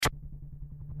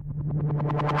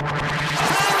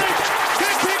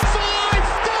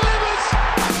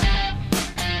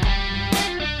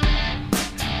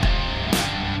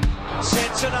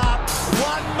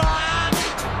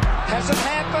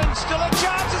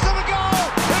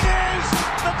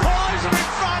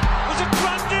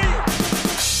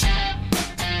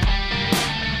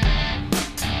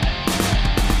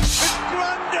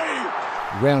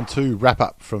round 2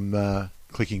 wrap-up from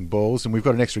Clicking Balls, and we've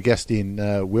got an extra guest in,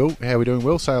 Will. How are we doing,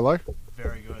 Will? Say hello.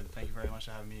 Very good. Thank you very much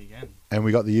for having me again. And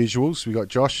we got the usuals. We got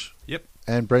Josh. Yep.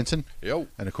 And Brenton. Yo.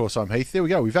 And, of course, I'm Heath. There we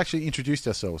go. We've actually introduced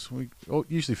ourselves. We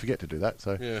usually forget to do that.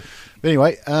 So, Yeah. But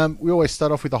anyway, we always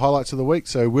start off with the highlights of the week.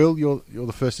 So, Will, you're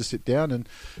the first to sit down, and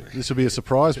this will be a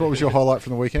surprise. What was your highlight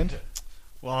from the weekend?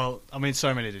 Well, I mean,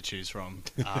 so many to choose from.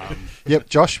 Yep.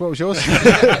 Josh, what was yours?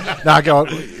 No, go on.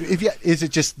 Is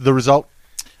it just the result?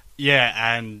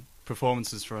 Yeah, and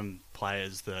performances from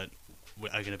players that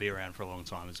are going to be around for a long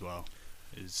time as well.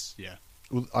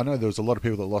 Well, I know there was a lot of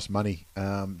people that lost money.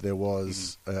 There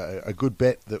was a good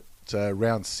bet that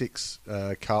round 6,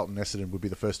 Carlton Essendon would be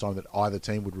the first time that either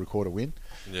team would record a win.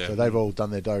 Yeah. So they've all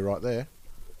done their dough right there.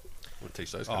 We'll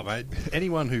teach those Oh, mate.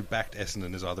 Anyone who backed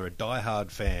Essendon is either a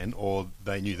die-hard fan or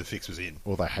they knew the fix was in.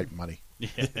 Or they hate money.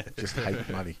 Yeah. Just hate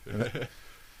money.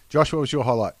 Josh, what was your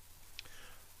highlight?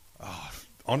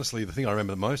 Honestly, the thing I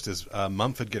remember the most is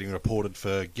Mumford getting reported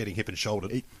for getting hip and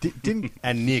shouldered It didn't.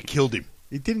 and near killed him.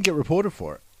 It didn't get reported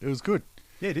for it. It was good.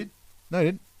 Yeah, it did. No, it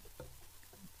didn't.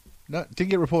 No, it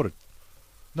didn't get reported.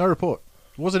 No report.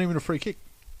 It wasn't even a free kick.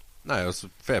 No, it was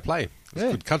fair play. It was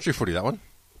Yeah. good country footy, that one.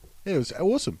 Yeah, it was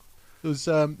awesome. It was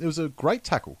a great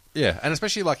tackle. Yeah, and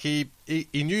especially like he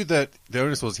knew that the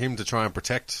onus was him to try and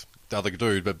protect the other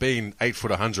dude, but being 8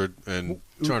 foot 100 and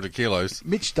 200 kilos.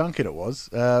 Mitch Duncan it was.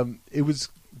 It was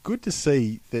good to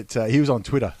see that he was on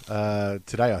Twitter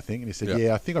today, I think, and he said,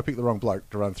 Yeah. I think I picked the wrong bloke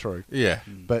to run through. Yeah.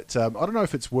 But I don't know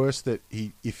if it's worse that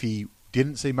if he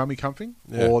didn't see mummy comfing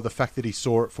Yeah. or the fact that he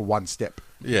saw it for one step.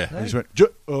 Yeah. And he just went,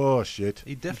 oh, shit.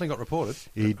 He definitely got reported.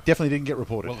 He definitely didn't get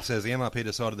reported. Well, it says the MRP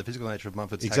decided the physical nature of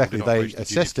Mumford's Exactly. tackle did not They reach the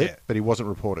assessed duty it, of care. but he wasn't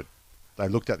reported. They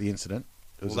looked at the incident.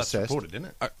 It was Well, that's assessed. reported,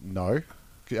 didn't it? No.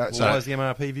 Well, So why is the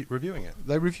MRP reviewing it?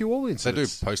 they review all They do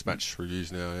incidents. post-match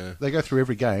reviews now, yeah. They go through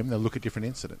every game. They look at different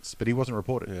incidents, but he wasn't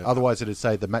reported. Yeah. Otherwise, it'd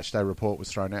say the match day report was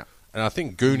thrown out. And I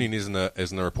think gooning isn't a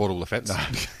reportable offence.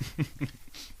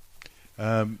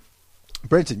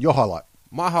 Brenton, your highlight.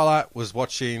 My highlight was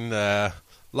watching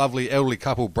lovely elderly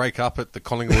couple break up at the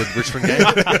Collingwood-Richmond game.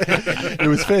 It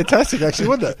was fantastic, actually,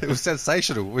 wasn't it? It was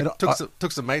sensational. We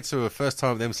took some mates who were first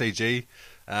time with MCG,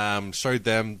 showed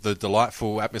them the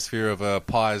delightful atmosphere of a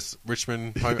Pies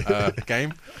Richmond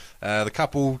game. The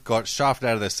couple got shafted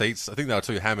out of their seats. I think they were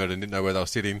too hammered and didn't know where they were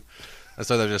sitting. And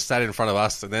so they just sat in front of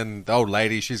us. And then the old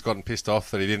lady, she's gotten pissed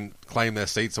off that he didn't claim their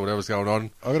seats or whatever's going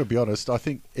on. I've got to be honest, I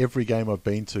think every game I've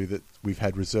been to that we've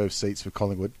had reserved seats for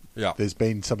Collingwood, Yeah. there's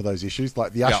been some of those issues.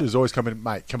 Like the Yeah. ushers always come in,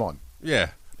 mate, come on. Yeah.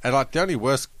 And like the only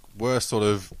worst sort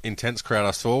of intense crowd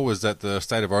I saw was at the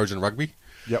State of Origin rugby.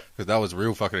 Yep. Because that was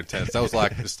real fucking intense. That was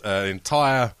like just an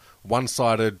entire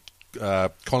one-sided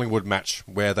Collingwood match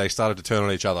where they started to turn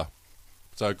on each other.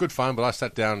 So good fun, but I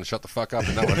sat down and shut the fuck up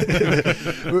in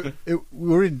that one.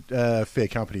 We're in fair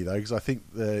company, though, because I think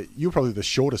you're probably the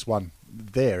shortest one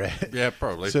there. Yeah,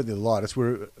 probably. Certainly the lightest.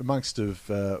 We're amongst of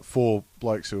 4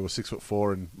 blokes who are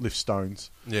 6'4" and lift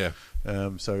stones. Yeah.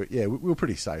 So, yeah, we were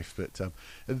pretty safe. But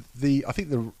I think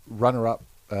the runner-up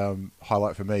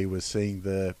highlight for me was seeing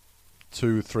the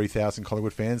 2,000-3,000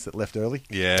 Collingwood fans that left early.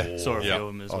 Yeah. Saw a few of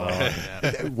them as well. Yeah.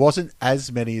 It wasn't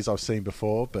as many as I've seen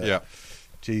before, but Yeah.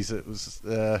 geez, it was.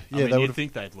 I mean, you'd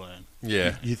think they'd learn.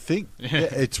 Yeah. You'd think. Yeah,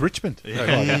 it's Richmond.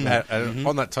 And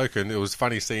on that token, it was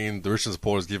funny seeing the Richmond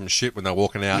supporters give them shit when they're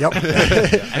walking out. Yep.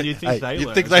 And you'd think Hey, they You'd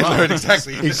learn. think as they well. learned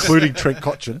exactly. Including Trent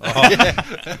Cotchin.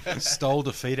 Stole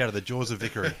defeat out of the jaws of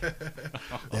victory.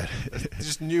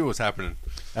 Just knew what was happening.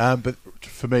 But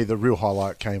for me, the real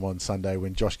highlight came on Sunday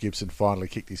when Josh Gibson finally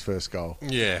kicked his first goal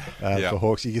Yeah. for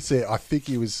Hawks. You can see, I think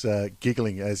he was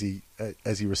giggling as he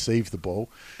received the ball.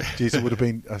 Jeez, it would have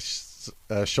been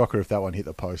a shocker if that one hit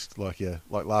the post. Like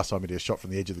last time he did a shot from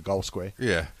the edge of the goal square.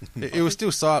 Yeah. He was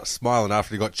still smiling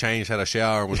after he got changed, had a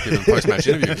shower, and was given post-match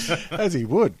interviews. As he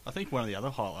would. I think one of the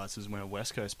other highlights is when a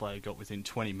West Coast player got within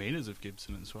 20 metres of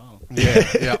Gibson as well. Yeah.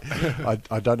 Yeah.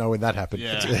 I don't know when that happened.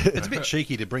 Yeah. It's a bit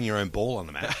cheeky to bring your own ball on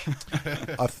the match.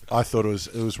 I thought it was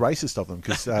racist of them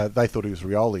because they thought he was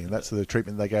Rioli, and that's the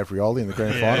treatment they gave Rioli in the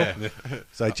grand final.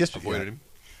 So just Avoided him.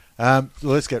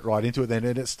 Let's get right into it then.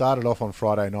 And it started off on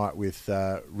Friday night with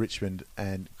Richmond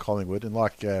and Collingwood. And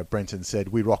like Brenton said,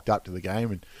 we rocked up to the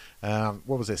game. And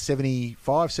what was it,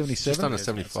 75, 77? Just under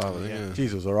 75, I think. Yeah.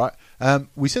 Jeez, it was all right.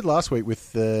 We said last week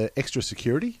with the extra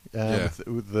security,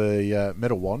 with the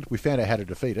metal wand, we found out how to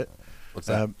defeat it. What's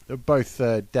that? Both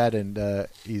Dad and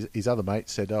his other mate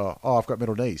said, "Oh, I've got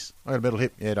metal knees. I got a metal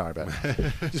hip. Yeah, don't worry about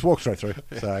it. Just walk straight through."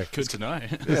 So Good to know.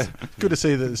 yeah, good to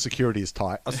see that the security is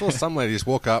tight. I saw some lady just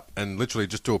walk up and literally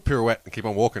just do a pirouette and keep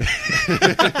on walking.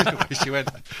 She went,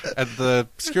 and the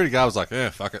security guard was like, "Yeah,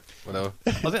 fuck it, whatever."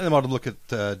 I think they might have looked at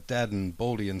Dad and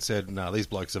Baldy and said, "No, these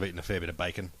blokes have eaten a fair bit of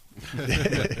bacon.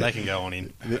 They can go on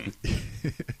in."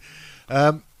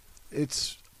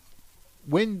 It's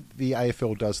when the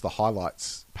AFL does the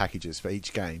highlights packages for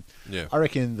each game. Yeah. I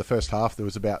reckon the first half there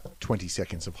was about 20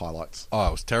 seconds of highlights, Oh,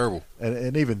 it was terrible.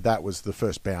 and even that was the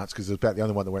first bounce because it was about the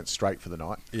only one that went straight for the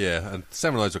night. Yeah, and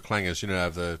some of those were clangers. You know,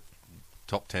 have the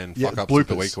top 10 Yeah, fuck ups of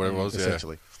the bloopers, week, whatever it was. Yeah.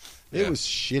 essentially. Yeah. It was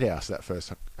shit house that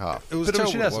first half. It was But it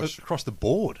was terrible to shit watch. across the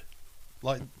board.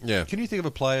 Like, Yeah. can you think of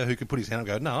a player who could put his hand up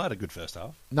and go, "No, I had a good first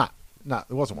half"? Nah,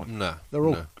 there wasn't one. No,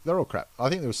 They're all crap. I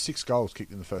think there was 6 goals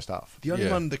kicked in the first half. The only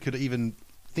Yeah. one that could even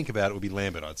think about it would be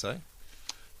Lambert, I'd say.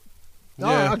 No,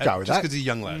 Yeah. I'd go with Just that. because he's a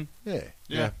young lad. Yeah.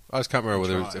 Yeah. I just can't remember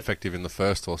whether it was Tried. effective in the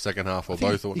first or second half or I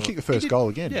think both or he not. kicked the first He did- goal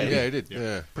again. yeah, Yeah, he did. Yeah.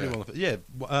 Yeah. Pretty yeah.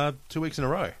 well. Yeah, 2 weeks in a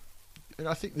row. And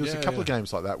I think there was a Yeah, couple of yeah.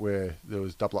 games like that where there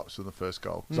was double ups from the first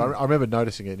goal. So I remember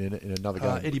noticing it in another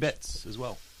game. Eddie Betts as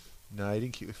well. No, he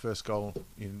didn't kick the first goal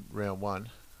in round 1.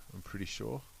 I'm pretty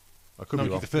sure. I could No, be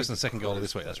he wrong. kicked the first and the second goal of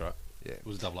this week, that's right. Yeah. It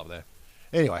was a double up there.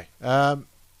 Anyway,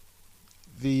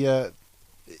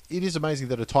 it is amazing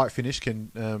that a tight finish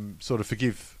can sort of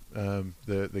forgive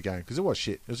the game because it was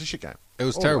shit. It was a shit game. It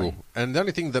was All the terrible. way. And the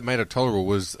only thing that made it tolerable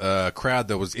was a crowd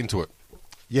that was into it.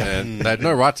 Yeah, And they had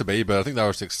no right to be, but I think they were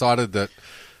just excited that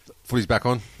footy's back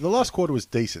on. the last quarter was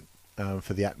decent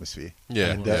for the atmosphere. Yeah,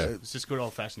 And, yeah. It's just good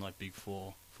old fashioned like Big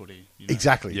Four footy. You know?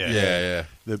 Exactly. Yeah.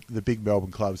 Yeah, The big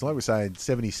Melbourne clubs, like we're saying,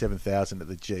 77,000 at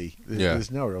the G. Yeah.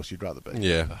 There's nowhere else you'd rather be.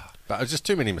 yeah. But it was just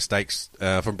too many mistakes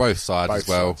from both sides Both as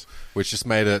well, sides. which just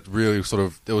made it really sort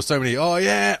of... There was so many, by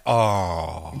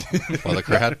the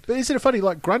crowd. But isn't it funny?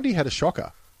 Like Grundy had a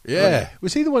shocker. Yeah.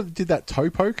 Was he the one that did that toe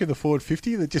poke in the forward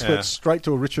 50 that just Yeah. went straight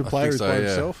to a Richmond I player think who's so, by yeah.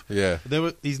 himself?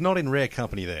 Yeah. He's not in rare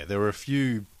company there. There were a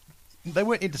few... They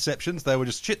weren't interceptions. They were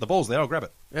just, shit, the ball's there, I'll grab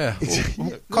it. Yeah.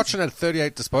 Well, Cochin had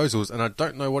 38 disposals, and I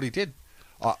don't know what he did.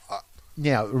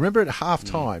 Now, remember at half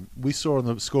time, we saw on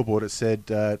the scoreboard it said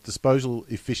disposal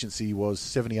efficiency was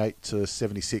 78 to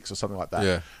 76 or something like that.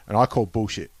 Yeah. And I called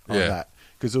bullshit on Yeah. that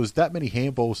because there was that many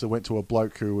handballs that went to a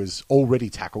bloke who was already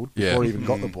tackled before Yeah. he even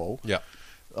got the ball. Yeah.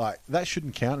 Like that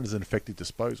shouldn't count as an effective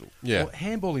disposal. Yeah. Or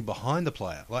handballing behind the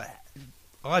player. Like,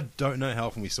 I don't know how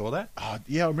often we saw that. Oh,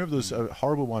 yeah, I remember there was a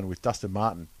horrible one with Dustin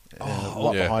Martin. yeah. behind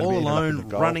All me, ended up in alone, the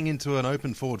goal. running into an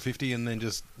open forward 50 and then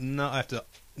just, no, I have to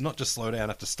not just slow down, I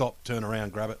have to stop, turn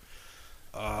around, grab it.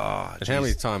 Oh, And how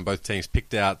many times both teams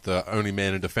picked out the only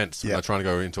man in defence when Yeah. they're trying to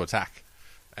go into attack?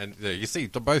 And you see,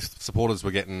 both supporters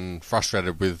were getting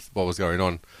frustrated with what was going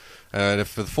on. And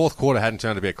if the fourth quarter hadn't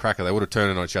turned to be a cracker, they would have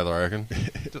turned on each other, I reckon.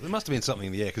 There must have been something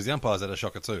in the air because the umpires had a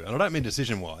shocker too. And I don't mean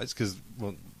decision-wise because,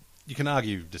 well, you can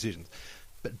argue decisions.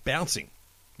 But bouncing.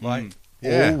 Like,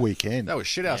 all weekend. That was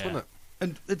shit house, Yeah. wasn't it?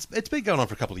 and it's been going on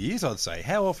for a couple of years, I'd say.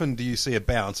 How often do you see a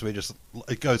bounce where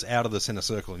it goes out of the centre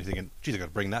circle and you're thinking, geez, I've got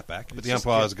to bring that back. But It's the just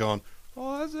umpires are going,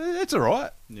 oh, it's all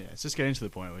right. Yeah, it's just getting to the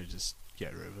point where you just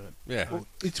get rid of it. Yeah.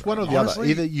 It's one or the other.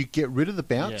 Honestly- Either you get rid of the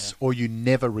bounce Yeah. or you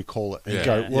never recall it and Yeah.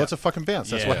 go, well, Yeah. it's a fucking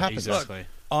bounce. That's Yeah, what happens. exactly.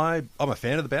 I'm a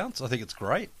fan of the bounce. I think it's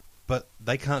great. But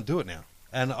they can't do it now.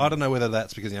 And I don't know whether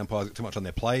that's because the umpires got too much on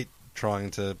their plate,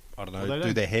 trying to, I don't know, Well, they do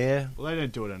don't- their hair. Well, they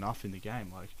don't do it enough in the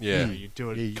game. Like, Yeah. you know, you do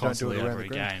it Yeah, you don't do it constantly around over the a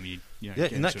ground. game. You know, Yeah,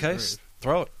 get in that into a case, groove.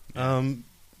 throw it.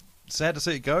 Sad to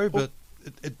see it go, but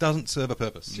it doesn't serve a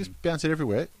purpose. Just bounce it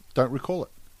everywhere. Don't recall it.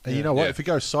 And you know what? Yeah. If it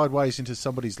goes sideways into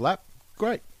somebody's lap,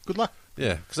 great. Good luck.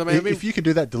 Yeah. Because, I mean, If you can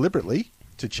do that deliberately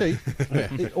to cheat,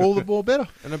 all the more better.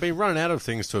 and they've been running out of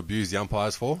things to abuse the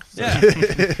umpires for. So. Yeah.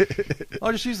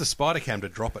 I'll just use the spider cam to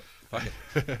drop it. Fuck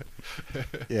it.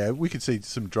 Yeah, we could see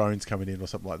some drones coming in or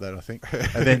something like that, I think.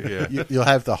 And then Yeah. you'll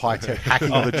have the high-tech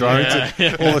hacking of the drones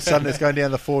and all of a sudden it's going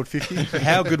down the forward 50.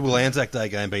 How good will Anzac Day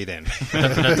game be then?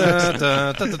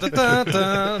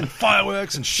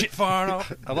 Fireworks and shit firing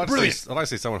off. I'd like Brilliant. to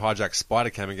see someone hijack Spider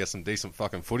Cam and get some decent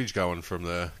fucking footage going from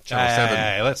the Channel 7.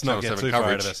 Hey, let's not Channel get 7 too far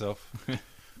coverage. out of ourselves.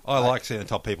 I like seeing the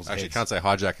top people's Actually, you heads. can't say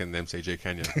hijack in the MCG,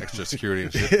 can you? Extra security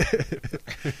and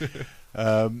shit.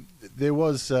 There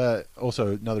was also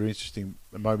another interesting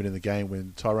moment in the game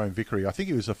when Tyrone Vickery, I think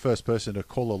he was the first person to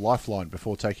call a lifeline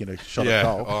before taking a shot at Yeah.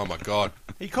 goal. Oh, my God.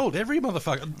 He called every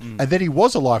motherfucker. And then he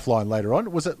was a lifeline later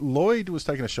on. Was it Lloyd who was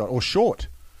taking a shot or Short?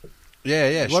 Yeah,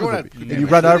 yeah. One Sure. of them. And he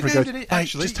ran over and Did goes, he "Hey,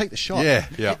 actually?" just take the shot." Yeah,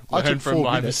 yeah. I Learn took from 4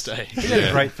 my minutes. mistake. He had Yeah.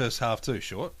 a great first half too,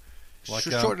 Short.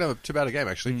 Short never too bad a game,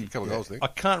 actually. A couple of goals, I think. I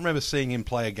can't remember seeing him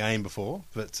play a game before,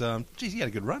 but geez, he had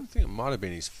a good run. I think it might have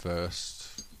been his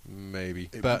first, maybe.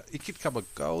 But he kicked a couple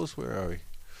of goals. Where are we?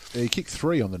 He kicked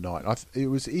 3 on the night. It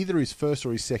was either his first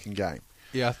or his second game.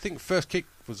 Yeah, I think first kick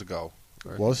was a goal.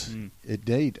 It was?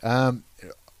 Indeed.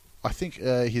 I think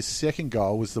his second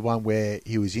goal was the one where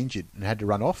he was injured and had to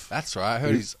run off. That's right. I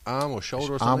heard his arm or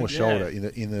shoulder or something. Arm or shoulder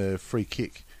in the free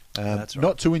kick. That's right.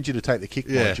 Not too injured to take the kick,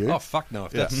 mind you. Oh, fuck no.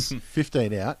 If that's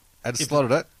 15 out. And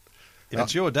slotted it. if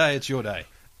it's your day, it's your day.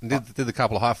 And did a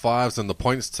couple of high fives and the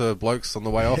points to blokes on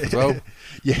the way off as well.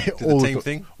 Yeah, Did the team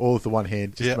thing. all with the one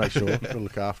hand, just to make sure to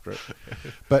look after it.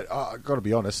 But I've got to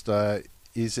be honest,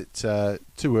 is it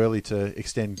too early to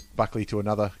extend Buckley to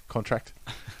another contract?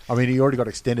 I mean, he already got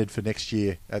extended for next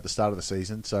year at the start of the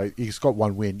season, so he's got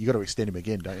one win. You've got to extend him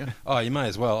again, don't you? Oh, you may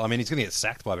as well. I mean, he's going to get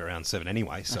sacked by round 7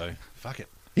 anyway, so fuck it.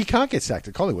 He can't get sacked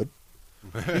at Collingwood.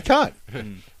 He can't.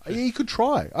 He could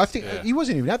try. I think he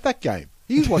wasn't even at that game.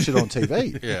 He was watching it on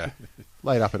TV. Yeah.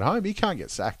 Laid up at home. He can't get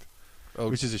sacked, Oh.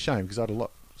 which is a shame because I had a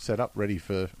lot set up ready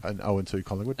for an 0-2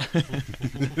 Collingwood.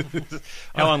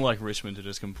 How unlike Richmond to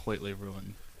just completely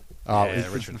ruin.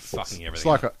 Richmond fucking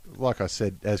everything. It's like I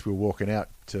said as we were walking out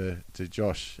to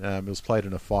Josh, it was played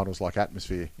in a finals-like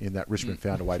atmosphere in that Richmond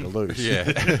found a way to lose. Yeah.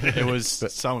 It was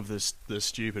some of the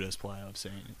stupidest play I've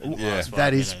seen. In the last 5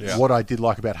 That is minutes. what I did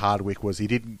like about Hardwick was he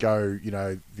didn't go,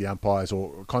 the umpires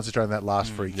or concentrate on that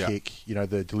last free kick,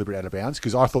 the deliberate out of bounds,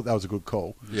 because I thought that was a good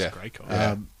call. It was a great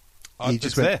call. He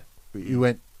just went,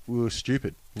 we were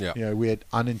stupid. Yeah. We had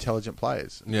unintelligent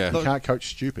players. Yeah. You can't coach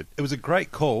stupid. It was a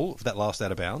great call for that last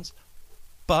out of bounds,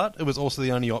 but it was also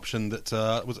the only option that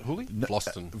was it Hooley?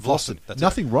 Vlosten. That's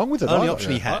Nothing wrong with it. Only either.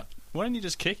 option he had. Why don't you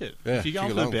just kick it? Yeah, If you go kick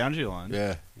off it the long. boundary line,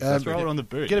 Yeah. throw it on the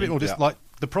boot. Get a bit more Yeah. like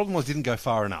the problem was didn't go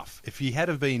far enough. If he had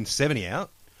have been 70 out,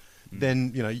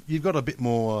 then you've got a bit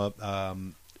more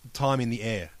time in the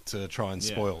air to try and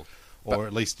spoil, or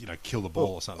at least kill the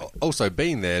ball or something. Also,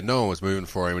 being there, no one was moving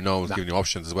for him and no one was giving him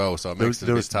options as well, so it makes it a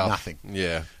there bit was tough. nothing.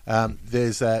 Yeah.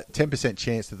 There's a 10%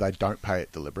 chance that they don't pay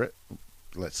it deliberate.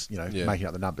 Let's making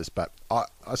up the numbers, but I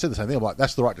said the same thing. I'm like,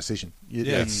 that's the right decision.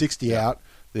 It's 60 out.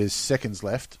 There's seconds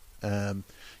left.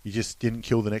 You just didn't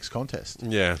kill the next contest.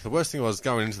 Yeah, the worst thing was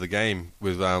going into the game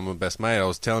with my best mate. I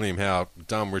was telling him how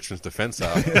dumb Richmond's defence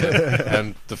are,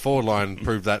 and the forward line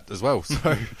proved that as well.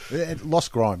 So, And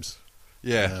lost Grimes.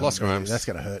 lost Grimes. That's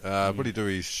going to hurt. What did he do?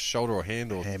 His shoulder or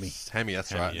hand or Hammy. Hammy.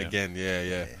 That's right. yeah. Again,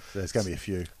 yeah. So there's going to be a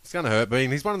few. It's going to hurt. But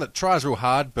he's one that tries real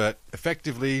hard, but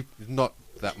effectively not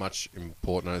that much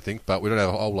important, I don't think. But we don't have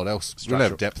a whole lot else. We don't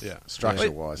have depth.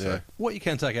 Structure-wise. Yeah. So. What you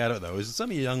can take out of it, though, is some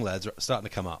of your young lads are starting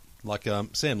to come up. Like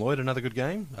Sam Lloyd, another good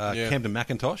game. Camden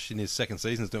McIntosh, in his second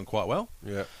season, is doing quite well.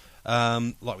 Yeah.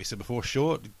 Like we said before,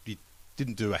 Short, he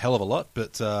didn't do a hell of a lot,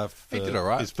 but He did all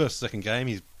right. His first, second game,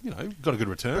 he's got a good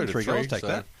return. Rated 3 goals, take so-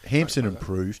 that. Hampson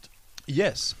improved.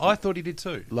 Yes, I thought he did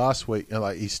too. Last week,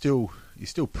 he's still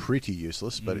pretty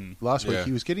useless, but last week Yeah.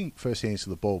 he was getting first hands to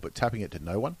the ball, but tapping it to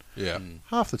no one. Yeah.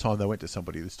 Half the time they went to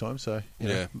somebody this time, so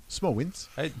small wins.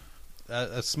 Hey,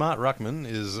 a smart ruckman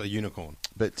is a unicorn.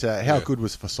 But how good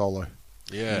was Fasolo?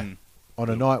 Yeah. On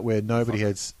a night where nobody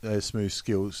had smooth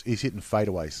skills, he's hitting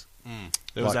fadeaways.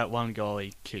 There was Like- that one goal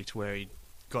he kicked where he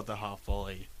got the half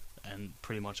volley and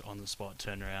pretty much on the spot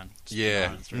turned around. just Yeah.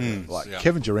 ran through it. Like Yeah.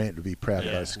 Kevin Durant would be proud of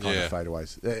Yeah. those kind Yeah. of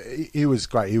fadeaways. He was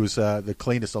great. He was the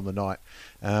cleanest on the night,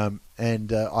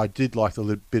 and I did like the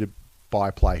little bit of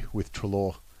byplay with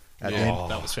Treloar at the Yeah.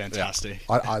 end. That was fantastic.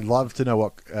 I'd love to know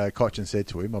what Cochin said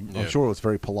to him. I'm sure it was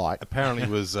very polite. Apparently, it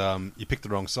was you picked the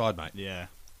wrong side, mate. Yeah.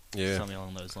 Yeah. Something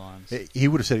along those lines. He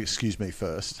would have said, "Excuse me,"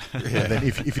 first. And then,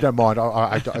 if you don't mind,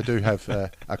 I do have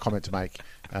a comment to make.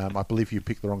 I believe you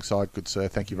picked the wrong side. Good sir.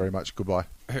 Thank you very much. Goodbye.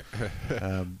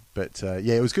 But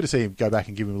it was good to see him go back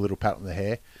and give him a little pat on the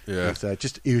hair. Yeah.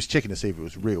 He was checking to see if it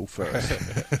was real first.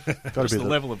 Got to Just be the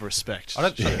level of respect. I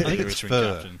think the it's Richmond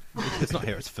fur. captain. It's not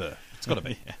hair, it's fur. It's got to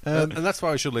be. And that's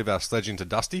why we should leave our sledging to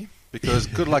Dusty, because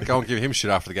good luck going and give him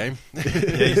shit after the game. Yeah,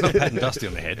 he's not patting Dusty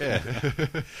on the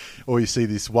head. Or you see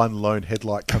this one lone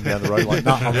headlight come down the road, like,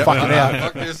 no, I'm fucking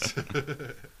out. Fuck this.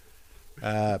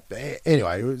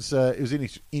 Anyway, it was an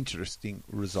interesting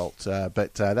result,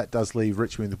 but that does leave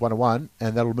Richmond with 1-1,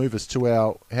 and that'll move us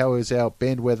to how is our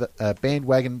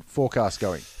bandwagon forecast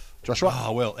going, Joshua?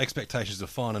 Oh, well, expectations of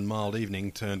a fine and mild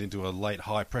evening turned into a late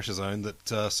high-pressure zone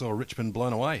that saw Richmond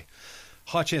blown away.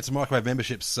 High chance of microwave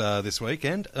memberships this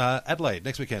weekend. Adelaide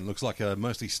next weekend looks like a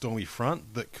mostly stormy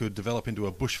front that could develop into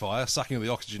a bushfire, sucking all the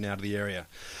oxygen out of the area.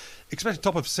 Expect a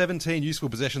top of 17 useful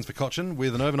possessions for Cochin,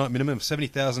 with an overnight minimum of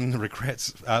 70,000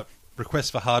 requests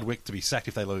for Hardwick to be sacked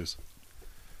if they lose.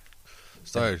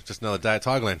 So, just another day at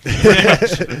Tigerland.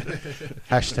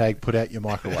 Hashtag put out your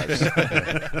microwaves.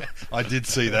 I did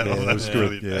see that. Yeah, That that was was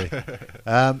brilliant.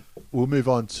 Yeah. We'll move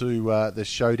on to the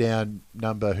showdown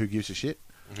number. Who gives a shit?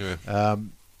 Yeah.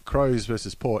 Crows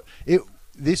versus Port.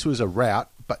 This was a rout,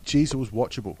 but geez, it was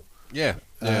watchable. Yeah.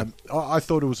 Yeah. I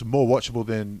thought it was more watchable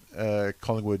than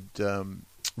Collingwood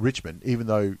Richmond, even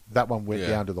though that one went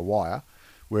down to the wire,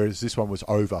 whereas this one was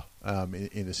over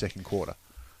in the second quarter.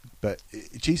 But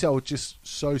geez, they were just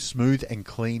so smooth and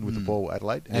clean with the ball,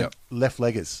 Adelaide, and right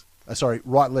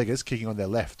leggers kicking on their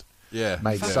left. Yeah.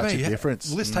 Made Fuck such me, a difference.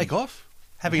 Will this take off?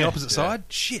 Having an opposite side?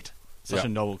 Shit. Such a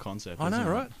novel concept. I know, isn't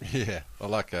it? right? Yeah. I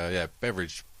like,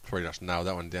 Beveridge pretty much nailed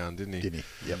that one down, didn't he? Didn't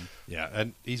he? Yep. Yeah,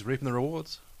 and he's reaping the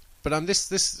rewards. But this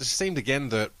seemed again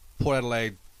that Port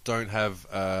Adelaide don't have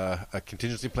a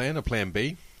contingency plan, a plan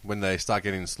B. When they start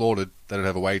getting slaughtered, they don't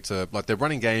have a way to... Like, their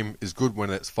running game is good when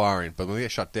it's firing, but when they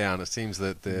get shut down, it seems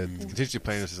that the contingency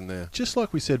plan isn't there. Just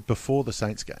like we said before the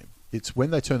Saints game, it's when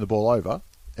they turn the ball over,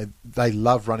 and they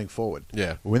love running forward.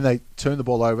 Yeah. When they turn the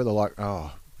ball over, they're like,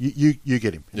 oh, you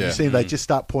get him. And Yeah. you see them, they just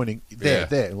start pointing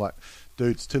there. Like,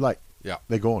 dude, it's too late. Yeah.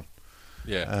 They're gone.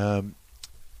 Yeah.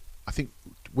 I think,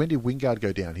 when did Wingard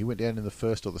go down? He went down in the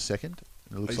first or the second?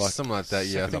 It looks like something like that,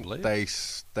 yeah. I second, I think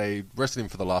believe. they rested him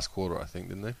for the last quarter, I think,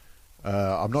 didn't they?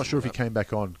 I'm not sure if he came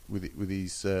back on with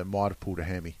his might have pulled a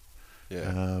hammy.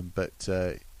 Yeah. But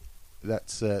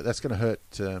that's going to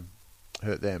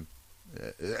hurt them,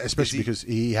 especially because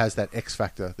he has that X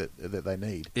factor that they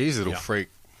need. He's a little freak.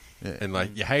 Yeah. And,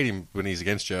 like, you hate him when he's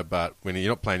against you, but when you're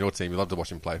not playing your team, you love to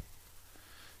watch him play.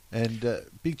 And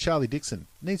big Charlie Dixon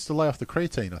needs to lay off the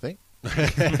creatine, I think.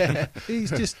 He's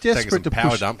just desperate to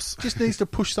power push. dumps. Just needs to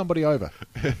push somebody over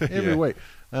every week.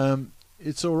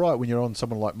 It's all right when you're on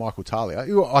someone like Michael Talia,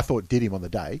 who I thought did him on the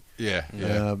day. Yeah,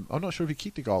 yeah. I'm not sure if he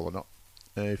kicked a goal or not.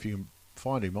 If you can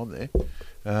find him on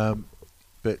there,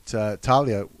 but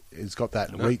Talia has got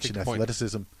that reach and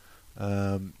athleticism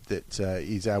that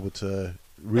he's able to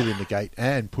really negate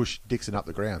and push Dixon up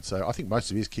the ground. So I think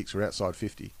most of his kicks were outside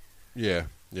 50. Yeah,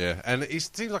 yeah. And it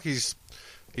seems like he's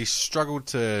struggled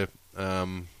to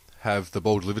have the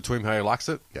ball delivered to him how he likes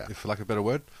it, for lack of a better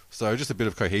word. So just a bit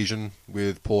of cohesion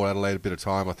with Port Adelaide, a bit of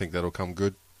time, I think that'll come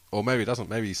good. Or maybe it doesn't.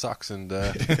 Maybe he sucks and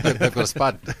they've got a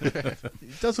spud. It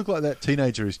does look like that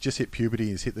teenager who's just hit puberty,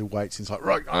 he's hit the weights, and he's like,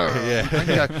 right, Yeah.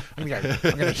 I'm going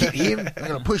to hit him, I'm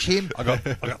going to push him. I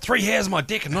got 3 hairs on my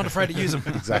dick and not afraid to use them.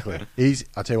 Exactly.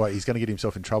 I tell you what, he's going to get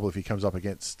himself in trouble if he comes up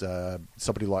against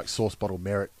somebody like Sauce Bottle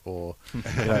Merritt or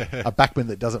a backman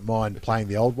that doesn't mind playing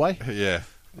the old way. Yeah.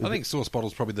 I think Sauce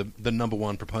Bottle's probably the number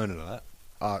one proponent of that.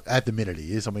 At the minute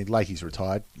he is. I mean, Lakey's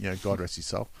retired. God rest his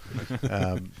soul.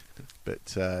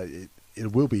 But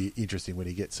it will be interesting when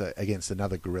he gets against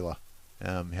another gorilla,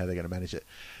 how they're going to manage it.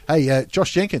 Hey,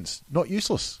 Josh Jenkins, not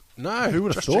useless. No, who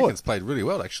would have Josh thought? Jenkins played really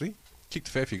well, actually. Kicked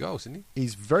a fair few goals, didn't he?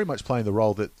 He's very much playing the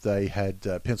role that they had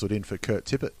penciled in for Kurt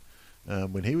Tippett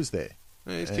when he was there.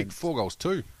 Yeah, he's kicked 4 goals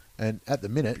too. And at the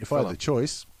minute, if I had the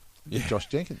choice, Josh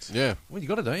Jenkins. Yeah. Well, you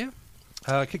got it, don't you?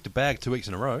 Kicked a bag 2 weeks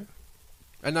in a row.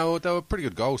 And they were pretty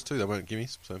good goals too. They weren't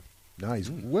gimmies, so No,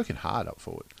 he's working hard up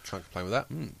forward. can't complain with that.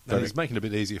 And he's making it a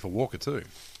bit easier for Walker too.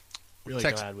 Really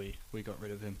glad we got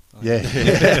rid of him. Yeah.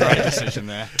 Great decision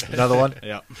there. Another one?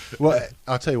 Yeah. Well,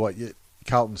 I'll tell you what,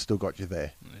 Carlton's still got you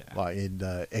there, Yeah. like in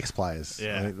ex-players.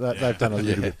 Yeah. I mean, they've done a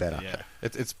little bit better. Yeah.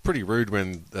 It's pretty rude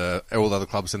when all the other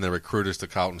clubs send their recruiters to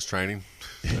Carlton's training.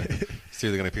 See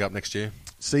who they're going to pick up next year.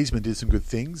 Seaman did some good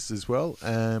things as well.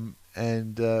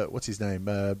 And what's his name?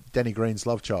 Danny Green's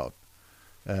love child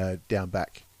down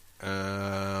back.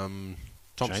 Thompson.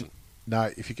 Shane? No,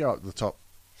 if you go up to the top,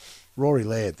 Rory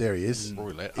Laird, there he is.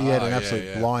 Rory Laird. He had an yeah, absolute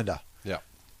yeah. blinder. Yeah.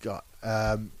 God,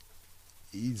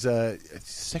 he's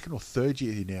second or third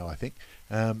year now, I think.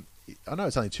 I know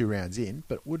it's only 2 rounds in,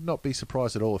 but would not be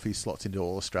surprised at all if he slots into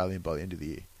All-Australian by the end of the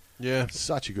year. Yeah.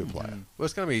 Such a good player. Well,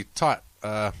 it's going to be tight.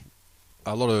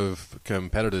 A lot of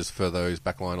competitors for those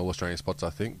backline All-Australian spots,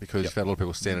 I think, because you've had a lot of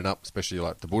people standing up, especially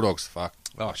like the Bulldogs. Fuck.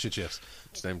 Oh, shit, yes.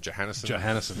 His name Johannesson.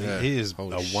 Johannesson. Yeah. He is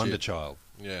Holy a wonder shit. child.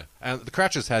 Yeah. And the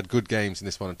Crouchers had good games in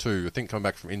this one too. I think coming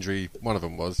back from injury, one of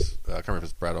them was, I can't remember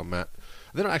if it's Brad or Matt.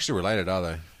 They're not actually related, are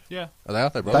they? Yeah. Are they? Are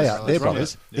they brothers? They are. They're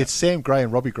brothers. Yeah. It's Sam Gray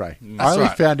and Robbie Gray. I That's only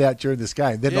right. found out during this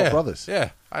game they're Yeah. not brothers. Yeah.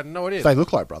 I had no idea. They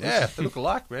look like brothers. Yeah, they look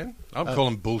alike, man. I'm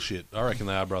calling bullshit. I reckon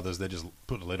they are brothers. They're just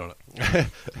putting a lid on it.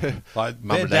 Like,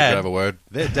 Mum their and Dad could have a word.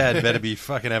 Their dad better be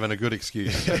fucking having a good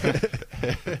excuse.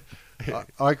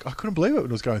 I couldn't believe it when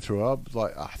it was going through. I was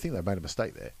like, I think they made a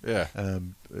mistake there. Yeah.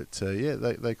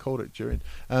 But they called it during.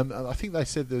 I think they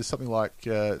said there's something like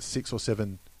 6 or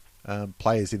 7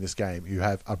 players in this game who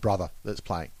have a brother that's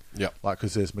playing. Yep. Like,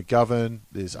 because there's McGovern,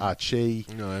 there's Archie,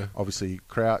 No. obviously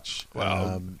Crouch,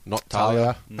 Not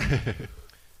Talia.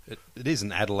 It is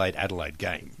an Adelaide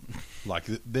game. Like,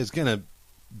 there's going to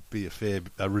be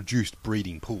a reduced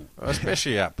breeding pool.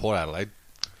 Especially at Port Adelaide.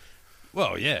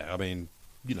 Well, yeah. I mean,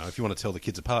 if you want to tell the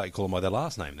kids apart, you call them by their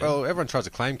last name. Then. Well, everyone tries to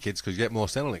claim kids because you get more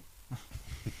Centrelink.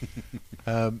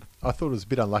 I thought it was a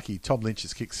bit unlucky. Tom Lynch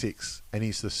has kicked 6, and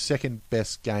he's the second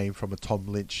best game from a Tom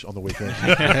Lynch on the weekend.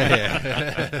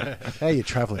 How are you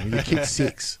travelling? You kicked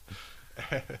 6.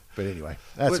 But anyway,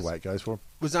 that's the way it goes for him.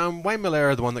 Was Wayne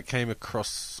Malera the one that came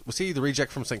across... Was he the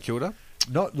reject from St Kilda?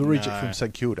 Not the reject from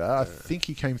St Kilda. I think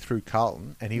he came through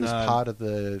Carlton, and he was part of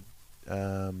the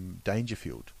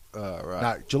Dangerfield. Right.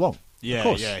 No, Geelong. Yeah,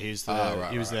 course. yeah, he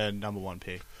was their number 1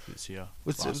 pick this year.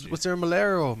 Was there a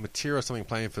Malera or Matera or something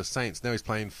playing for Saints? Now he's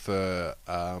playing for...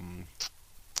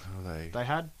 They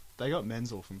got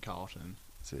Menzel from Carlton.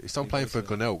 He's still playing for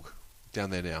Glenelg down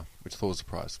there now, which I thought was a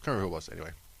surprise. Can't remember who it was,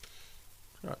 anyway.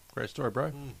 All right, great story,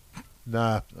 bro.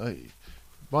 Nah, I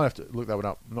might have to look that one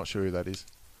up. I'm not sure who that is.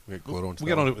 We'll get on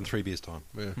to it in 3 beers' time.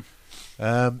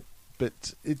 Yeah.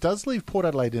 But it does leave Port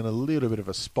Adelaide in a little bit of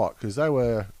a spot because they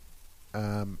were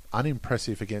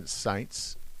unimpressive against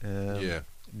Saints.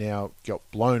 Now got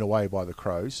blown away by the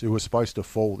Crows, who were supposed to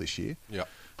fall this year. Yeah.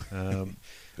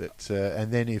 But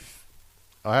and then if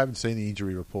I haven't seen the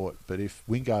injury report, but if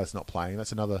Wingard's not playing,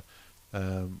 that's another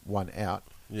one out.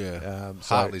 Yeah.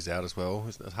 So Hartley's out as well,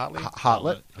 isn't it? Hartley?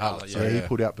 Hartlett. Hartlett, He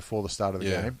pulled out before the start of the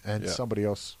game, and yeah. somebody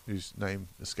else whose name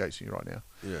escapes me right now.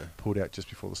 Yeah. Pulled out just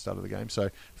before the start of the game. So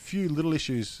a few little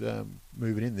issues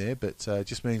moving in there, but it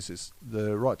just means it's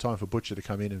the right time for Butcher to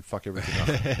come in and fuck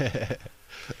everything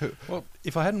up. Well,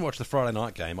 if I hadn't watched the Friday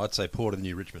night game, I'd say Port are the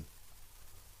new Richmond.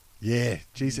 Yeah,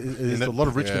 geez, there's a lot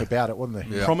of Richmond about it, wasn't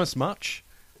there? Yeah. Promise much,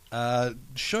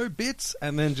 show bits,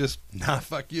 and then just, nah,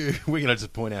 fuck you. We're going to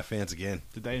disappoint our fans again.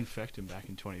 Did they infect him back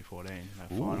in 2014?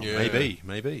 That Ooh, final? yeah.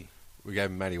 Maybe. We gave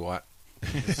him Matty White.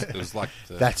 It was like...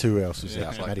 That's who else was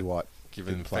out. like Matty White.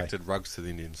 Giving Didn't play. infected rugs to the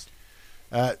Indians.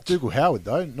 Dougal Howard,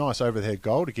 though, nice over-the-head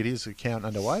goal to get his account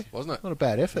underway. Wasn't it? Not a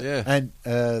bad effort. Yeah.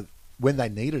 And when they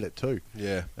needed it, too.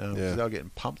 Yeah. 'Cause they were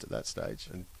getting pumped at that stage.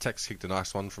 And Tex kicked a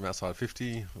nice one from outside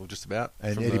 50, or just about.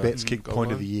 And from Eddie the Betts kicked goal point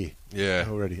line. of the year Yeah.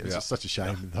 already. It's Yeah. just such a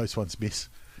shame when those ones miss.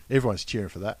 Everyone's cheering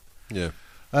for that. Yeah.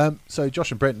 So, Josh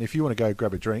and Brenton, if you want to go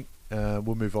grab a drink,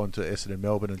 we'll move on to Essendon and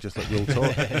Melbourne and just let Will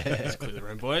talk. Let's clear the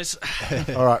room, boys.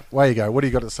 All right, away you go. What do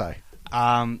you got to say?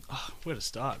 Where to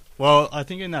start? Well, I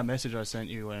think in that message I sent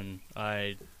you when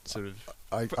I sort of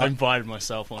I invited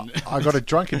myself on. I got a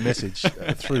drunken message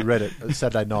through Reddit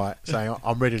Saturday night saying,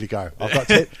 I'm ready to go. I've got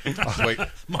Sweet.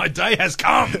 My day has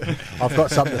come! I've got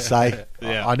something to say.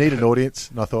 Yeah. I need an audience.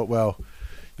 And I thought, well...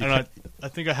 And I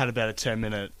think I had about a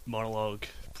 10-minute monologue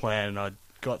planned, and I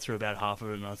got through about half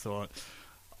of it, and I thought,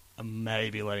 I'm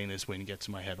maybe letting this win get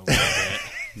to my head a little bit.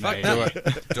 Maybe.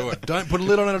 Do it. Don't put a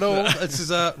lid on it at all. This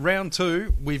is round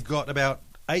 2. We've got about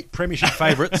 8 premiership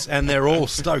favourites, and they're all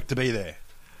stoked to be there.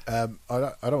 I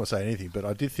don't want to say anything, but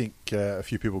I did think a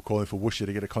few people calling for Woosha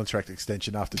to get a contract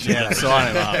extension after 2 Yeah, days.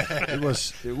 sign him up. It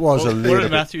was a What little did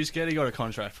bit... Matthews get? He got a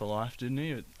contract for life, didn't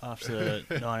he? After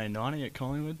 1990 at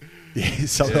Collingwood? Yeah,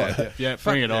 something like that. Yeah,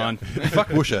 bring it on. Fuck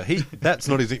Woosha. That's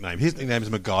not his nickname. His nickname is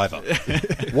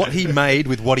MacGyver. What he made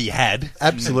with what he had,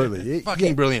 Absolutely.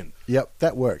 fucking brilliant. Yep,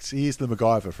 that works. He is the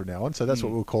MacGyver from now on, so that's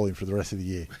what we'll call him for the rest of the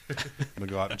year.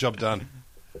 MacGyver, job done.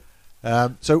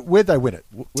 So where'd they win it,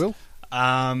 Will?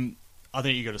 I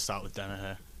think you got to start with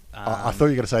Danaher. I thought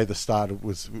you were going to say the start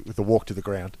was with the walk to the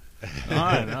ground. No,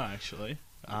 actually.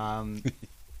 Danaher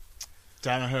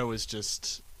was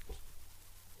just...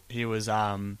 He was...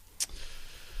 well,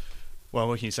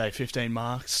 what can you say? 15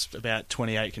 marks, about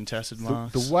 28 contested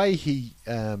marks. The way he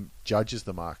judges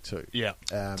the mark too. Yeah.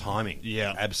 Timing.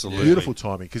 Yeah. Absolutely. Beautiful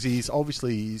timing, because his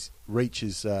reach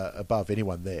is above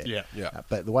anyone there. Yeah. Yeah.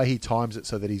 But the way he times it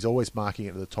so that he's always marking it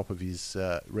at the top of his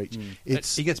reach.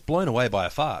 He gets blown away by a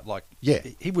fart. Like, Yeah.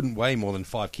 he wouldn't weigh more than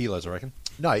 5 kilos, I reckon.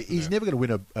 No, he's never going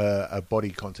to win a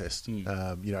body contest, one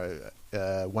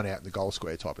out in the goal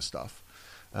square type of stuff.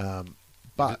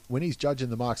 But when he's judging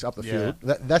the marks up the field,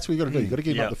 that's what you've got to do. You've got to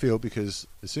get him up the field, because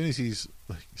as soon as he's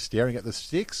staring at the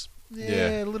sticks,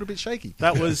 a little bit shaky.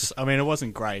 That was... I mean, it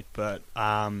wasn't great, but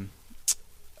I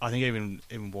think even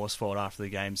Worsfold after the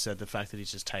game said the fact that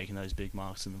he's just taking those big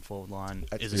marks in the forward line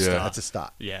is a start. That's a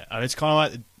start. Yeah, I mean, it's kind of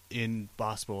like in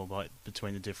basketball, like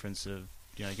between the difference of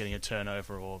getting a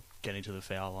turnover or getting to the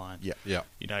foul line. Yeah. Yeah.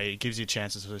 It gives you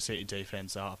chances to set your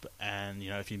defense up, and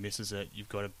if he misses it, you've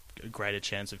got a greater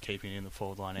chance of keeping it in the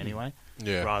forward line anyway.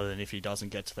 Yeah. Rather than if he doesn't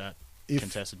get to that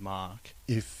contested mark.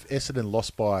 If Essendon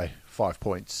lost by 5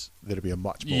 points, there'd be a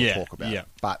much more Yeah, talk about yeah. it.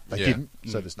 But they Yeah. didn't,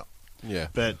 so there's not. Yeah.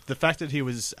 But the fact that he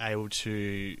was able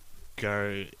to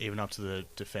go even up to the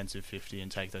defensive 50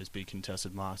 and take those big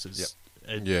contested marks is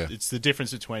Yeah. it's the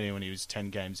difference between when he was 10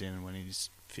 games in and when he's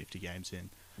 50 games in.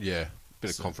 Yeah.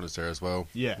 Bit of confidence there as well.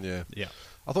 Yeah. Yeah. Yeah.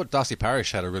 I thought Darcy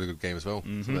Parish had a really good game as well. So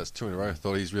Mhm. that's 2 in a row. I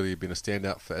thought he's really been a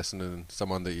standout for Essendon and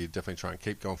someone that you definitely try and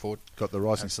keep going forward. Got the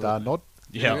Rising Star Absolutely. nod.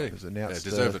 Yeah. really. It was announced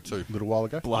deserved it too. a little while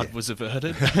ago. Blood Yeah. was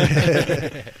averted.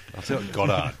 I'll tell you,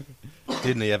 Goddard.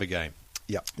 Didn't he have a game?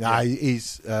 Yeah, no,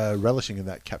 he's relishing in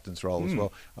that captain's role as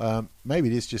Mm. well. Maybe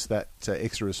it is just that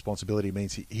extra responsibility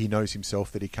means he knows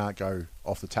himself that he can't go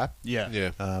off the tap. Yeah.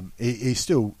 Yeah. He's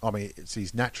still, I mean, it's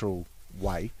his natural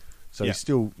way, so Yeah. he's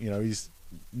still, he's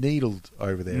needled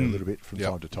over there a Mm. little bit from Yep.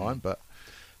 time to time. But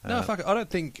No, fuck it. I don't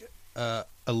think a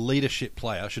leadership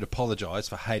player should apologise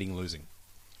for hating losing.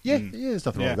 yeah, Mm. there's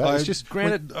nothing Yeah. wrong with that. It's just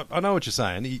Granted, I know what you're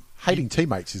saying. hating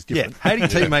teammates is Yeah, different. hating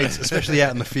teammates, especially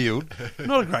out in the field,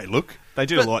 not a great look. They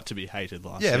do But- a lot to be hated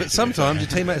last Yeah, year. but sometimes your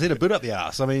teammates need a boot up the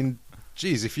arse. I mean,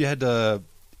 geez, if you had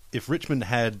if Richmond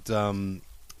had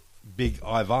big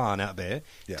Ivan out there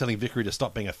Yeah. telling Vickery to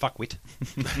stop being a fuckwit,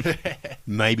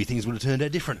 maybe things would have turned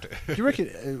out different. Do you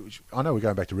reckon? I know we're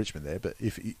going back to Richmond there, but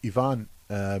if Ivan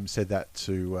said that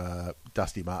to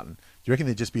Dusty Martin, do you reckon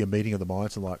there'd just be a meeting of the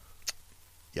minds and like,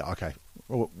 yeah, okay,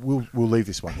 we'll leave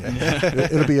this one here.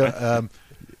 It'll be a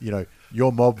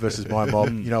your mob versus my mob.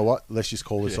 You know what? Let's just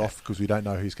call this off because we don't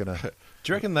know who's going to.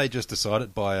 Do you reckon they just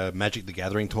decided by a Magic the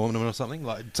Gathering tournament or something,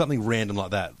 like something random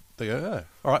like that? They go, oh,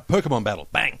 all right, Pokemon battle,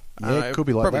 bang. Yeah, it could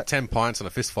be like probably that. 10 pints and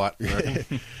a fist fight. I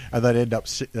reckon. And they'd end up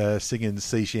singing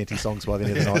sea shanty songs by the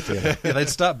end of the night together. Yeah, they'd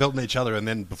start belting each other, and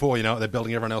then before you know it, they're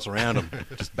belting everyone else around them,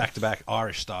 just back to back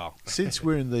Irish style. Since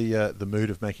we're in the mood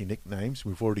of making nicknames,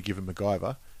 we've already given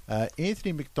MacGyver.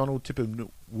 Anthony McDonald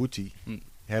Tipperwooty.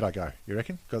 How'd I go? You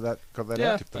reckon? Got that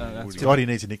Yeah, out? that's God, he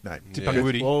needs a nickname. Yeah.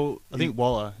 Woody. Well, I think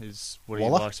Waller is what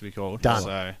Waller? he likes to be called. Done.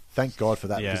 So, Thank God for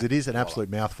that, Yeah. because it is an absolute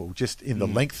mouthful, just in the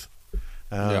length.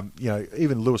 Yep.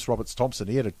 Even Lewis Roberts Thompson,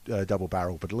 he had a double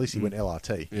barrel, but at least he went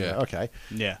LRT. You Yeah. know, okay.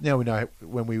 yeah. Now we know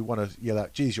when we want to yell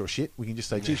out, geez, you're shit, we can just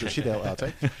say, geez, you're shit,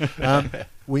 LRT.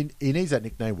 He needs that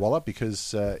nickname, Waller,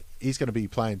 because he's going to be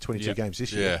playing 22 Yeah. games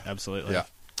this year. Yeah. Absolutely. Yeah.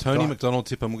 Tony Right. McDonald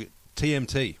Tipham,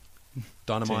 TMT,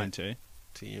 Dynamite. TNT.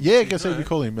 Yeah, I guess we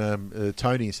call him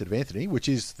Tony instead of Anthony, which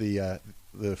is the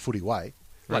footy way.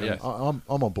 Right, yeah. I'm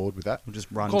on board with that. We'll just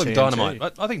run Call him TNT.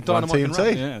 Dynamite. I think Run Dynamite can TMT.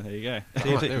 run. Yeah, there you go.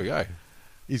 Oh, there we go.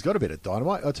 He's got a bit of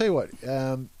dynamite. I'll tell you what.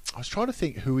 I was trying to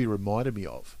think who he reminded me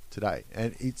of today,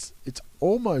 and it's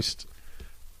almost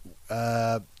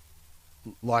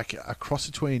like a cross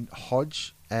between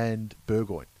Hodge and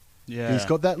Burgoyne. Yeah. He's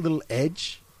got that little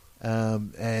edge,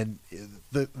 and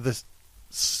the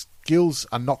skills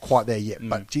are not quite there yet.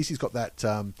 But geez, he's got that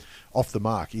off the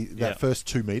mark. That Yeah. first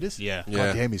 2 meters. Yeah. God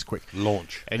Yeah. damn, he's quick.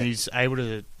 Launch. And he's able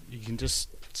to. You can just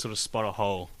sort of spot a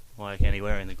hole like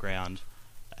anywhere in the ground.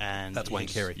 And That's Wayne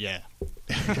he's- Carey. Yeah.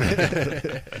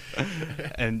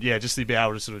 And yeah, just to be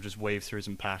able to sort of just weave through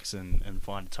some packs and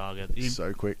find a target.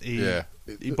 So quick. Yeah.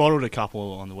 He bottled a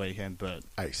couple on the weekend, but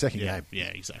Hey, second yeah, game. yeah,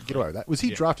 exactly. Get away with that. Was he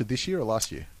Yeah. drafted this year or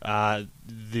last year?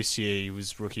 This year he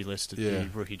was rookie listed, Yeah.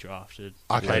 rookie drafted.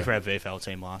 Okay. Played for our VFL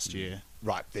team last year.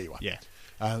 Right, there you are. Yeah.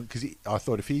 Because I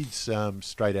thought if he's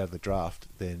straight out of the draft,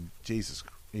 then Jesus,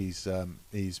 he's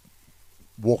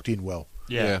walked in well.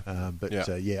 Yeah.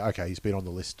 Okay, he's been on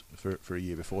the list for a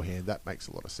year beforehand. That makes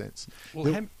a lot of sense. Well,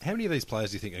 There- how many of these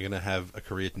players do you think are going to have a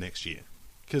career next year?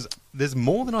 Because there's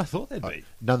more than I thought there'd be.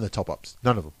 None of the top ups.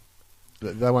 None of them.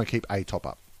 They won't keep a top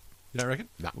up. You don't reckon?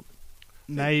 No.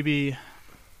 Maybe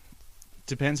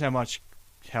depends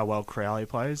how well Crowley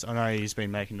plays. I know he's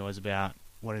been making noise about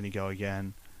wanting to go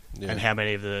again, Yeah. and how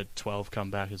many of the 12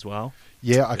 come back as well.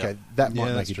 Yeah, okay, that Yeah,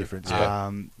 might that's make a true. difference. Yeah.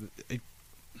 Much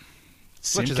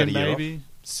as that a Simpkin year maybe.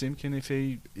 Simpkin if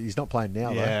he. He's not playing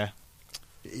now, Yeah.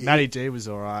 though. Matty D was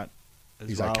all right. as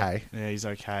He's well. okay. Yeah, he's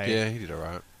okay. Yeah, he did all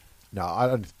right. No,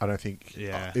 I don't think.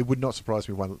 Yeah. It would not surprise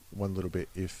me one little bit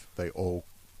if they all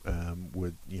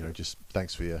would. Just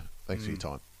thanks for your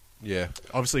time. Yeah.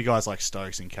 Obviously, guys like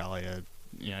Stokes and Kelly are,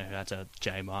 who had to have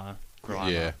J-Mar,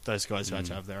 Grimer. Yeah. Those guys who had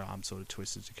to have their arms sort of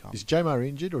twisted to come. Is Jamar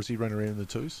injured or is he running around in the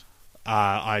twos?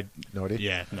 I No idea.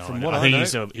 yeah no. From I, what I I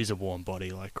think know- he's a warm body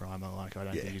like Grimer. Like I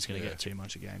don't Yeah. think he's going to Yeah. get too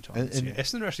much of game time. And- this and year.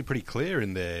 Essendon are actually pretty clear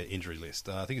in their injury list.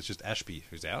 I think it's just Ashby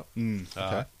who's out.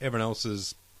 Okay. Everyone else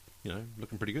is,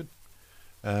 looking pretty good.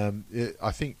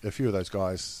 I think a few of those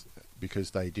guys,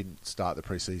 because they didn't start the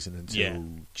preseason until Yeah.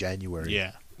 January.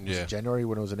 yeah, Was Yeah. it January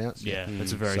when it was announced? yeah,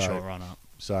 that's a very So- short run up.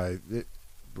 So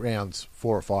rounds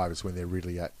 4 or 5 is when they're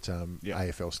really at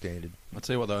AFL standard. I'll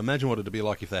tell you what, though, imagine what it'd be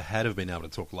like if they had have been able to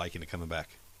talk Lake into coming back.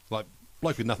 Like,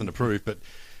 Blake with nothing to prove, but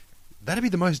that'd be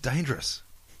the most dangerous.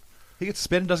 He gets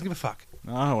suspended, doesn't give a fuck.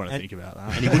 I don't want to think about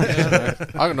that. And he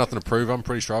wouldn't. I got nothing to prove. I'm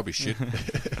pretty sure I'll be shit.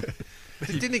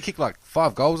 Didn't he kick like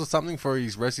 5 goals or something for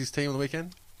his Resi's team on the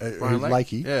weekend?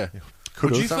 Lakey? Yeah.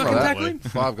 Could Would you have. Something fucking like tackle him?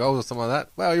 5 goals or something like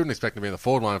that. Well, you wouldn't expect him to be in the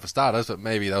forward line for starters, but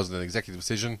maybe that was an executive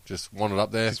decision. Just wanted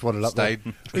up there. Just wanted up stayed.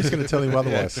 there. Who's going to tell him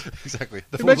otherwise? Yeah, exactly.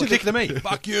 The Fords will kick to me.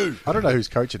 Fuck you. I don't know who's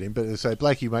coaching him, but they say,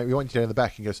 Blakey, mate, we want you down the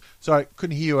back. And he goes, sorry,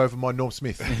 couldn't hear you over my Norm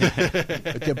Smith.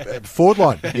 Forward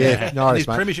line. Yeah, no And worries, his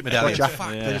mate. premiership medallion. Gotcha.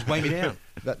 Fuck, they just weigh me down.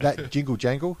 That jingle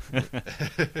jangle.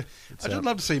 I'd just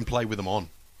love to see him play with them on.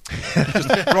 Just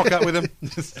rock up with him.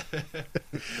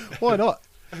 Why not?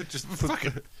 Just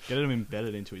fucking... Get him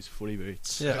embedded into his footy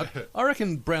boots. Yeah, I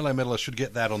reckon Brownlow medalists should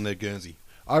get that on their Guernsey.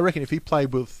 I reckon if he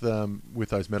played with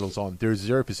those medals on, there is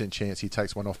 0% chance he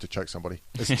takes one off to choke somebody.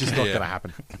 It's just not Yeah. going to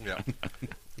happen.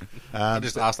 Yeah.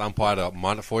 Just ask the umpire to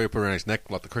mind it for you, put it around his neck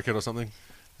like the cricket or something.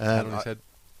 Hand on his head.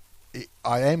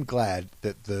 I am glad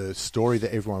that the story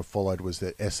that everyone followed was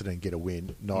that Essendon get a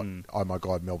win, not, oh my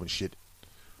God, Melbourne shit.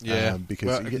 Yeah. Because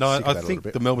Well, you get No, sick of I that a think little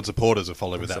bit. the Melbourne supporters have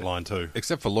followed with that line too.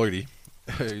 Except for Lloydie.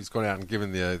 He's gone out and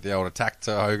given the old attack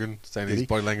to Hogan, saying Did his he?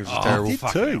 body language is Oh, terrible. He did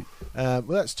fuck too. Well,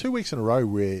 that's 2 weeks in a row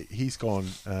where he's gone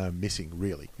missing,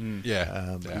 really.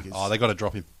 Yeah. Because- Oh, they got to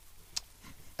drop him.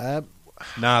 Um,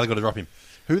 Nah, they got to drop him.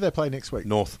 who they play next week?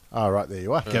 North. Oh, right, there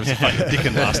you are. Gave us a fucking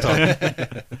dicking last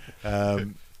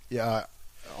time. Yeah,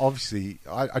 obviously,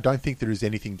 I don't think there is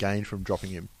anything gained from dropping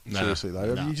him. No. Seriously, though. I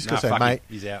mean, Nah. you just Nah, got to say, fuck mate, him.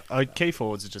 He's out. Key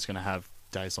forwards are just going to have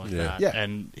days like Yeah. that. Yeah.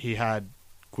 And he had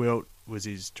Gwilt was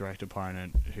his direct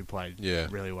opponent who played Yeah.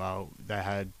 really well. They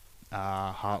had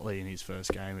Hartley in his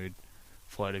first game who'd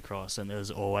float across, and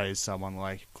there's always someone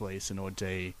like Gleeson or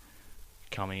D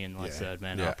coming in like Yeah. third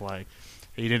man Yeah. up. Like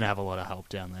he didn't have a lot of help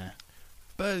down there.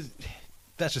 But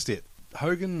that's just it.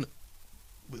 Hogan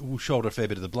will shoulder a fair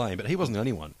bit of the blame, but he wasn't the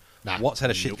only one. Nah. Watts had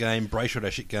a shit game. Brayshaw had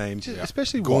a shit game.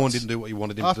 especially Gorn Watts. didn't do what you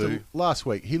wanted him After to do. last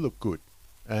week, he looked good.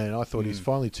 And I thought he's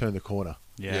finally turned the corner.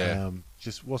 Yeah.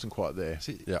 Just wasn't quite there.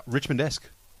 Yeah. Richmond-esque.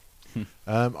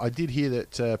 I did hear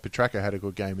that Petraka had a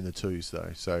good game in the twos,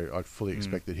 though. So I'd fully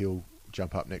expect that he'll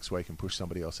jump up next week and push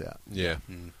somebody else out. Yeah.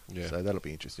 Yeah. So that'll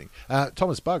be interesting.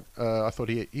 Thomas Bugg, I thought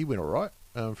he went all right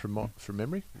from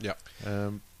memory. Yeah.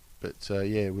 But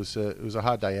yeah, it was a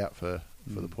hard day out for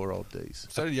the poor old D's.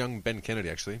 So did young Ben Kennedy,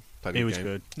 actually. Played a He good was game.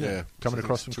 good. Yeah. Coming So I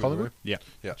across think from two in a row. Collingwood? Yeah.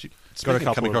 Yeah. Speaking got a of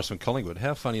couple coming of- across from Collingwood,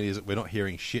 how funny it is that we're not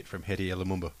hearing shit from Hetty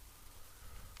Lumumba.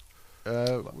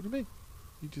 What do you mean?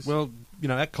 You just Well,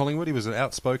 at Collingwood, he was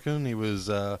outspoken. He was,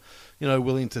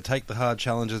 willing to take the hard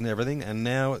challenges and everything. And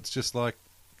now it's just like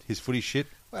his footy shit.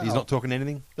 He's Well- not talking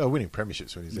anything. they're winning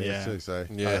premierships when he's there Yeah. too. So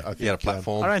Yeah. I think, he had a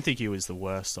platform. I don't think he was the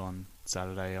worst on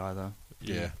Saturday either.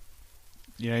 Yeah.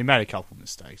 He made a couple of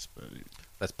mistakes, but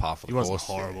That's par for he the wasn't course.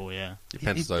 horrible. Yeah, You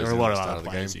pencil there those are a in lot at of the start other of the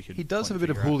players game. you could. He does have a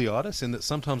bit of hoolyitis in that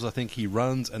sometimes I think he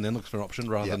runs and then looks for an option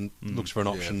rather Yeah. than looks for an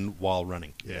option while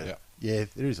running. Yeah. yeah,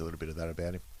 there is a little bit of that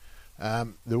about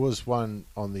him. There was one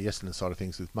on the Essendon side of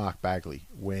things with Mark Bagley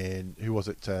when who was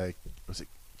it? Was it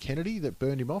Kennedy that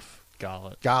burned him off?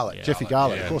 Garlett. Garlett, Jeffrey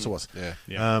Garlett, yeah. of course it was. Yeah.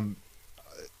 Yeah.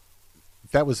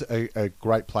 That was a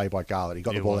great play by Garlett. He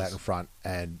got the It ball was. out in front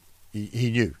and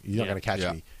he knew he's not Yeah. going to catch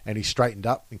Yeah. me. And he straightened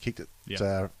up and kicked it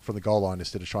Yeah. from the goal line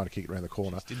instead of trying to kick it around the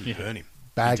corner. Didn't burn him.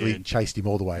 Bagley did. chased him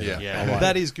all the way. Yeah. there. Yeah. I'm like,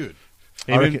 That is good.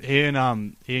 I reckon- He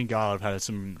and Garlett have had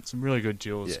some really good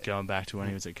duels Yeah. going back to when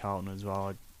he was at Carlton as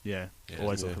well.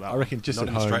 Always look for that. I reckon just Not at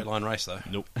in a home, straight line race, though.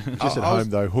 Nope. just at I was- home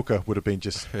though, Hooker would have been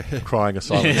just crying a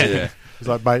silence. Yeah. He's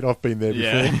like, mate, I've been there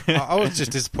before. Yeah. I was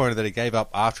just disappointed that he gave up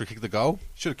after he kicked the goal.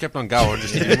 Should have kept on going.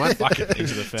 Just fuck it.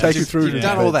 Into the fence. Take you through You've the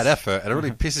done all that defence. effort, and it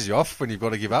really pisses you off when you've got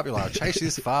to give up. You're like, chase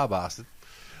this far, bastard.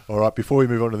 All right, before we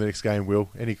move on to the next game, Will,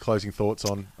 any closing thoughts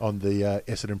on the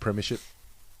Essendon Premiership?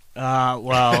 Well,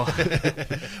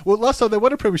 Well, last time they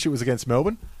won a Premiership was against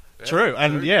Melbourne. true.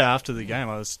 And after the game,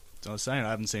 I was saying I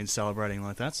haven't seen celebrating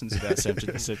like that since about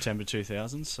September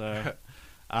 2000. So,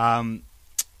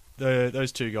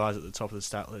 those two guys at the top of the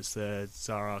stat list, there,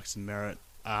 Zaraks and Merritt,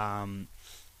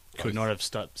 could not have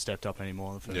stepped up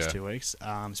anymore the first 2 weeks.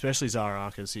 Especially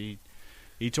Zarakis.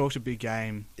 He talked a big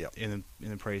game Yep. in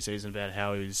the preseason about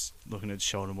how he was looking to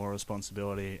shoulder more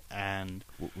responsibility, and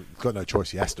We've got no choice,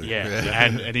 he has to.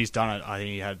 and he's done it. I think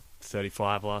he had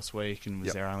 35 last week and was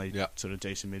Yep. their only Yep. sort of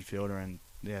decent midfielder, and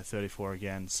 34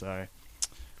 again. So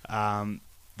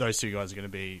those two guys are going to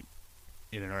be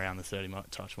in and around the 30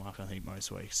 touch mark, I think,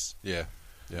 most weeks. Yeah.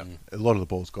 Yeah. A lot of the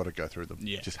ball's got to go through them.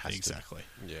 Yeah, just has exactly.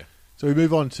 Yeah. So we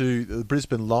move on to the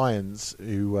Brisbane Lions,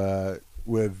 who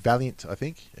were valiant, I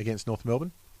think, against North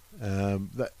Melbourne. The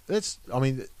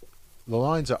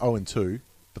Lions are 0-2,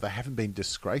 but they haven't been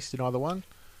disgraced in either one.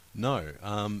 No.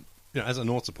 As a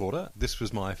North supporter, this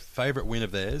was my favourite win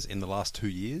of theirs in the last 2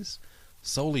 years,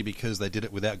 solely because they did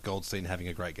it without Goldstein having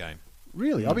a great game.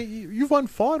 Really? I mean, you've won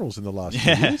finals in the last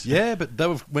few years. Yeah, but that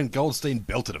was when Goldstein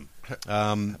belted him.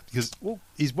 Because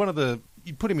he's one of the...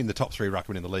 You put him in the top 3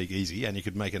 ruckman in the league easy, and you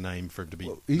could make a name for him to be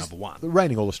number 1. The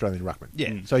reigning All-Australian ruckman.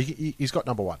 Yeah. So he's got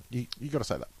number 1. You got to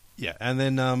say that. Yeah, and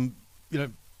then,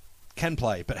 can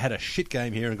play, but had a shit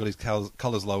game here and got his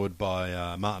colours lowered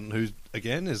by Martin, who,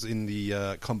 again, is in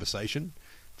the conversation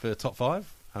for top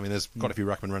 5. I mean, there's quite a few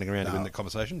ruckmen running around in the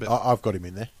conversation. But I've got him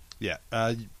in there. Yeah.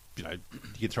 You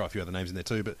could throw a few other names in there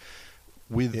too, but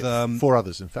with... 4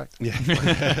 others, in fact. Yeah,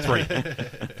 3.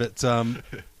 But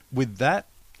with that,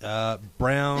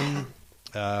 Brown,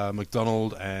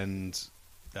 McDonald and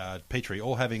Petrie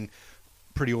all having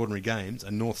pretty ordinary games,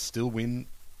 and North still win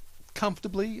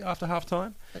comfortably after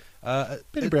half-time.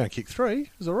 Benny Brown kicked 3. It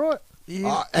was all right.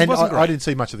 Yeah, and I didn't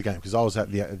see much of the game because I was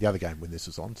at the other game when this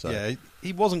was on. So. Yeah,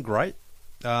 he wasn't great.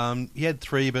 He had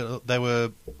 3, but they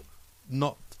were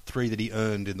not 3 that he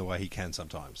earned in the way he can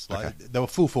sometimes. They were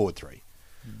full forward 3.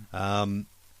 But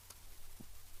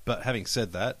having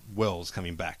said that, Wells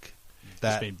coming back,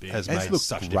 that has made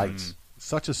such a difference.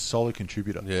 Such a solid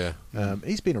contributor. Yeah.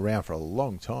 He's been around for a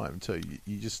long time too.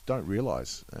 You just don't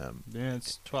realise.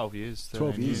 It's 12 years.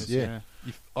 12 years, yeah.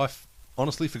 I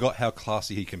honestly forgot how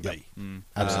classy he can be.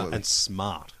 Absolutely. And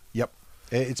smart. Yep.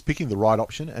 It's picking the right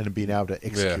option and being able to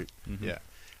execute. Yeah.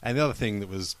 And the other thing that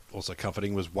was also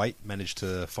comforting was Waite managed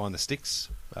to find the sticks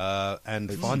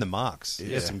and find the marks.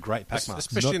 Yeah, some great pack marks.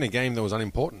 Especially in a game that was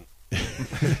unimportant.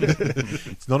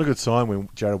 It's not a good sign when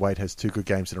Jared Waite has 2 good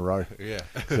games in a row. Yeah.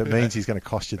 Because it means he's going to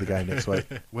cost you the game next week.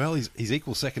 Well, he's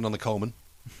equal second on the Coleman.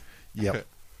 Yep.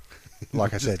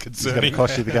 Like I said, he's going to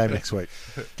cost you the game next week.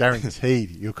 Guaranteed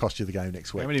he'll cost you the game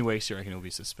next week. How many weeks do you reckon he'll be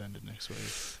suspended next week?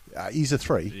 He's a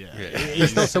 3. Yeah.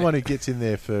 He's not someone who gets in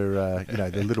there for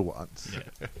the little ones.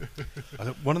 Yeah. I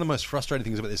think one of the most frustrating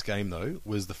things about this game, though,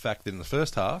 was the fact that in the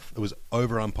first half, it was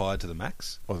over-umpired to the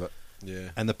max. Was it? Yeah.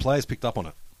 And the players picked up on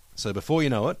it. So before you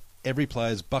know it, every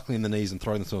player's buckling the knees and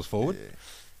throwing themselves forward. Yeah.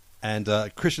 And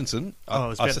Christensen... I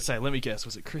was about to say, let me guess,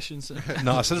 was it Christensen?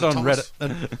 No, I said it on Reddit.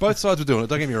 And both sides were doing it,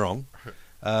 don't get me wrong.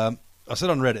 I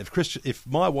said on Reddit, if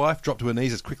my wife dropped to her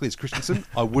knees as quickly as Christensen,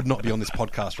 I would not be on this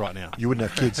podcast right now. You wouldn't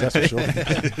have kids, that's for sure.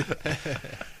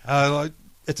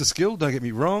 It's a skill, don't get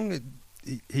me wrong.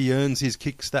 He earns his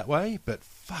kicks that way, but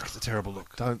fuck, it's a terrible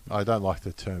look. I don't like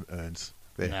the term earns.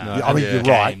 No, I mean, you're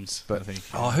right. Games, but I think.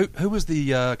 Who was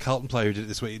the Carlton player who did it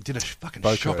this week? He did a fucking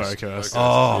shot. Bokhurst.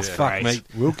 Oh, fuck, mate.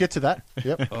 We'll get to that.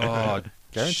 Yep. Oh,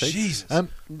 guaranteed. Jesus.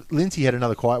 Lindsay had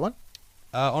another quiet one.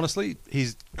 Honestly,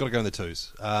 he's got to go in the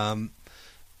 2s.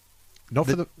 Not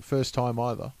for the first time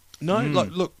either. No,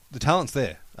 look, the talent's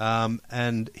there.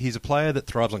 And he's a player that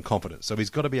thrives on confidence. So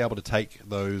he's got to be able to take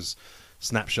those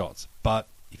snapshots. But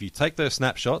if you take those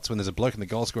snapshots when there's a bloke in the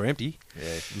goal score empty... Yeah,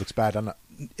 it looks bad, doesn't it?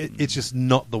 It's just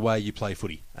not the way you play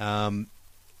footy.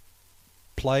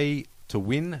 Play to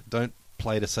win, don't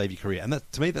play to save your career. And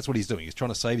to me, that's what he's doing. He's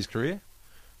trying to save his career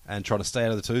and trying to stay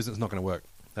out of the 2s, and it's not going to work.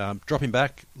 Drop him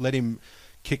back, let him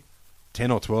kick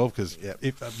 10 or 12, because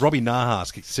if Robbie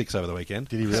Nahas kicked 6 over the weekend.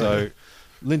 Did he really? So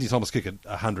Lindsay Thomas kicked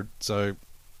 100. So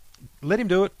let him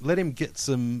do it. Let him get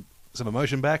some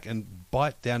emotion back and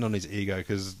bite down on his ego,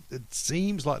 because it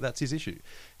seems like that's his issue.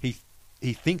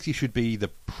 He thinks he should be the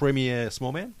premier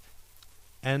small man,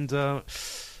 and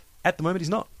at the moment he's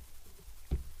not.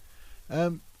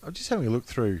 I'm just having a look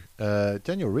through.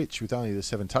 Daniel Rich with only the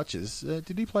 7 touches.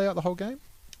 Did he play out the whole game?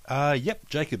 Yep,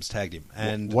 Jacobs tagged him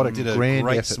and what a did a grand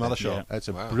great effort smother then. shot. Yeah. That's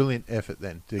a brilliant effort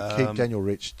then to keep Daniel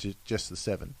Rich to just the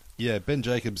 7. Yeah, Ben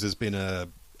Jacobs has been a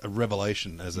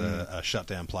revelation as a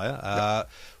shutdown player.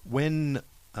 When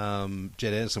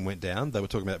Jed Anderson went down, they were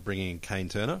talking about bringing in Kane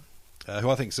Turner,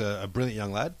 who I think is a brilliant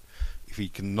young lad. If he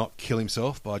can not kill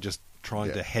himself by just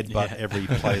trying to headbutt every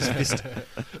player's fist.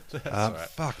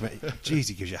 Fuck, mate. Jeez,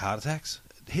 he gives you heart attacks.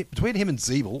 Between him and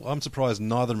Zeeble, I'm surprised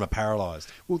neither of them are paralysed.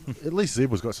 Well, at least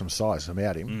Zeeble's got some size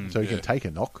about him, so he can take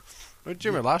a knock. Well, do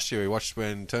you remember last year we watched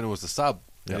when Turner was the sub?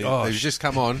 Yeah. He's just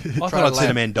come on. I thought I'd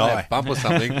seen a man die. Bump or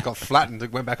something, got flattened,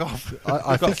 went back off.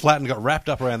 I got flattened, got wrapped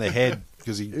up around their head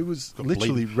because it was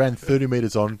literally ran 30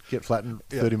 metres on, get flattened,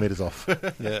 30 metres off.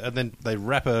 Yeah, and then they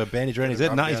wrap a bandage around his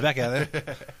head. No, he's back out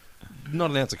there. Not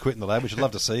an ounce of quit in the lab, which I'd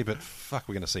love to see, but fuck,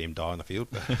 we're going to see him die on the field.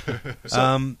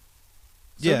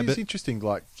 It's interesting.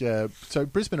 So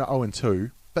Brisbane are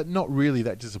 0-2, but not really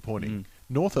that disappointing.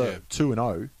 North are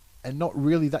 2-0, and not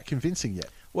really that convincing yet.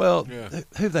 Well, Yeah.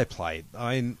 who have they played?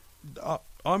 I mean,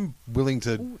 I'm willing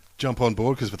to jump on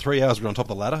board because for 3 hours we're on top of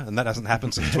the ladder, and that hasn't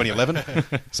happened since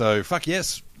 2011. So, fuck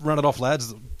yes, run it off,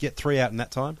 lads. Get 3 out in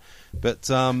that time. But,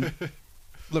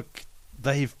 look,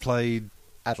 they've played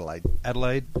Adelaide.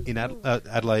 Adelaide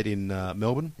in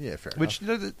Melbourne. Yeah, fair Which,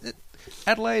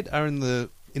 Adelaide are in the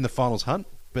finals hunt,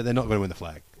 but they're not going to win the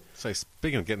flag. So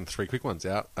speaking of getting 3 quick ones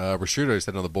out, Rashudo's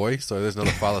had another boy, so there's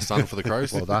another father-son for the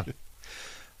Crows. Well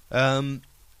done.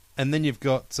 And then you've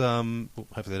got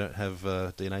hopefully they don't have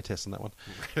DNA tests on that one.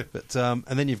 But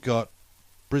and then you've got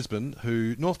Brisbane,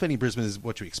 who North Benning Brisbane is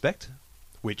what you expect,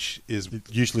 which is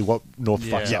Usually what North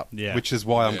fucks up. Yeah. which is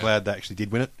why I'm Yeah. glad they actually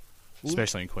did win it.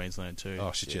 Especially in Queensland too.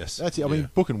 Oh shit, yes. That's it. I mean,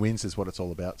 book and wins is what it's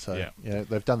all about. So, Yeah.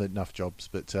 they've done enough jobs.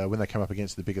 But when they come up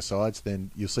against the bigger sides, then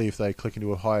you'll see if they click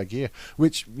into a higher gear,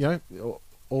 which,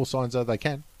 all signs are they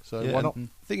can. So Yeah, why not? and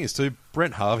thing is too,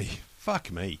 Brent Harvey,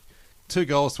 fuck me, 2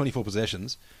 goals, 24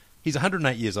 possessions. He's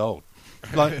 108 years old.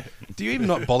 Like, do you even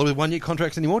not bother with 1 year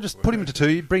contracts anymore? Just put him to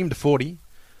 2, bring him to 40.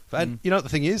 And you know what the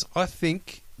thing is? I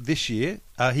think this year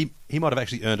he might have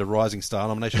actually earned a Rising Star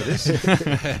nomination for this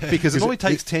because it only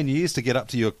takes 10 years to get up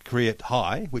to your career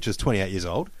high, which is 28 years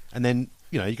old, and then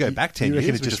you go back 10 You reckon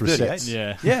years, it which just is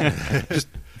 38. resets? Yeah. Just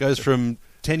goes from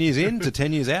 10 years in to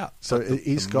 10 years out. So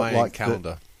he's The got main like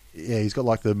calendar. he's got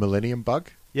like the millennium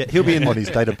bug. Yeah, he'll be in on his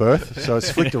date of birth, so it's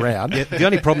flicked around. Yeah, the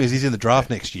only problem is he's in the draft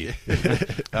next year,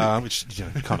 which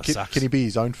kind of sucks. Can he be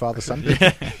his own father's son?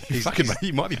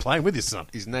 He might be playing with his son.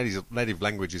 His native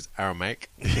language is Aramaic.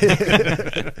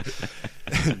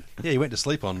 Yeah, he went to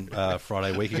sleep on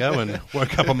Friday a week ago and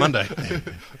woke up on Monday.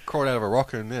 Crawled out of a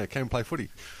rock and came and play footy.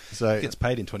 So Gets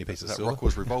paid in 20 pieces of That silver. rock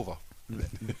was Revolver.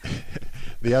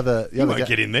 the other You won't ga-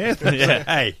 get in there. Yeah.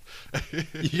 Hey,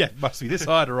 yeah, must be this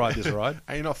high to ride this ride.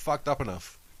 Are you not fucked up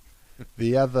enough?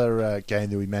 The other game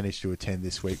that we managed to attend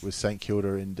this week was St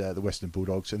Kilda and the Western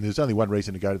Bulldogs, and there was only one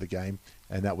reason to go to the game,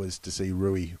 and that was to see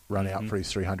Rui run out for his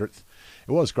 300th.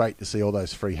 It was great to see all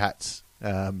those free hats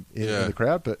in the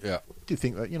crowd, but Yeah. I did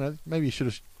think that maybe you should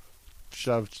have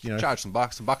shoved Charge some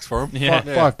bucks for him. Yeah.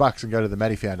 $5 and go to the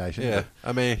Maddie Foundation. Yeah,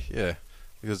 I mean, yeah.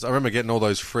 Because I remember getting all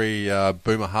those free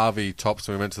Boomer Harvey tops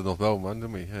when we went to the North Melbourne one,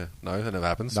 didn't we? Yeah. No, that never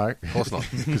happens. No. Of course not.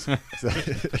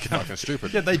 Fucking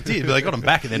stupid. Yeah, they did, but they got him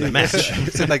back at the end of the match.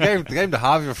 So they gave to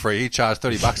Harvey for free. He charged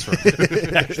 $30 for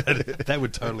it. That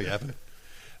would totally happen.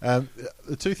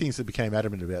 The two things that became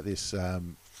adamant about this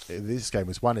game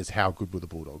was, one is how good were the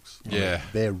Bulldogs. Yeah.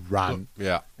 Their run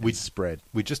Yeah. with spread.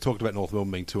 We just talked about North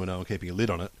Melbourne being 2-0 and keeping a lid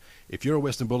on it. If you're a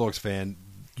Western Bulldogs fan,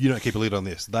 you don't keep a lid on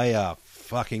this. They are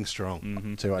fucking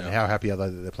strong. Too, and how happy are they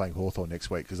that they're playing Hawthorn next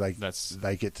week, because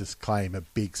they get to claim a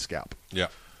big scalp. Yeah.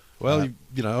 Well,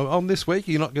 on this week,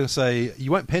 you're not going to say,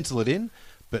 you won't pencil it in,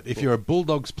 but if you're a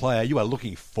Bulldogs player, you are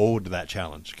looking forward to that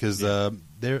challenge because they're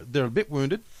a bit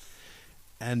wounded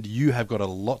and you have got a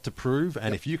lot to prove.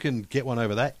 And if you can get one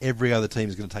over that, every other team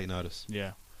is going to take notice.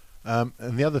 Yeah. And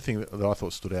the other thing that I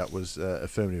thought stood out was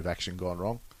affirmative action gone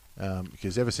wrong.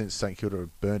 Because ever since St Kilda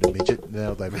have burned a midget,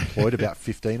 now they've employed about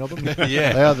 15 of them.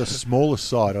 Yeah. They are the smallest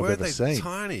side I've Were ever they seen.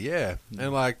 tiny? Yeah.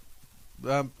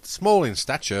 And small in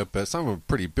stature, but some of them were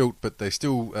pretty built, but they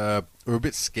still were a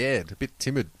bit scared, a bit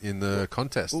timid in the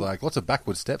contest. Lots of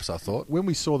backward steps, I thought. When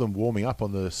we saw them warming up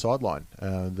on the sideline,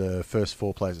 the first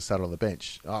 4 players that started on the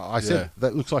bench, I said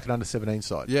that looks like an under-17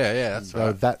 side. Yeah, that's They're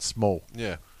right. that small.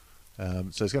 Yeah.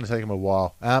 So it's going to take them a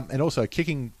while. And also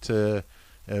kicking to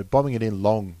bombing it in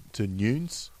long to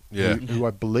Nunes, who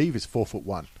I believe is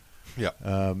 4'1".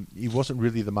 Yeah. He wasn't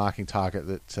really the marking target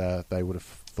that they would have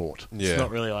thought. Yeah. It's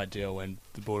not really ideal when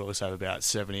the Bulldogs have about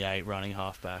 78 running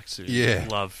halfbacks who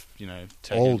love,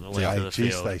 taking All the length of the day,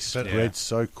 field. they spread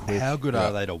so quick. How good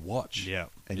are they to watch? Yeah.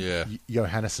 And Yeah.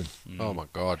 Johannesson, Oh, my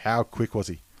God. how quick was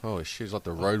he? Holy shit, he's like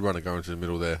the roadrunner going to the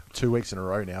middle there. 2 weeks in a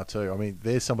row now too. I mean,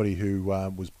 there's somebody who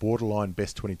was borderline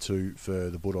best 22 for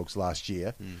the Bulldogs last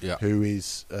year, Yeah. who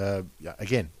is,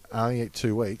 again, only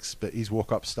 2 weeks, but he's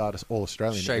walk-up start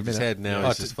All-Australian. Shaved his head now,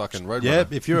 he's just fucking roadrunner. Yeah,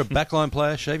 if you're a backline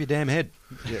player, shave your damn head.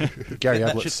 Yeah. Gary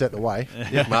Ablett set the way.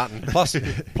 Yeah. Martin. Plus,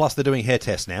 they're doing hair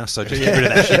tests now, so just get rid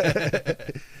of that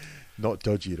shit. Not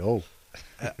dodgy at all.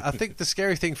 I think the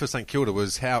scary thing for St Kilda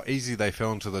was how easy they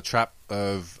fell into the trap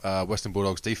of Western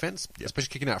Bulldogs defence, especially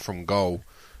kicking out from goal,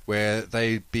 where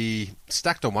they'd be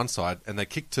stacked on one side and they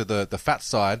kick to the fat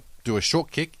side, do a short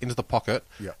kick into the pocket,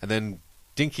 and then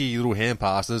dinky little hand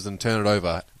passes and turn it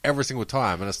over every single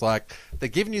time. And it's like they're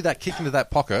giving you that kick into that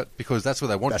pocket because that's where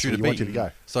they want you to be. Want you to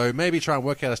go. So maybe try and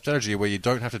work out a strategy where you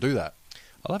don't have to do that.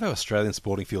 I love how Australian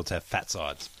sporting fields have fat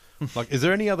sides. Like, is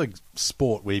there any other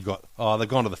sport where you've got, they've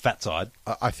gone to the fat side?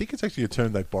 I think it's actually a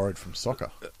term they borrowed from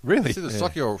soccer. Really? It's either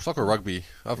soccer or rugby.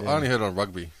 I only heard it on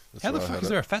rugby. That's How the where I fuck heard is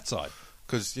it. there a fat side?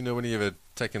 Because, when you've ever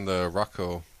taken the ruck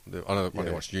or... I don't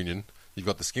know, watched Union. You've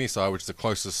got the skinny side, which is the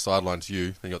closest sideline to you.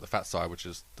 Then you've got the fat side, which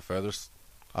is the furthest.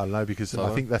 I don't know, because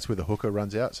Sideline? I think that's where the hooker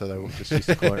runs out, so they will just used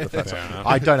to call it the fat side.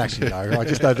 I don't actually know. I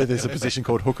just know that there's a position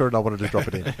called hooker, and I wanted to drop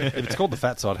it in. If it's called the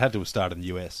fat side, it had to have started in the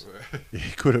US. Yeah,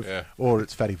 it could have. Yeah. Or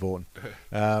it's Fatty Vaughan.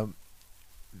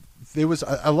 There was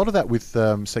a lot of that with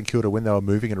St Kilda when they were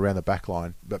moving it around the back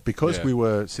line, but because Yeah. we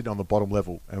were sitting on the bottom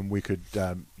level and we could,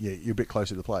 you're a bit closer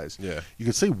to the players. Yeah. You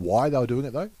could see why they were doing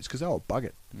it though. It's because they were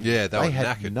buggered. Yeah, they were had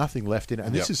knackered. nothing left in it,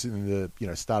 and this Yep. is in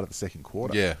the start of the second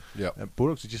quarter. Yeah, yeah. And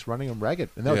Bulldogs were just running them ragged,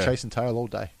 and they were Yeah. chasing tail all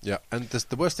day. Yeah, and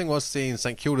the worst thing was seeing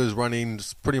St Kilda's running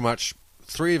just pretty much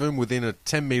 3 of them within a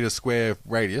 10-metre square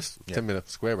radius. Yep. 10-metre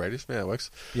square radius, yeah, that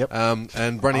works. Yep.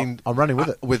 And running... I'm running with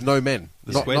it. With no men.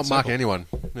 The Not squared marking circle. anyone.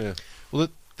 Yeah. Well,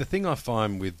 the thing I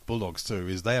find with Bulldogs too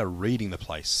is they are reading the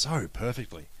place so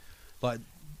perfectly. Like,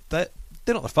 they're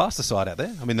not the fastest side out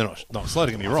there. I mean, they're not slow,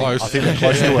 don't get me wrong. Close. I think they're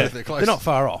close to it. They're close. They're not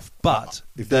far off, but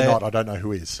If they're not, I don't know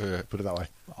who is. Yeah. Put it that way.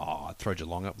 I'd throw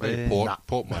Geelong up Maybe there.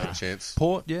 Port might have a chance.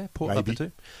 Port up Maybe. there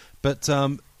too. But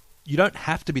you don't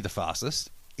have to be the fastest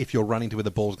if you're running to where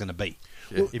the ball's going to be.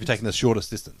 Yeah. If you're taking the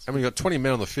shortest distance. And when you've got 20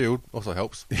 men on the field, also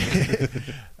helps.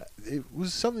 It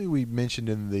was something we mentioned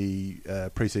in the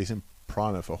pre-season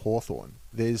primer for Hawthorn.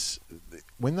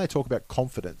 When they talk about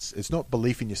confidence, it's not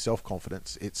belief in yourself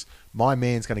confidence. It's my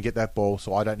man's going to get that ball,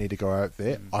 so I don't need to go out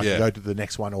there. I Yeah. can go to the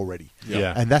next one already.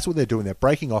 Yeah. And that's what they're doing. They're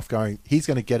breaking off, going, he's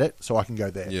going to get it, so I can go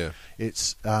there. Yeah.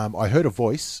 It's I heard a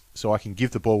voice, so I can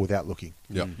give the ball without looking.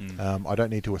 Yep. I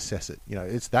don't need to assess it.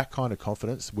 It's that kind of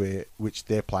confidence which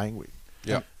they're playing with.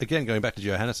 Yep. Again, going back to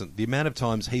Johannesson, the amount of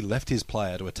times he left his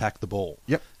player to attack the ball.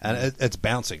 Yep. And it's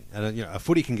bouncing. And, a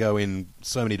footy can go in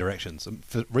so many directions. And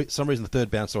for some reason, the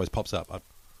third bounce always pops up. I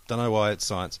don't know why it's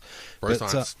science. Bro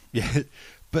science. Yeah.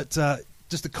 But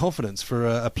just the confidence for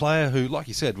a player who, like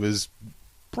you said, was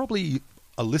probably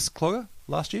a list clogger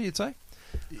last year, you'd say.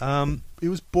 It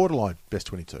was borderline best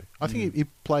 22. I think he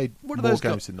played What are more those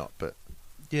games than not, but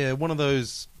Yeah, one of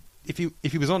those... If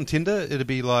he was on Tinder, it'd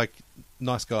be like,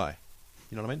 nice guy.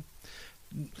 You know what I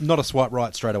mean? Not a swipe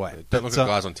right straight away. Don't look at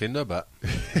guys on Tinder, but...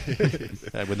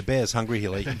 When the bear's hungry,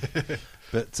 he'll eat.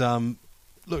 But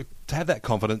look, to have that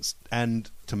confidence and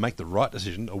to make the right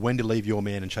decision of when to leave your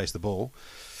man and chase the ball,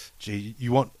 gee,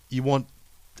 you want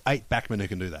 8 backmen who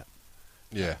can do that.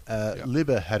 Yeah. Yep.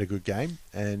 Libba had a good game,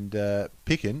 and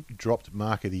Picken dropped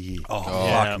mark of the year. Oh,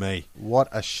 Yeah. fuck me. What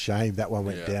a shame that one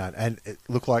went Yeah. down. And it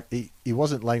looked like he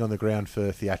wasn't laying on the ground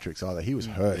for theatrics either. He was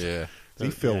hurt. Yeah. He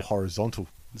fell Yeah. horizontal.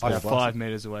 It's about 5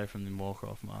 metres away from the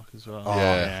Moorcroft mark as well. Oh,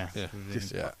 Yeah. Yeah.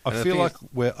 Just- Yeah. I And the feel thing like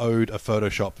we're owed a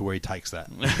Photoshop where he takes that.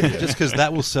 Just because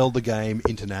that will sell the game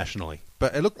internationally.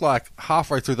 But it looked like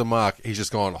halfway through the mark, he's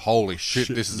just gone, holy shit,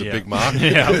 this is a Yeah. big mark.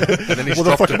 Yeah. And then he's What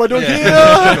the dropped fuck it. am I doing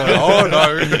Yeah.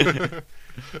 Oh,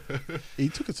 no. He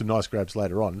took some nice grabs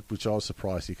later on, which I was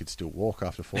surprised he could still walk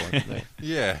after falling.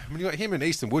 Yeah. I mean, you got him and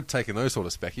Easton Wood taking those sort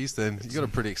of speckies, then you've got a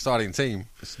pretty exciting team.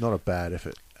 It's not a bad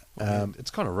effort. It's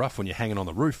kind of rough when you're hanging on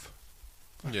the roof.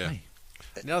 Yeah. Hey.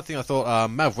 The other thing I thought,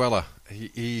 Mav Weller,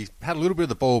 he had a little bit of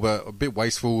the ball, but a bit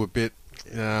wasteful, a bit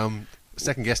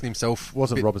second-guessing himself.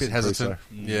 Wasn't bit Robertson hesitant.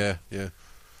 Crusoe. Yeah,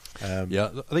 yeah. Yeah,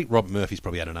 I think Rob Murphy's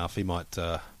probably had enough. He might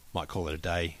call it a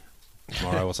day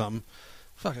tomorrow or something.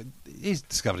 Fuck, he's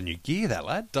discovered a new gear, that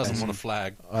lad. Doesn't want a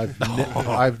flag.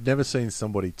 I've never seen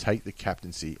somebody take the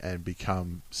captaincy and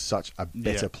become such a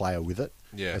better Yeah. player with it.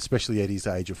 Yeah. Especially at his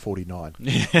age of 49.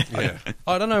 Yeah.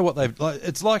 I don't know what they've...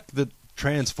 it's like the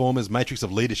Transformers Matrix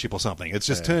of Leadership or something. It's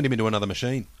just Yeah. turned him into another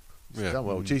machine. Yeah. Done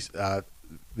well. Geez,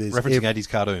 there's Referencing 80s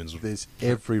cartoons. There's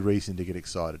every reason to get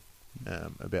excited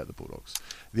about the Bulldogs.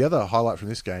 The other highlight from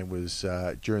this game was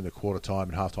during the quarter time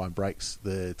and half-time breaks,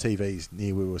 the TVs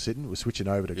near where we were sitting were switching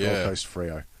over to Yeah. Gold Coast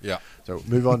Freo. Yeah. So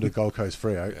move on to Gold Coast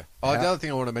Freo. Yeah. Oh, the other thing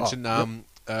I want to mention,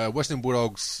 Western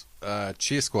Bulldogs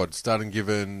cheer squad started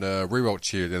giving re-roll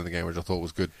cheer at the end of the game, which I thought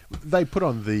was good. They put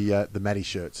on the Matty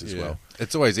shirts as well.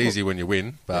 It's always easy when you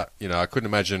win, but I couldn't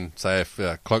imagine, say, if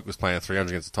Cloak was playing 300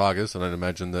 against the Tigers, I don't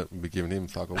imagine that we'd be giving him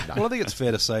fuck all. Well, I think it's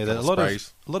fair to say that a Couple lot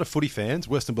sprays. of footy fans,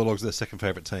 Western Bulldogs are their second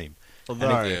favourite team.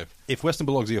 Although, Yeah. If Western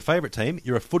Bulldogs are your favourite team,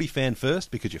 you're a footy fan first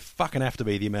because you fucking have to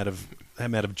be the amount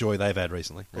of joy they've had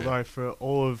recently. although for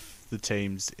all of the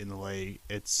teams in the league,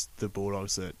 it's the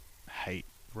Bulldogs that hate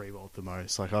Rewalt the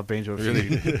most. Like, I've been to a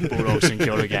few Bulldogs and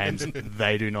Kilda games.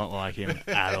 They do not like him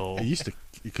at all. He used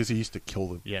to kill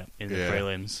them. Yeah, in the Yeah.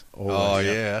 prelims. Oh,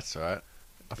 yeah, that's right.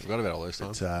 I forgot about all those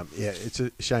But, times. it's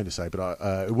a shame to say, but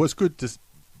it was good to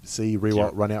see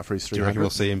Rewalt run out for his 300. Do you reckon we'll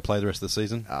see him play the rest of the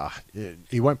season?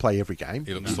 He won't play every game.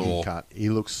 He looks sore. He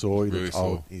looks sore. He Really looks sore.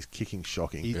 old. He's kicking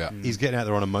shocking. He's getting out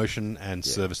there on emotion and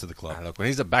service to the club. Look, when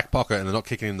he's a back pocket and they're not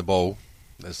kicking in the ball,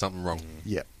 there's something wrong.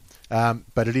 Yeah.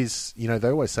 But it is, they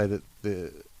always say that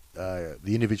the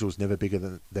individual's never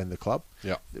bigger than the club.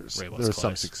 Yeah. There Rewalt's are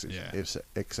some close.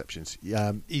 exceptions.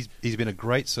 He's been a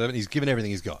great servant. He's given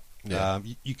everything he's got. Yeah.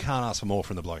 You can't ask for more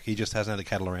from the bloke. He just hasn't had the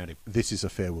cattle around him. This is a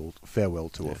farewell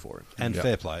tour for him. And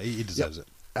fair play. He deserves it.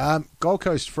 Gold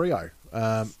Coast Freo,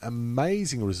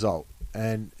 amazing result,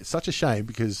 and it's such a shame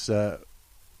because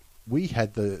we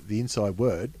had the inside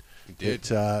word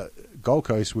that Gold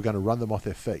Coast were going to run them off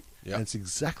their feet, and it's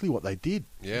exactly what they did.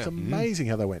 Yeah. It's amazing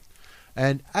how they went,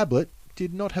 and Ablett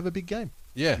did not have a big game.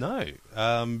 Yeah. No.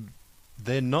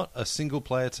 They're not a single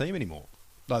player team anymore.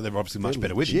 Like, they're obviously much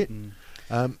better with him.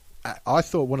 I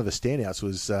thought one of the standouts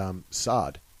was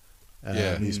Sard.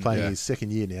 He's playing his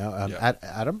second year now.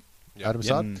 Adam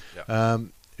Sard,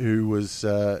 who was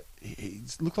he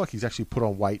looked like he's actually put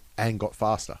on weight and got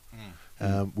faster.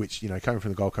 Which, coming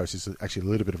from the Gold Coast is actually a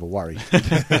little bit of a worry when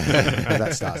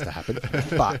that starts to happen.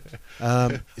 But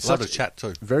Love to chat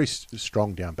too. Very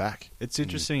strong down back. It's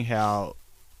interesting how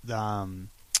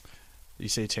you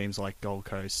see teams like Gold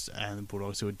Coast and the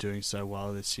Bulldogs who are doing so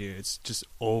well this year. It's just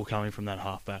all coming from that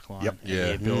half-back line. Yep. And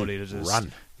the ability to just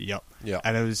run. Yep. Yep.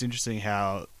 And it was interesting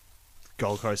how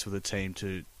Gold Coast were the team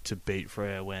to beat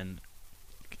Freo when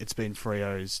it's been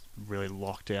Freo's really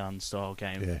lockdown style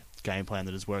game plan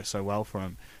that has worked so well for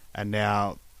them. And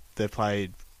now they've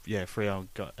played Freo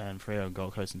and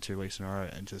Gold Coast in 2 weeks in a row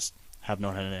and just have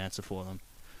not had an answer for them.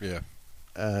 Yeah.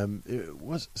 It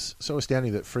was so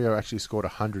astounding that Freo actually scored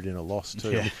 100 in a loss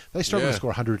too. Yeah. I mean, they struggled to score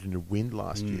 100 in a win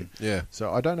last year. Yeah.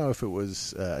 So I don't know if it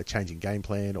was a change in game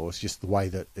plan or it's just the way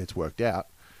that it's worked out.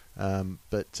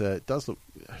 But it does look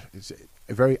it's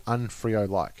a very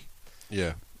un-Freo-like.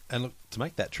 Yeah. And look, to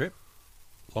make that trip,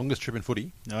 longest trip in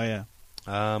footy, Oh, yeah.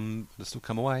 they still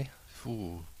come away.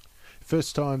 Ooh.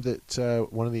 First time that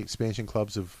one of the expansion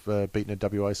clubs have beaten a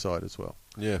WA side as well.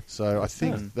 Yeah. So I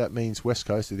think that means West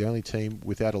Coast are the only team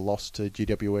without a loss to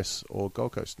GWS or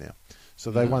Gold Coast now.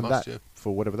 So they won that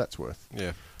for whatever that's worth.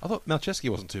 Yeah. I thought Malcheski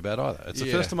wasn't too bad either. It's the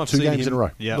Yeah. first time I've 2 seen games him in a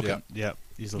row. Yep.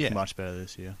 He's looking much better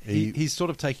this year. He's sort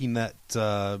of taking that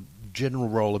general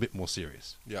role a bit more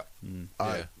serious. Yeah.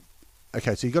 Yeah.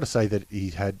 Okay, so you got to say that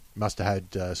he must have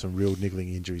had some real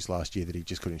niggling injuries last year that he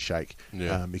just couldn't shake.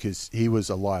 Yeah. Because he was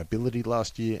a liability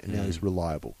last year, and now he's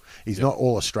reliable. He's not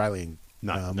all Australian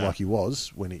like he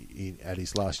was when he at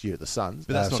his last year at the Suns.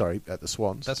 But that's at the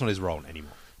Swans. That's not his role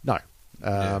anymore. No.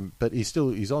 But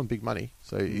he's on big money,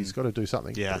 so he's got to do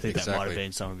something. Yeah, I think that might Exactly. have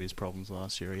been some of his problems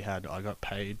last year. I got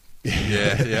paid.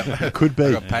 Yeah. Could be.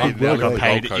 I got paid. I Now got I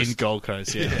paid Gold Coast. in Gold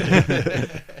Coast,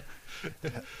 yeah.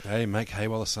 Hey, make hay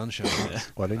while the sun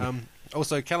shines. Why didn't you?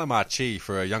 Also, Calamar Chi,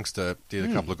 for a youngster, did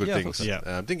a couple of good yeah, I things. thought so.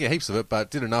 Yeah. Didn't get heaps of it, but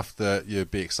did enough that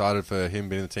you'd be excited for him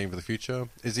being in the team for the future.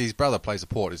 His brother plays a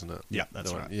Port, isn't it? Yeah,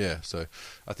 that's right. Yeah, so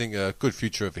I think a good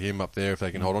future for him up there if they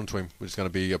can hold on to him, which is going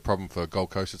to be a problem for Gold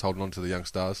Coast, is holding on to the young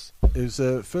stars. It was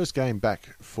the first game back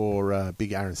for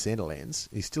big Aaron Sanderlands.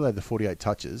 He still had the 48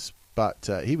 touches, but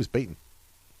he was beaten.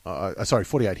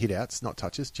 48 hit-outs, not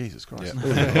touches. Jesus Christ.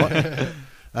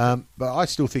 But I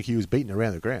still think he was beaten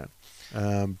around the ground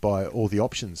by all the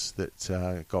options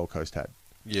that Gold Coast had.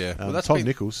 Yeah, well, that's Tom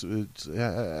Nichols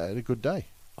had a good day.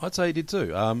 I'd say he did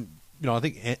too. I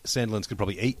think Sandilands could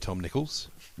probably eat Tom Nichols.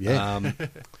 Yeah.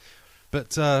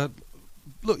 But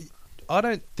look, I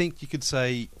don't think you could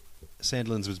say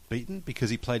Sandilands was beaten because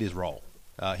he played his role.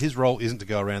 His role isn't to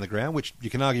go around the ground, which you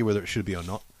can argue whether it should be or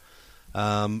not.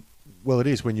 Well, it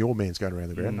is when your man's going around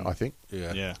the ground, I think.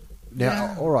 Yeah.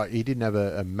 Now, all right, he didn't have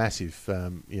a massive,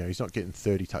 he's not getting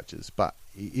 30 touches, but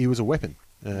he was a weapon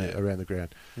around the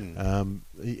ground.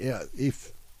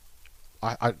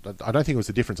 I don't think it was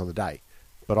the difference on the day,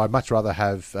 but I'd much rather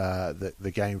have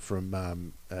the game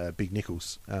from Big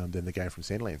Nichols than the game from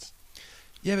Sandilands.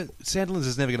 Yeah, but Sandilands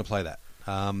is never going to play that.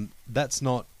 That's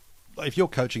not. If you're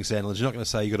coaching Sandilands, you're not going to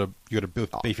say you got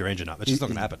to beef your engine up. That's just not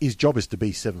going to happen. His job is to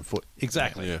be 7 foot.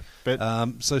 Exactly. Yeah. But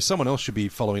so someone else should be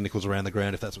following Nichols around the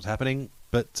ground if that's what's happening.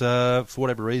 But for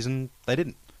whatever reason, they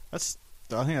didn't. I think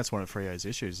that's one of Freo's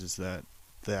issues is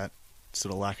that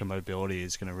sort of lack of mobility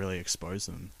is going to really expose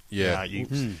them. Yeah.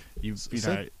 You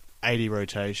know, 80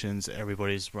 rotations,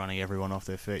 everybody's running everyone off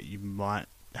their feet. You might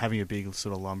having a big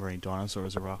sort of lumbering dinosaur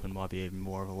as a ruckman might be even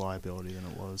more of a liability than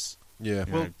it was. Yeah,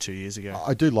 you know, 2 years ago.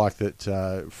 I do like that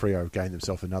Freo have gained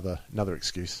themselves another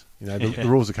excuse. You know, the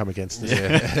rules have come against us.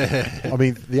 Yeah. I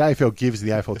mean, the AFL gives,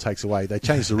 the AFL takes away. They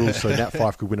changed the rules so Nat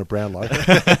Fyfe could win a Brownlow,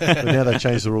 but now they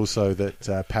changed the rules so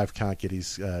that Pav can't get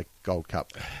his Gold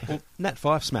Cup. Well, Nat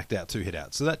Fyfe smacked out 2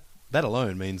 hit-outs, so that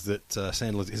alone means that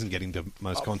Sandler isn't getting to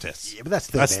most contests. Yeah, but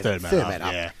that's third man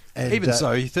up. Yeah. And, Even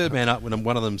so, he third man up when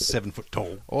one of them's 7 foot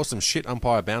tall. Or some shit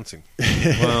umpire bouncing.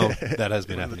 Well, that has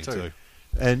been happening two. too.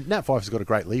 And Nat Fyfe's got a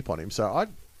great leap on him. So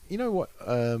you know what?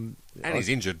 And he's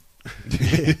injured.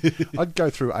 I'd go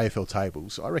through AFL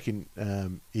tables. I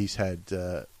reckon he's had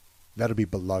that'll be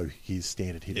below his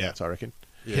standard hit-outs. I reckon.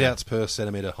 Yeah. Hit-outs per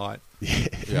centimetre height.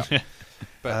 Yeah.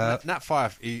 But Nat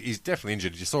Fyfe, he's definitely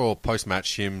injured. You saw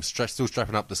post-match him still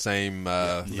strapping up the same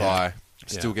thigh,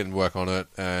 still getting work on it,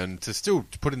 and to still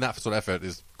put in that sort of effort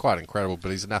is quite incredible.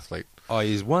 But he's an athlete. Oh,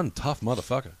 he's one tough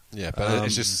motherfucker. Yeah, but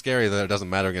it's just scary that it doesn't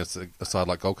matter against a side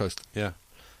like Gold Coast. Yeah.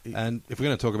 And if we're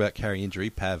going to talk about carry injury,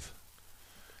 Pav,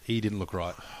 he didn't look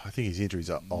right. I think his injuries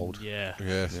are old. Yeah.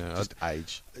 Yeah. Just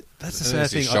age. That's the It's sad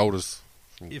thing. his shoulders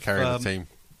from if, carrying the team.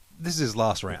 This is his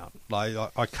last round. Like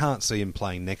I can't see him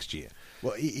playing next year.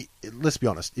 Well, let's be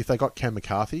honest. If they got Cam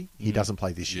McCarthy, he doesn't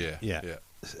play this year. Yeah.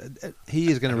 He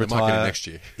is going to And they might get him retire next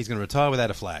year. He's going to retire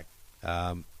without a flag.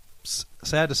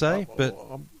 Sad to say, but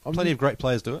I'm plenty of great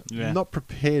players do it. Yeah. not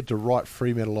prepared to write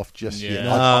Fremantle off just Yeah. yet.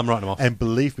 No, I'm writing them off. And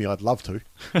believe me, I'd love to.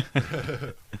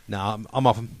 No, I'm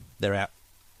off them. They're out.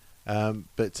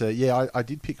 But I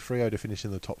did pick Freo to finish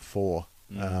in the top 4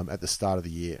 at the start of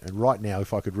the year. And right now,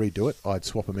 if I could redo it, I'd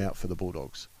swap them out for the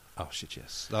Bulldogs. Oh, shit,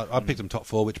 yes. I picked them top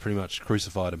 4, which pretty much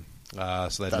crucified them. So they had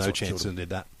That's no what chance killed and did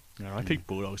that. No, I picked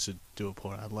Bulldogs to do a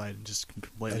Port Adelaide and just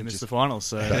completely And miss just- the finals.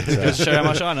 So But, just show how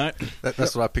much I know.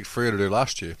 That's what I picked Freo to do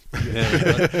last year.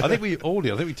 Yeah, I think we all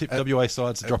did. I think we tipped WA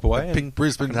sides to drop away. I picked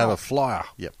Brisbane to have a flyer.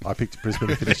 Yep, I picked Brisbane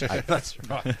to finish 8th. That's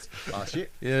right. last year.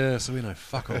 Yeah, so we know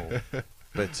fuck all.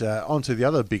 But on to the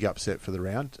other big upset for the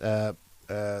round.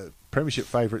 Premiership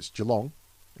favourites Geelong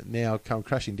now come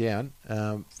crashing down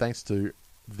thanks to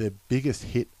the biggest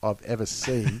hit I've ever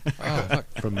seen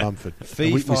from Mumford.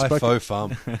 Fee, We fi, spoke- fo,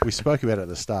 fum. We spoke about it at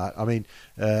the start. I mean,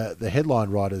 the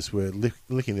headline writers were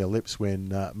licking their lips when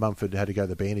Mumford had to go to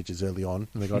the bandages early on.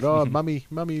 And they go, oh, mummy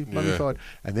Yeah. fight.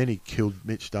 And then he killed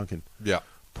Mitch Duncan. Yeah.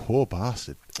 Poor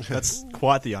bastard. That's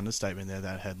quite the understatement there,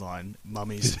 that headline.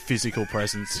 Mummy's physical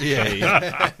presence.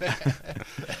 Yeah.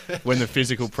 When the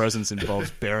physical presence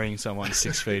involves burying someone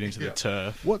 6 feet into the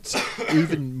turf. What's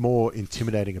even more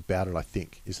intimidating about it, I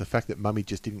think, is the fact that Mummy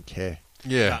just didn't care.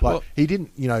 Yeah. Like, he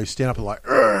didn't, stand up and like,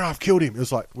 I've killed him. It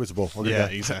was like, where's the ball? I'll get Yeah,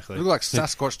 it It exactly. looked like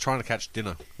Sasquatch trying to catch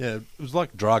dinner. Yeah, it was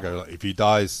like Drago. Like, if he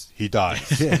dies, he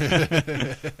dies.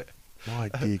 Yeah. My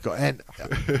dear God. And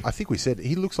I think we said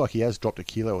he looks like he has dropped a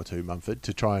kilo or two, Mumford,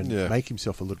 to try and make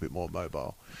himself a little bit more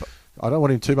mobile. But I don't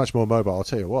want him too much more mobile, I'll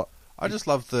tell you what. I just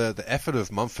love the effort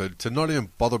of Mumford to not even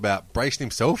bother about bracing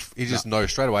himself. He just knows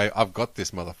straight away, I've got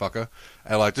this motherfucker.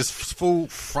 And like just full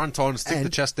front on, stick the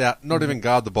And- chest out, not even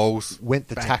guard the balls. Went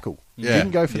the Bang. tackle. Yeah.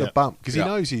 Didn't go for the Yeah. bump because Yeah. he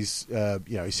knows he's,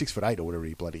 he's 6'8" or whatever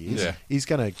he bloody is. Yeah. He's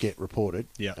going to get reported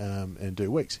Yeah. and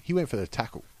do weeks. He went for the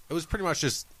tackle. It was pretty much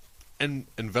just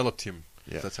enveloped him.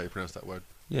 Yeah. If that's how you pronounce that word.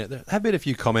 Yeah, there have been a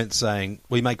few comments saying,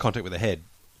 well, he made contact with the head.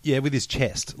 Yeah, with his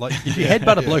chest. Like, if you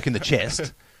headbutt a bloke in the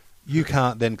chest, you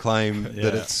can't then claim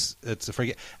that it's a free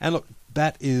kick. And look,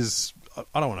 that is...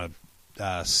 I don't want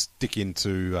to stick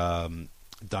into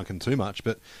Duncan too much,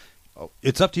 but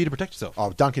it's up to you to protect yourself.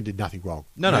 Oh, Duncan did nothing wrong.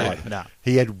 No.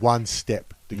 He had one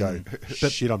step to go.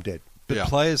 Shit, I'm dead. But Yeah.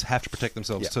 players have to protect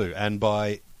themselves too, and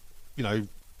by,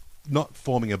 not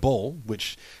forming a ball.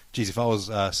 Which, geez, if I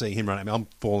was seeing him run at me, I'm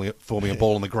forming a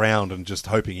ball on the ground and just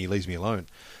hoping he leaves me alone.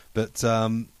 But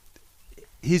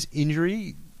his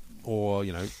injury, or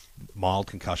mild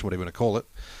concussion, whatever you want to call it,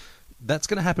 that's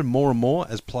going to happen more and more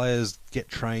as players get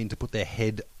trained to put their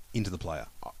head into the player.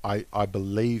 I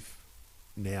believe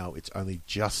now it's only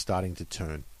just starting to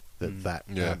turn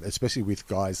especially with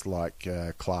guys like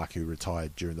Clark, who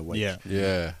retired during the week.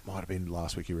 Yeah. Might have been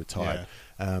last week he retired.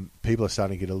 People are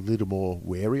starting to get a little more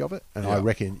wary of it, and I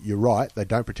reckon you're right. They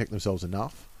don't protect themselves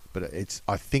enough, but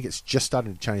I think it's just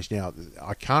starting to change now.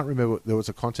 I can't remember, there was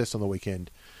a contest on the weekend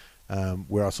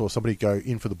where I saw somebody go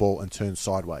in for the ball and turn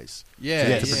sideways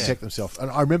to protect themselves.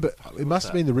 And I remember it must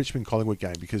have been the Richmond-Collingwood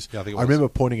game, because Yeah, I think it I was. remember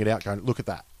pointing it out, going, look at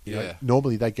that. Yeah.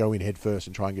 Normally they go in head first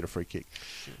and try and get a free kick.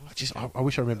 I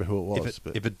wish I remember who it was.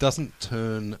 If it doesn't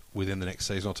turn within the next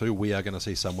season or two, we are going to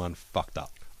see someone fucked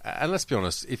up. And let's be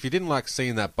honest, if you didn't like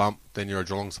seeing that bump, then you're a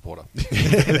Geelong supporter.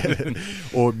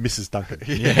 or Mrs. Duncan.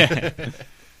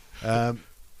 Yeah.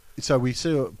 So we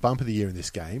saw bump of the year in this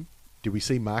game. Did we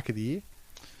see mark of the year?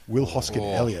 Will Hoskin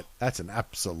Elliott. That's an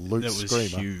absolute That was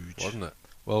screamer. huge. wasn't it?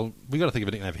 Well, we got to think of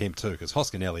a nickname for him too, because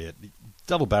Hoskin Elliott,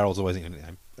 double barrel's always a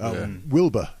nickname.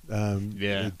 Wilbur.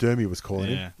 Yeah. Dermy was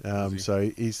calling Yeah. him.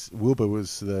 So Wilbur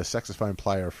was the saxophone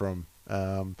player from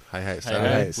Hey,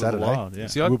 Saturday. Wilbur Wild, yeah.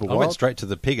 See, I Wilbur went Wild. straight to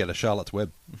the pig out of Charlotte's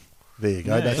Web. There you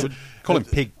go. Yeah, That's it Call him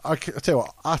Pig. I tell you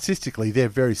what, artistically, they're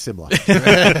very similar.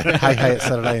 Hey at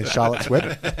Saturday and Charlotte's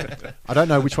Web. I don't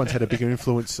know which one's had a bigger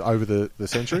influence over the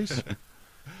centuries.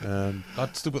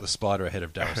 I'd still put the Spider ahead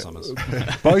of Daryl Summers.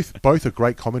 Both are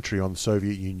great commentary on the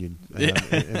Soviet Union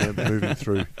and moving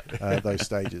through those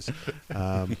stages.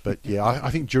 But yeah,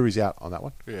 I think jury's out on that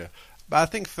one. Yeah. But I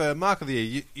think for mark of the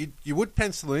year, you would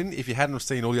pencil in if you hadn't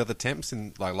seen all the other attempts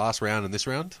in like last round and this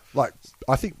round. Like,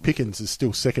 I think Pickens is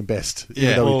still second best, even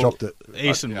Yeah. though he Well, dropped it.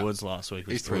 Easton Yeah. Woods last week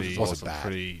was Easton Woods pretty, wasn't bad.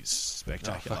 pretty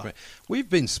spectacular. Fuck me. We've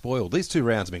been spoiled. These 2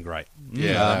 rounds have been great.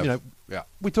 Yeah, yeah.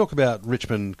 We talk about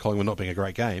Richmond Collingwood not being a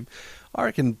great game. I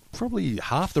reckon probably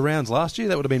half the rounds last year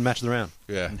that would have been match of the round.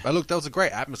 Yeah. But look, that was a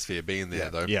great atmosphere being there,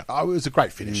 though. Yeah. Oh, it was a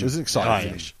great finish. It was an exciting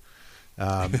finish.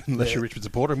 Unless you're a Richmond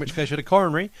supporter, in which case you had a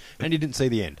coronary and you didn't see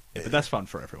the end. Yeah, but that's fun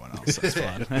for everyone else. That's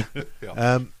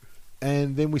fine.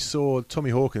 And then we saw Tommy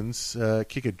Hawkins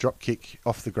kick a drop kick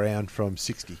off the ground from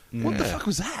 60. What the fuck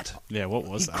was that? Yeah, what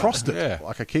was He that? crossed it. Yeah.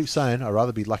 Like I keep saying, I'd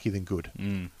rather be lucky than good.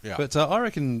 Yeah. But I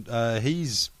reckon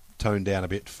he's toned down a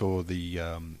bit for the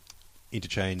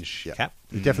interchange Yeah. cap.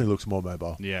 He definitely looks more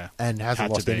mobile. Yeah. And hasn't Had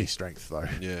to lost be. any strength, though.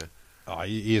 Yeah. Oh,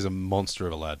 he is a monster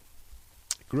of a lad.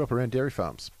 Grew up around dairy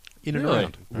farms In and Really?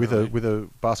 around. with a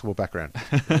basketball background.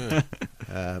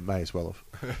 May as well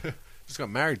have. Just got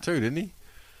married too, didn't he?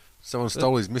 Someone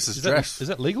stole his missus' dress. Is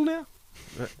that legal now?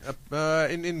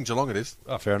 In Geelong it is.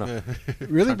 Oh, fair enough. Yeah.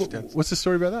 Really? Country towns. What's the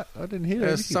story about that? I didn't hear Yeah,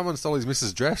 anything. someone stole his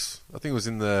missus' dress. I think it was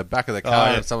in the back of the car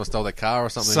yeah. and someone stole their car or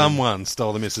something. Someone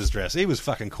stole the missus' dress. He was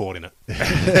fucking caught in it.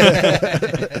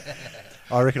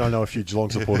 I reckon I know a few Geelong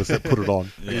supporters that put it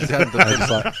on. He just hadn't They're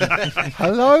done just like,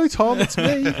 hello, Tom, it's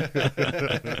me.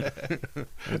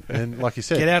 and like you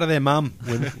said, Get out of there, mum.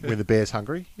 when the bear's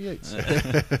hungry, he eats.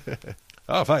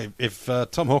 Oh, if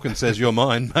Tom Hawkins says you're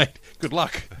mine, mate, good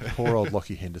luck. Poor old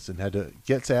Lockie Henderson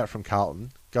gets out from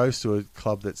Carlton, goes to a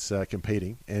club that's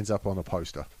competing, ends up on a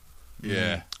poster.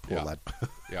 Yeah. Poor yeah. lad.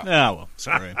 Yeah. Oh, well,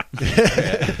 sorry.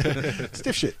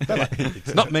 Stiff shit. Bella.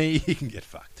 It's not me. He can get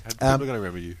fucked. People are going to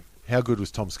remember you. How good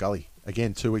was Tom Scully?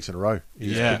 Again, 2 weeks in a row.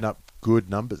 He's Yeah. putting up good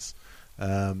numbers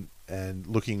and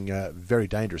looking very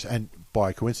dangerous. And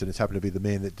by coincidence, happened to be the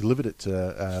man that delivered it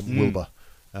to Wilbur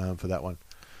for that one.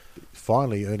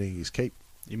 Finally earning his keep.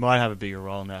 You might have a bigger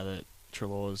role now that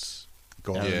Trelaw's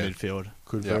Gone. out Yeah. of midfield.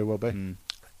 Could Yeah. very well be. Mm.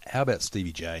 How about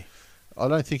Stevie J? I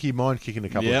don't think he'd mind kicking a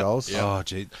couple Yep. of goals. Yeah. Oh,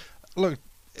 gee. Look,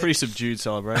 Pretty subdued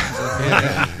celebration.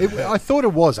 I thought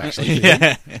it was, actually.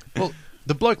 yeah. well,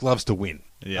 the bloke loves to win.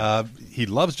 Yeah. He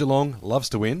loves Geelong, loves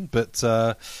to win, but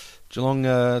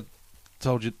Geelong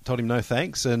told him no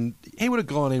thanks, and he would have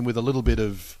gone in with a little bit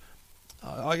of,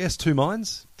 I guess, two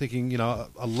minds, thinking, I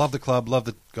love the club, love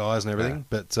the guys and everything,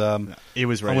 but He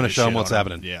was ready I want to to show him shit what's on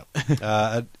happening.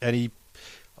 Yeah. And he,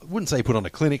 I wouldn't say he put on a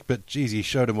clinic, but geez, he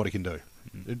showed him what he can do.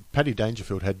 Paddy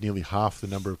Dangerfield had nearly half the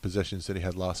number of possessions that he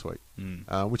had last week,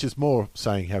 which is more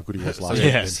saying how good he was last So,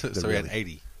 week. yeah. so he had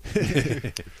 80. I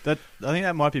think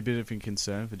that might be a bit of a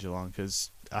concern for Geelong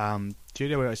because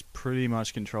GWS pretty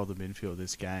much controlled the midfield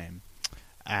this game,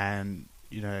 and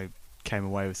came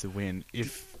away with the win.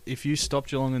 If you stop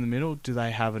Geelong in the middle, do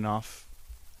they have enough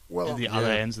at the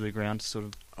other ends of the ground to sort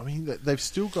of? I mean, they've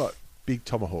still got Big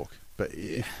Tomahawk, but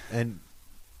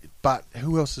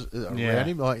who else is around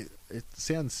him? Like, it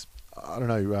sounds, I don't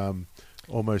know,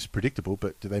 almost predictable.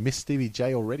 But do they miss Stevie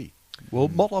J already? Well,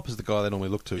 Motlop is the guy they normally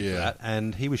look to for Yeah. that,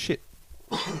 and he was shit.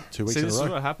 2 weeks See, in this a is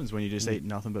row. what happens when you just eat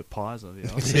nothing but pies over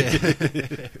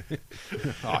the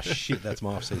Oh, shit, that's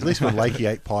my At off-season. least when Lakey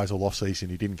ate pies all off season,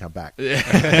 he didn't come back.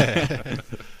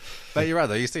 But you're right,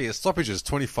 though. You see, a stoppage is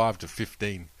 25 to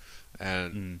 15.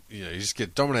 And, you just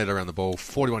get dominated around the ball.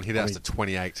 41 hit-outs to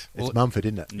 28. It's Mumford,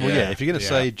 isn't it? Well, yeah, if you're going to Yeah.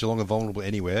 say Geelong are vulnerable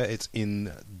anywhere, it's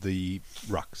in the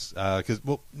rucks. Because,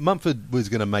 Mumford was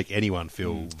going to make anyone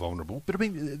feel vulnerable. But I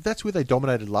mean, that's where they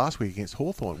dominated last week against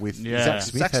Hawthorn with Yeah. Zach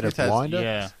Smith Zach had Smith a has- blinder.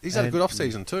 Yeah. He's had a And- good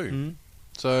off-season, too.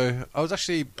 So, I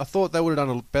thought they would have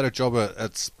done a better job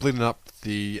at splitting up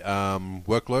the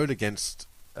workload against,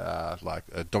 a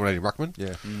dominating ruckman.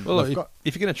 Yeah. Well, They've if, got-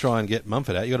 if you're going to try and get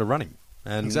Mumford out, you've got to run him.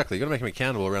 And Exactly, you've got to make him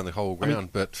accountable around the whole ground,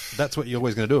 but that's what you're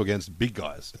always going to do against big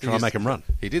guys. Try and make them run.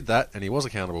 he did that, and he was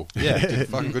accountable. Yeah. He did a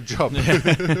fucking good job.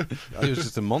 He was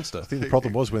just a monster. I think the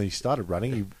problem was when he started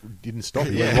running, he didn't stop.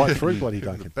 He went right through bloody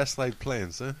Duncan. Best laid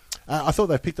plans, sir. I thought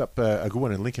they picked up a good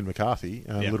one in Lincoln McCarthy,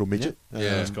 little midget.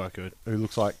 Yeah. That's quite good. Who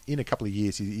looks like in a couple of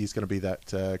years he's going to be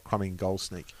that crumbing goal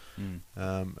sneak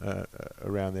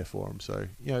around there for him. So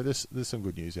there's some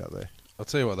good news out there. I'll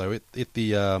tell you what though, at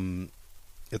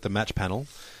the match panel,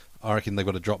 I reckon they've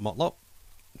got to drop Motlop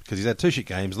because he's had 2 shit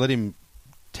games. Let him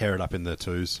tear it up in the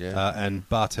 2s, and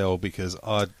Bartel because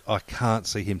I can't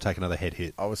see him take another head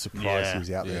hit. I was surprised he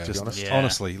was out there. To be honest, Yeah.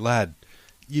 Honestly, lad,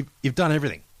 you've done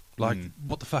everything. Like,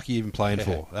 what the fuck are you even playing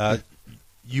for?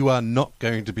 You are not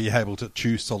going to be able to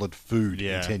chew solid food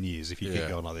in 10 years if you keep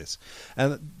going like this.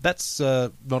 And that's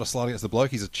not a slight against the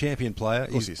bloke. He's a champion player.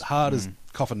 He's hard as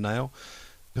coffin nail.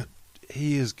 But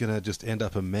he is going to just end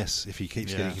up a mess if he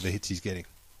keeps getting the hits he's getting.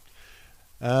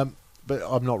 But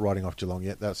I'm not writing off Geelong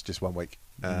yet. That's just 1 week.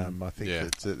 I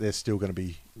think that they're still going to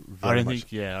be I don't much...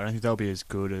 think they'll be as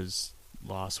good as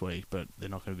last week, but they're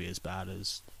not going to be as bad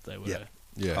as they were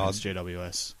against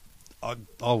GWS.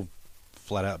 I'll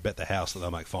flat out bet the house that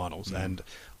they'll make finals, and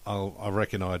I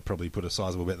reckon I'd probably put a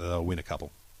sizable bet that they'll win a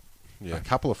couple. A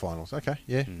couple of finals. Okay,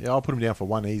 yeah, I'll put them down for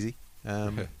 1 easy.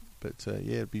 But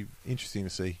it'd be interesting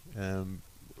to see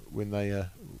when they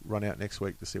run out next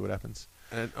week to see what happens.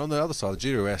 And on the other side, the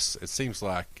GWS, it seems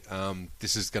like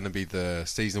this is going to be the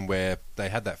season where they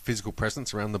had that physical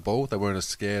presence around the ball. They weren't as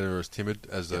scared or as timid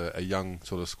as a young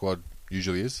sort of squad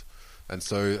usually is. And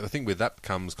so I think with that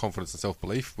comes confidence and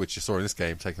self-belief, which you saw in this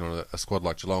game, taking on a squad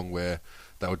like Geelong, where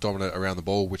they were dominant around the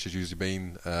ball, which has usually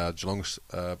been Geelong's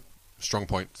strong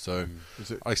point. So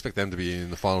I expect them to be in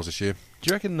the finals this year. Do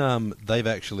you reckon they've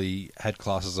actually had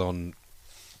classes on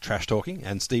trash talking,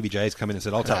 and Stevie J's come in and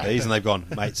said, "I'll take these," and they've gone,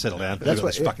 "Mate, settle down. We've got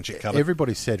this fucking shit covered."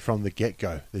 Everybody said from the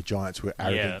get-go the Giants were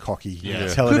arrogant, cocky, telling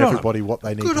telling everybody what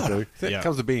they need to do. That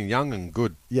comes to being young and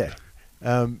good. Yeah.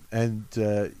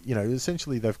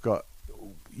 Essentially they've got...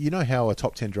 how a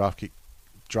top 10 draft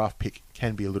pick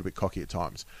can be a little bit cocky at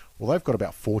times. Well, they've got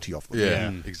about 40 of them.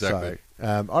 Yeah, exactly.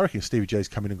 So, I reckon Stevie J's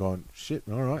come in and gone, shit,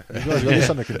 all right, you guys got this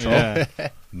under control.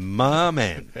 My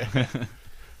man.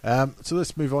 So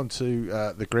let's move on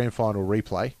to the grand final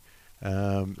replay.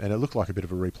 And it looked like a bit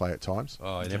of a replay at times.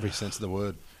 Oh, in every sense of the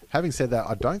word. Having said that,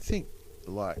 I don't think,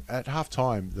 at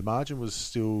half-time, the margin was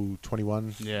still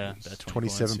 21,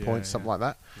 27 points, something like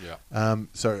that. Yeah.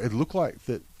 So it looked like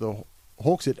that the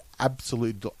Hawks had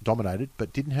absolutely dominated,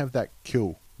 but didn't have that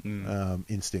kill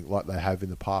instinct like they have in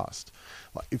the past.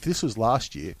 Like, if this was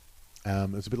last year,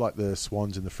 it's a bit like the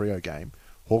Swans in the Freo game.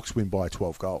 Hawks win by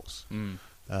 12 goals.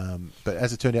 But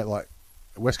as it turned out, like,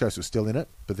 West Coast was still in it,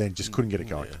 but then just couldn't get it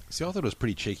going. Yeah. See, I thought it was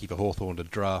pretty cheeky for Hawthorn to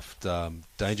draft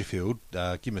Dangerfield,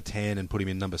 give him a tan and put him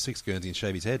in number 6 Guernsey and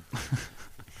shave his head.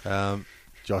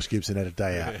 Josh Gibson had a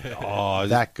day out.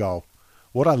 That goal.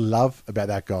 What I love about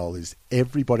that goal is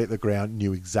everybody at the ground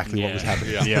knew exactly what was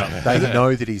happening. They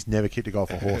know that he's never kicked a goal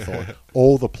for Hawthorn.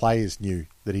 All the players knew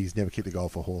that he's never kicked a goal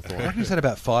for Hawthorn. I reckon he's had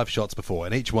about 5 shots before,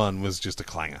 and each one was just a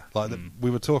clanger. Like we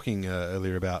were talking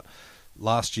earlier about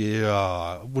last year,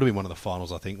 would have been one of the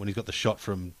finals, I think, when he got the shot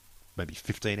from maybe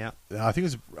 15 out. I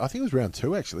think it was round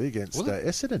 2 actually against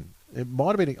Essendon. It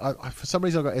might have been. For some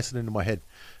reason, I got Essendon in my head,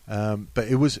 but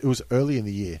it was early in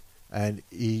the year, and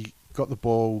he got the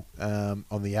ball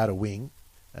on the outer wing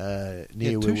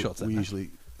near where we usually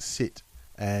sit,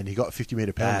 and he got a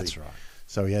 50-metre penalty. That's right.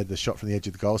 So he had the shot from the edge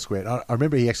of the goal square. And I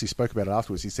remember he actually spoke about it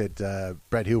afterwards. He said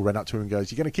Brad Hill ran up to him and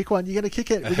goes, "You're going to kick one. You're going to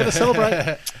kick it. We're going to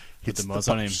celebrate." Hit the moz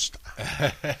on him.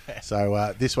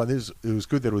 So this one, it was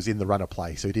good that it was in the run of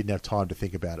play, so he didn't have time to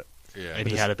think about it. Yeah. And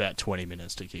he had about 20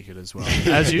 minutes to kick it as well,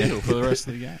 as usual for the rest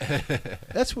of the game.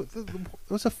 It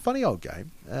was a funny old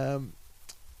game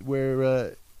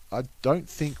where I don't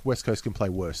think West Coast can play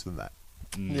worse than that.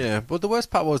 Yeah, but the worst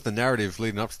part was the narrative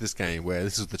leading up to this game, where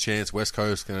this is the chance West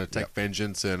Coast going to take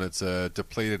vengeance, and it's a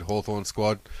depleted Hawthorn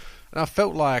squad. And I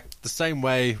felt like the same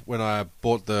way when I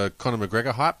bought the Conor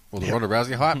McGregor hype, or the Ronda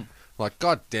Rousey hype. Like,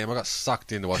 god damn, I got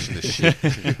sucked into watching this shit.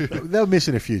 They were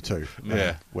missing a few too.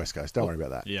 Yeah. West Coast, don't worry about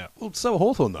that. Yeah. Well, so are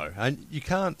Hawthorn, though. And you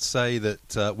can't say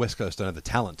that West Coast don't have the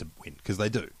talent to win, because they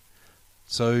do.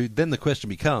 So then the question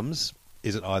becomes,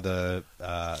 is it either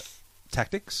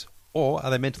tactics, or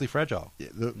are they mentally fragile?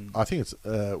 Yeah, I think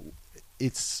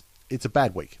it's a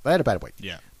bad week. They had a bad week.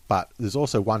 Yeah. But there's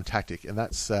also one tactic, and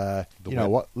that's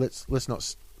what? Let's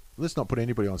not put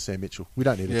anybody on Sam Mitchell. We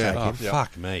don't need to take him.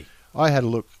 Fuck me. I had a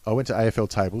look. I went to AFL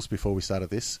tables before we started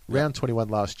this. Round 21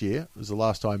 last year was the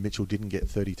last time Mitchell didn't get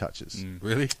 30 touches.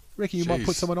 Really? Reckon you might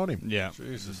put someone on him? Yeah.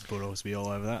 Jesus. Bulldogs will be all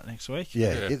over that next week.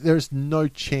 Yeah. There is no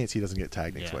chance he doesn't get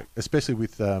tagged next Yeah. week, especially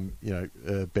with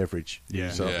Beveridge. Yeah.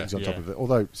 Who's Yeah. on top of it.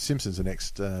 Although Simpson's the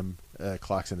next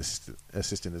Clarkson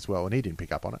assistant as well, and he didn't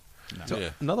pick up on it. No. So Yeah.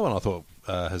 another one I thought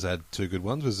has had two good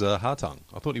ones was Hartung.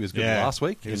 I thought he was good Yeah, last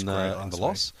week he was in great the last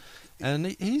loss, and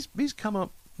he's come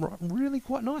up really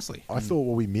quite nicely. I thought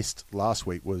what we missed last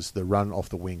week was the run off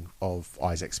the wing of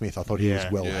Isaac Smith. I thought he was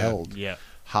Yeah. well Yeah. held. Yeah.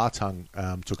 Hartung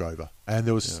took over, and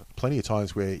there was plenty of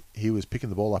times where he was picking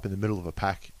the ball up in the middle of a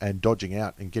pack and dodging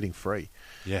out and getting free.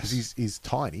 Yes. 'Cause he's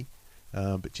tiny,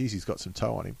 but geez, he's got some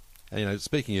toe on him. And,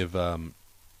 speaking of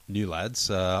new lads,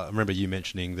 I remember you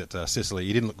mentioning that Sicily,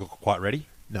 he didn't look quite ready.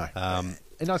 No, Um,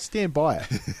 and I stand by it.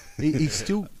 He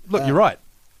still Look, you're right.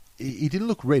 He didn't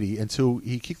look ready until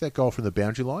he kicked that goal from the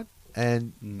boundary line,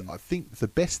 and I think the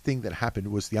best thing that happened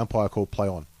was the umpire called play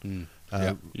on. Yeah. You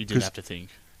 'cause didn't have to think.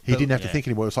 He didn't have to Yeah. think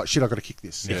anymore. It was like, shit, I got to kick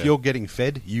this. Yeah. If you're getting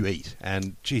fed, you eat.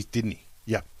 And, geez, didn't he?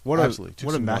 Yeah, What absolutely. a Took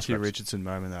what a some nice Matthew reps. Richardson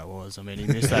moment that was. I mean, he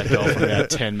missed that goal from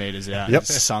about 10 metres out. Yep. And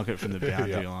sunk it from the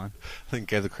boundary line. I think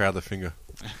gave the crowd the finger.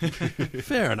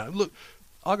 Fair enough. Look,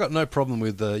 I got no problem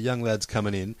with the young lads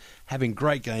coming in, having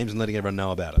great games and letting everyone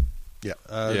know about it. Yeah.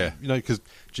 Yeah. Because,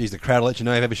 geez, the crowd will let you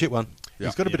know if you have a shit one.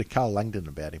 He's got a Yeah. bit of Carl Langdon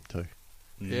about him too.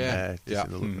 Yeah. Just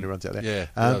in the look when he runs out there. Yeah,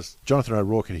 he does. Jonathan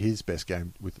O'Rourke had his best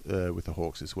game with the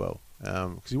Hawks as well,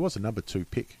 because he was a number 2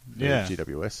 pick for Yeah.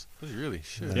 GWS. Was he really?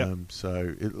 Shit. Yep.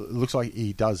 So it looks like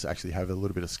he does actually have a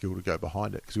little bit of skill to go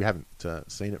behind it, because we haven't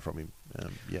seen it from him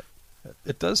yet.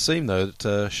 It does seem, though,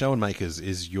 that Show and Makers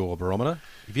is your barometer.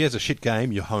 If he has a shit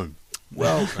game, you're home.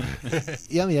 Well,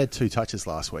 he only had 2 touches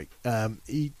last week.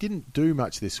 He didn't do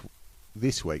much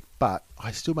this week, but I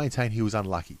still maintain he was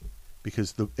unlucky,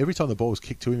 because every time the ball was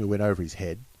kicked to him, it went over his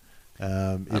head.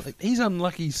 He's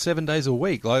unlucky 7 days a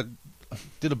week. Like,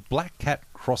 did a black cat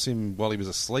cross him while he was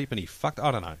asleep and he fucked?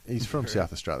 I don't know. He's from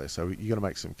South Australia, so you got to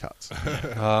make some cuts.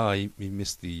 He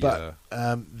missed the... But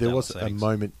there was a settings.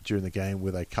 moment during the game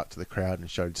where they cut to the crowd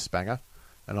and showed Spanger,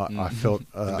 and I felt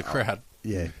In the crowd.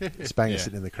 Yeah, Spanger Yeah.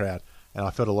 sitting in the crowd, and I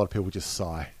felt a lot of people just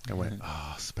sigh and went,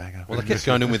 "Oh, Spanger." well, they kept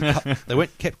going to him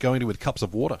with kept going to him with cups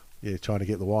of water. Yeah, trying to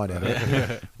get the wine out of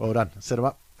it. Well done. Set him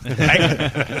up.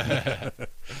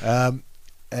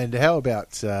 And how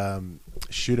about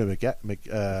Shooter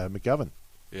McGovern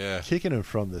Yeah. kicking him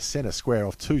from the centre square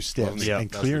off 2 steps Yeah. and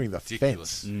That's clearing the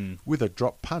ridiculous. fence with a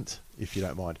drop punt, if you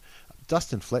don't mind.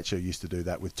 Dustin Fletcher used to do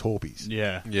that with Torbies.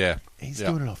 Yeah. Yeah. He's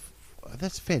Yeah. doing it off.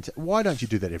 That's fantastic. Why don't you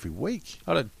do that every week?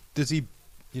 Does he,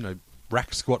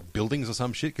 rack squat buildings or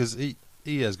some shit? Because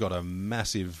he has got a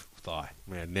massive thigh.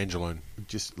 Man, Nangelone.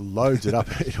 Just loads it up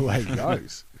and away he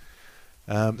goes.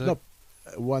 Not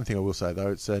one thing I will say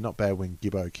though, it's not bad when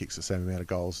Gibbo kicks the same amount of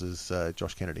goals as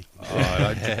Josh Kennedy.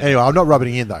 Anyway, I'm not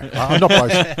rubbing it in though. I'm not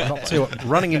boasting. I'm not Tell you what,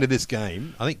 running into this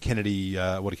game, I think Kennedy,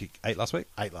 what did he kick? 8 last week?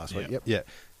 8 last week. Yeah. Yep. Yeah.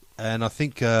 And I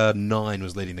think 9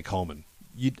 was leading the Coleman.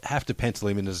 You'd have to pencil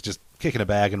him in as just kicking a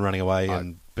bag and running away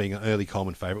and being an early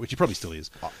Coleman favourite, which he probably still is.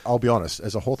 I'll be honest.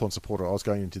 As a Hawthorn supporter, I was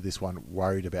going into this one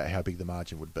worried about how big the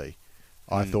margin would be.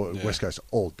 I thought yeah. West Coast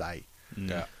all day,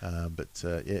 Yeah. but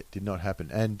it did not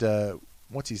happen. And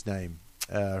what's his name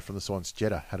from the Swans?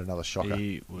 Jeddah had another shocker,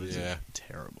 He was Yeah.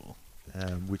 terrible.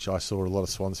 which I saw a lot of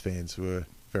Swans fans were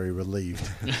very relieved.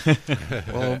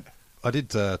 Well, I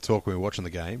did talk when we were watching the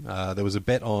game. There was a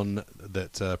bet on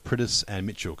that Prittis and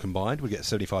Mitchell combined would get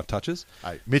 75 touches.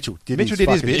 Hey, Mitchell did Mitchell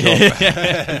his did his fucking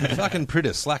bit. job. Fucking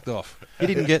Prittis slacked off. He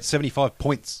didn't get 75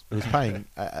 points. It was paying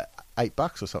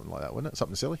 $8 or something like that, wasn't it?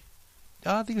 Something silly.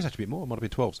 I think it was actually a bit more. It might have been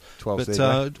 12s. 12s, But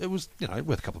there you it was,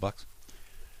 worth a couple of bucks.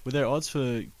 Were there odds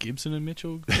for Gibson and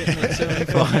Mitchell getting that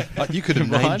 75? You could have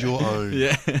named your own.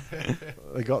 Yeah.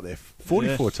 They got there.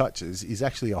 44 touches is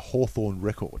actually a Hawthorn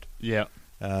record, Yeah.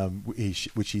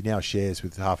 which he now shares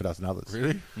with half a dozen others.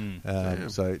 Really? Damn.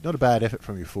 So not a bad effort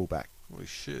from your fullback. Holy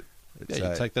shit. It's,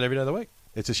 Yeah, you take that every day of the week.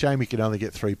 it's a shame he can only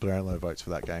get 3 Brownlow votes for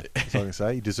that game. That's all I can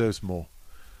say. He deserves more.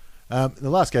 The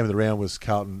last game of the round was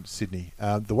Carlton-Sydney.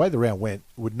 The way the round went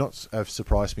would not have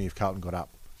surprised me if Carlton got up.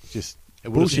 Just It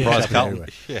would have bullshit surprised happening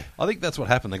Carlton. everywhere. Yeah. I think that's what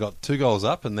happened. They got 2 goals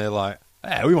up and they're like,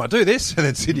 hey, we might do this. And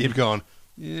then Sydney have gone,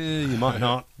 yeah, you might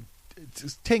not.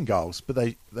 It's 10 goals, but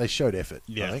they showed effort,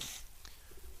 I Yeah. think.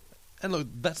 And look,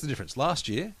 that's the difference. Last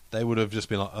year, they would have just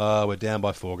been like, oh, we're down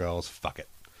by 4 goals. Fuck it.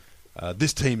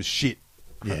 This team's shit.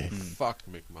 Yeah. Fuck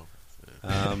McMullen.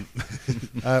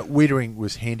 Wiedering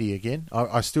was handy again.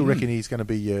 I still reckon he's going to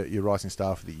be your rising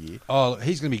star for the year.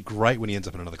 He's going to be great when he ends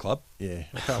up in another club. Yeah,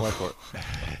 I can't wait for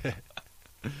it.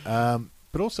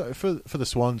 But also for the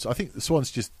Swans, I think the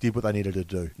Swans just did what they needed to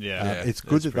do. Yeah. It's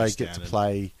good that they pretty get to standard.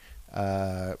 play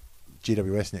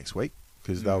GWS next week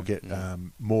because they'll get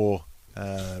more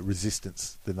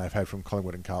resistance than they've had from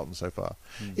Collingwood and Carlton so far.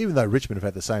 Even though Richmond have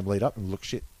had the same lead up and look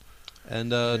shit.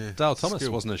 And Dale Thomas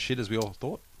Skill. wasn't as shit as we all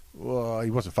thought. Well,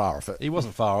 he wasn't far off it. He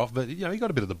wasn't far off, but he got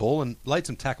a bit of the ball and laid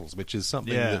some tackles, which is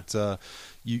something that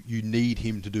you need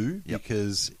him to do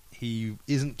because he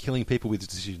isn't killing people with his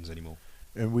decisions anymore.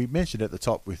 And we mentioned at the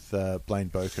top with Blaine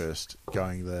Boakhurst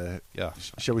going the, Yeah.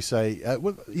 shall we say,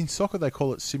 in soccer they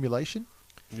call it simulation.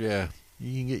 Yeah.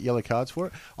 You can get yellow cards for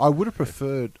it. I would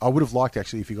have liked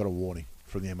actually if he got a warning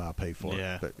from the MRP for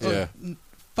Yeah. it. But, Yeah.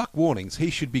 Fuck warnings. He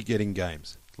should be getting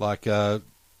games. Like,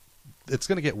 it's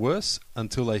going to get worse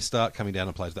until they start coming down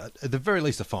and play. At the very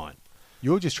least, a fine.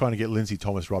 You're just trying to get Lindsay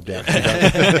Thomas rubbed out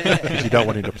because you don't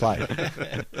want him to play.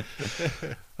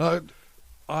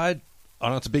 I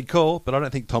know it's a big call, but I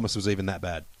don't think Thomas was even that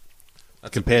bad.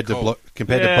 That's compared a big call. to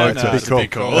Yeah, both. no, It's a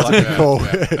big call. That's a big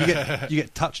call. You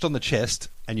get touched on the chest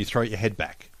and you throw your head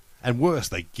back, and worse,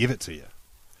 they give it to you.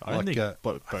 I don't Like, think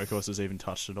Boakhurst was even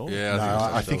touched at all. Yeah, No,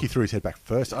 I think he threw his head back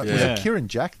first. Was Yeah. it Kieran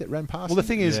Jack that ran past Well, the him?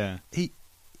 thing is, Yeah.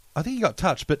 I think he got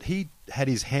touched, but he had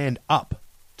his hand up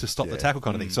to stop the Yeah. tackle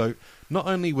kind of thing. So not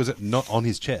only was it not on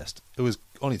his chest, it was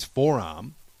on his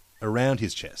forearm around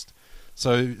his chest.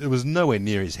 So it was nowhere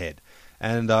near his head.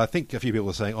 And I think a few people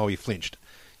were saying, oh, he flinched.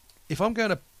 If I'm going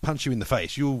to punch you in the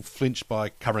face, you'll flinch by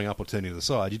covering up or turning to the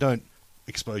side. You don't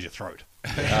expose your throat.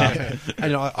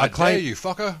 And, I I claim dare you,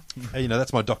 fucker.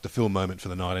 that's my Dr. Phil moment for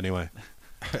the night anyway.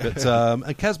 But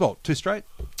and Casbolt, 2 straight.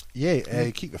 Yeah,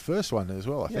 he kicked the first one as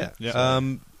well, I think. Yeah.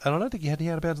 And I don't think he had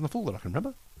any out of bounds in the full that I can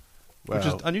remember, which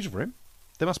is Well, unusual for him.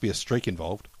 There must be a streak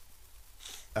involved.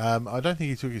 I don't think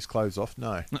he took his clothes off,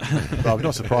 no. But I'm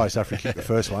not surprised after he kicked the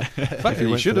first one.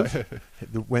 He should have.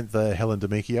 Went the Helen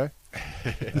D'Amichio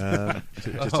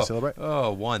just to celebrate.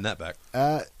 Oh, wind that back.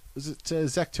 Was it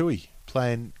Zach Tui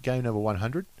playing game number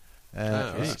 100?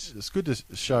 right. It's good to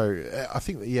show. I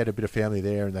think that he had a bit of family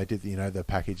there, and they did, the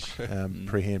package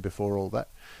pre-hand before all that.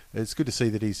 It's good to see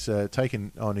that he's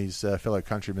taken on his fellow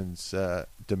countryman's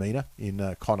demeanour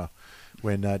in Connor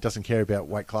when doesn't care about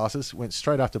weight classes. Went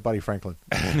straight after Buddy Franklin.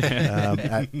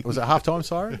 Was it halftime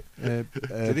siren?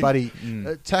 Buddy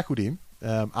tackled him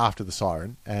after the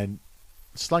siren and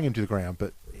slung him to the ground,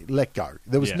 but let go.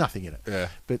 There was nothing in it. Yeah.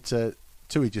 But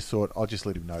Tui just thought, I'll just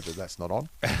let him know that that's not on,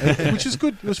 which is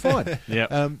good. It was fine.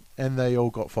 Yeah. And they all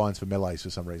got fines for melees for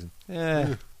some reason.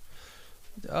 Yeah.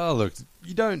 Oh, look,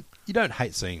 you don't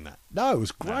hate seeing that. No, it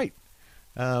was great.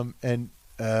 And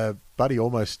Buddy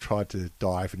almost tried to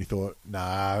dive, and he thought,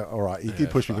 nah, all right. He did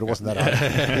push me, but it wasn't that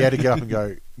hard. He had to get up and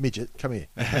go, midget, come here.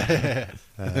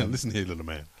 Listen here, little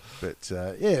man. But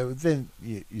then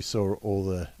you saw all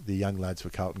the young lads for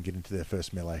Carlton get into their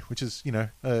first melee, which is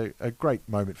a great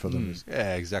moment for them.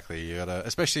 Yeah, exactly. You gotta,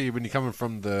 especially when you're coming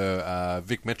from the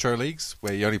Vic Metro leagues,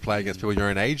 where you only play against people your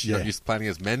own age. You're not used to playing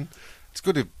against men. It's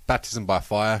good to baptism by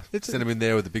fire. Send them in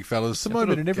there with the big fellas. It's a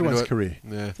moment in everyone's career.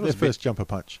 Yeah. Their first jumper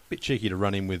punch. Bit cheeky to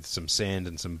run in with some sand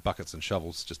and some buckets and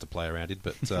shovels just to play around it,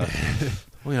 but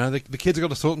the kids have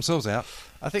got to sort themselves out.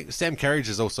 I think Sam Carriage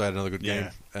has also had another good game.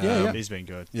 He's been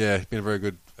good. Yeah, he's been very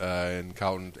good in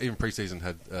Carlton. Even pre-season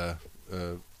had a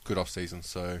good off-season.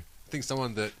 So I think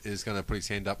someone that is going to put his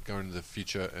hand up going into the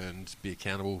future and be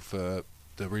accountable for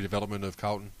the redevelopment of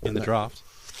Carlton. In the draft.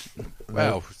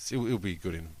 Well, it'll be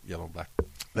good in yellow and black.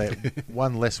 They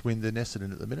one less win than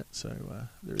Essendon at the minute, so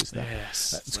there is that.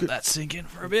 Yes. That's Let good. that sink in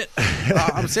for a bit.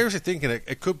 I'm seriously thinking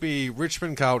it could be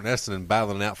Richmond, Carlton, Essendon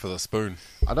battling out for the spoon.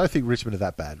 I don't think Richmond are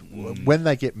that bad. When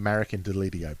they get Marek and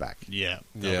Deledio back. Yeah.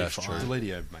 Yeah, that's true.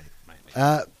 Deledio,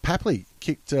 mate. Papley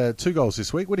kicked 2 goals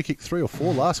this week. Would he kick 3 or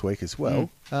 4 last week as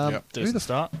well? Yep. Decent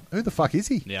start. Who the fuck is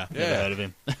he? Yeah. Yeah. Never heard of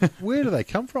him. Where do they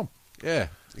come from? Yeah,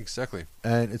 exactly.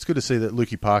 And it's good to see that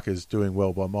Lukey Parker's doing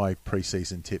well by my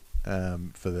pre-season tip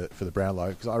for the Brownlow,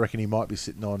 because I reckon he might be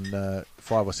sitting on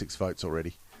 5 or 6 votes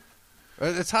already.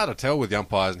 It's hard to tell with the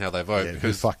umpires and how they vote Yeah, who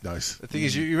because fuck knows? the thing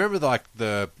is, you remember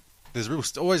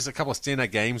there's always a couple of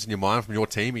standout games in your mind from your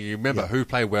team, and you remember who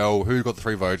played well, who got the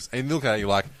 3 votes, and you look at it, you're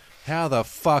like, how the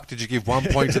fuck did you give 1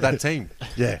 point to that team?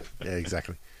 Yeah,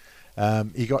 exactly.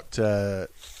 He got, I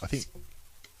think,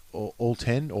 all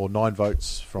 10 or 9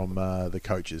 votes from the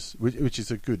coaches, which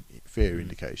is a good, fair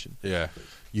indication. Yeah,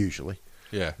 Usually.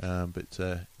 yeah. But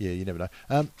you never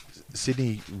know.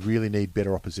 Sydney really need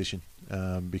better opposition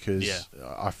because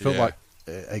I feel like,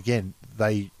 again,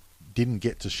 they didn't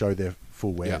get to show their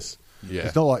full wares. Yeah.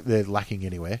 It's not like they're lacking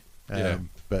anywhere, Yeah.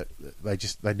 but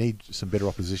they need some better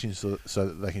opposition so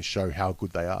that they can show how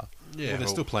good they are. Yeah, Well, they're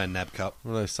still playing NAB Cup.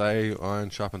 What do they say? Iron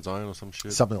sharpens iron or some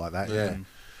shit. Something like that, yeah.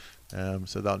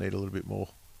 So they'll need a little bit more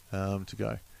to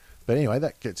go. But anyway,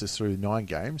 that gets us through 9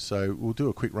 games. So we'll do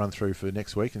a quick run through for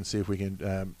next week and see if we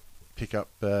can pick up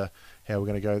how we're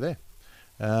going to go there.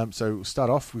 So we'll start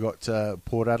off. We've got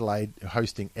Port Adelaide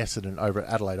hosting Essendon over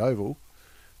at Adelaide Oval.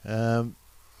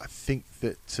 I think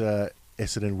that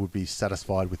Essendon would be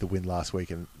satisfied with the win last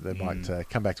week, and they might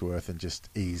come back to earth and just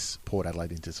ease Port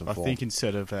Adelaide into some form. I think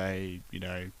instead of a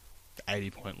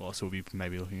 80-point loss, we'll be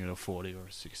maybe looking at a 40 or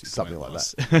a 60 something point like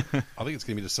loss. that. I think it's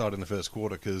going to be decided in the first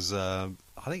quarter because I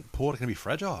think Port are going to be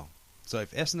fragile. So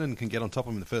if Essendon can get on top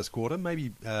of them in the first quarter,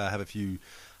 maybe have a few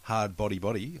hard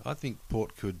body, I think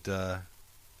Port could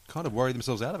kind of worry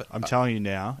themselves out of it. I'm telling you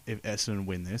now, if Essendon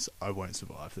win this, I won't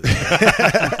survive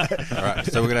this. All right,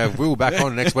 so we're going to have Will back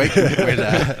on next week.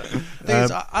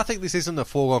 I think this isn't a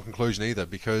foregone conclusion either,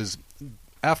 because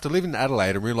after living in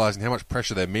Adelaide and realising how much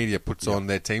pressure their media puts on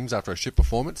their teams after a shit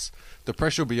performance, the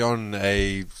pressure will be on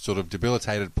a sort of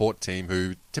debilitated Port team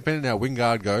who, depending on how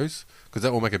Wingard goes, because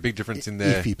that will make a big difference in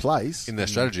their if he plays in their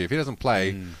strategy. If he doesn't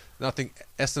play, then I think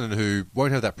Essendon, who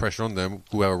won't have that pressure on them,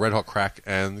 will have a red hot crack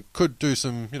and could do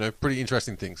some pretty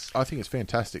interesting things. I think it's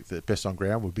fantastic that Best on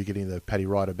Ground will be getting the Paddy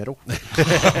Ryder medal.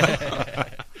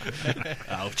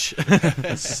 Ouch.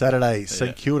 Saturday,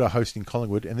 St Kilda hosting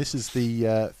Collingwood, and this is the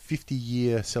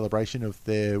 50-year celebration of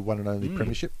their one and only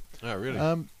premiership. Oh, really?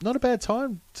 Not a bad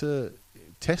time to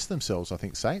test themselves, I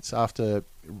think, Saints, after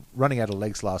running out of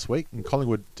legs last week, and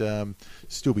Collingwood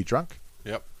still be drunk.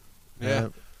 Yep. Yeah.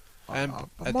 And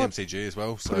at the MCG as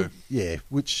well. So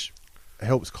which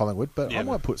helps Collingwood, but I Yeah.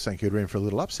 might put St Kilda in for a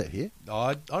little upset here.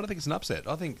 I don't think it's an upset.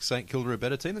 I think St Kilda are a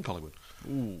better team than Collingwood.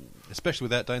 Ooh. Especially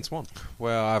without Dane Swan.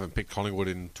 Well, I haven't picked Collingwood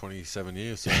in 27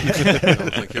 years, so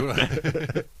St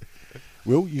Kilda.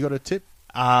 Will, you got a tip?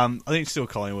 I think still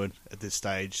Collingwood at this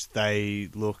stage. They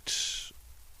looked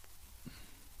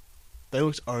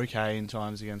okay in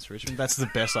times against Richmond. That's the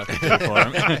best I can do for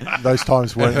them. Those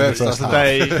times weren't in the first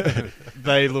half.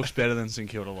 They looked better than St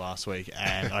Kilda last week,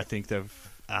 and I think they've.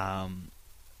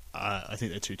 I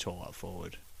think they're too tall up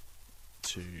forward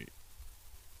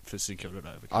for St Kilda to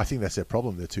overcome. I think that's their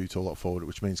problem. They're too tall up forward,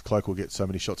 which means Cloak will get so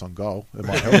many shots on goal. It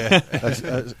might help.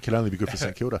 That can only be good for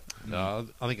St Kilda. No,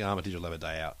 I think Armitage will have a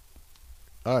day out.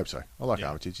 I hope so. I like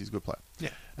Armitage. He's a good player.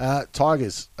 Yeah.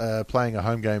 Tigers playing a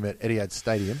home game at Etihad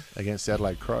Stadium against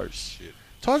Adelaide Crows. Shit.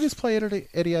 Tigers play at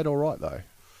Etihad all right, though.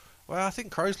 Well, I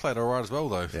think Crows played all right as well,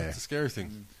 though. Yeah. It's a scary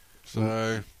thing.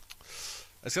 So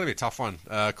it's going to be a tough one.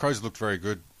 Crows looked very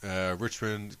good.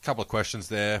 Richmond, a couple of questions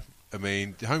there. I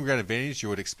mean, the home ground advantage, you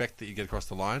would expect that you get across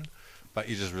the line, but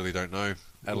you just really don't know.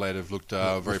 Adelaide have looked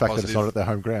very the fact positive. that it's not at their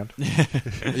home ground.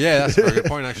 Yeah, that's a very good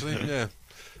point, actually. Yeah.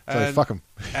 So fuck them.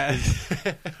 And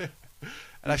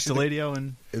actually, Deledio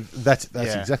and That's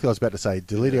exactly what I was about to say.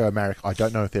 Deledio and Marek, I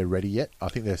don't know if they're ready yet. I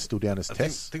think they're still down as I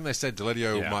tests. think they said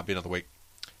Deledio might be another week.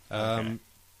 Yeah,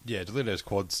 Delidio's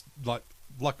quads,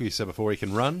 like we said before, he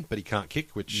can run, but he can't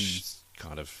kick, which is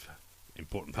kind of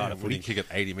important part of when footy. you kick at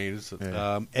 80 metres.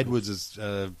 Edwards is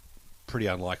pretty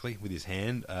unlikely with his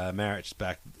hand. Marriage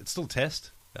back. It's still a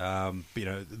test. But,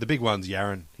 the big one's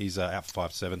Yaron. He's out for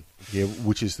 5-7. Yeah,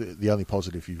 which is the only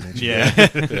positive you've mentioned.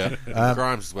 Yeah.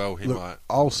 Grimes as well, he Look, might.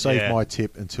 I'll save my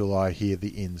tip until I hear the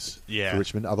ins for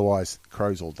Richmond. Otherwise,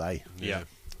 Crows all day. Yeah.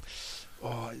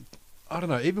 Oh, I don't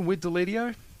know. Even with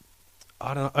Deledio,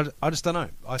 I just don't know.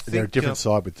 I think They're a different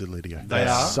side with Deledio. They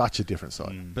are. Such a different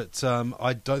side. But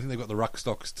I don't think they've got the ruck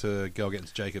stocks to go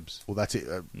against Jacobs. Well, that's it.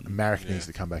 Marek needs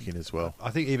to come back in as well. I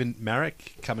think even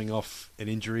Marek coming off an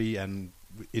injury and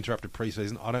interrupted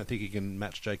pre-season, I don't think he can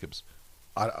match Jacobs.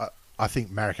 I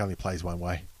think Marek only plays one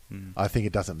way. I think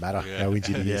it doesn't matter how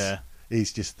injured he is.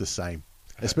 He's just the same,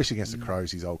 especially against the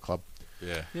Crows, his old club.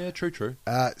 Yeah, true.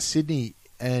 Sydney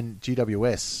and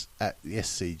GWS at the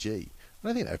SCG. I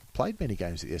don't think they've played many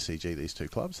games at the SCG, these two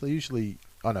clubs. They usually...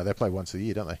 Oh, no, they play once a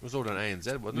year, don't they? It was all done ANZ,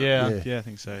 wasn't it? Yeah, I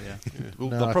think so, yeah. Well,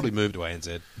 No, they'll probably I move to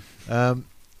ANZ.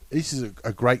 This is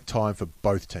a great time for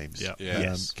both teams. Yeah.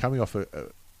 Yes. Coming off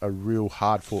a real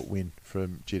hard-fought win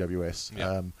from GWS.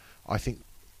 Yeah. I think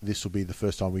this will be the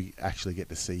first time we actually get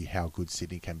to see how good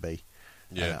Sydney can be.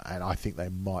 Yeah. And I think they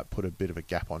might put a bit of a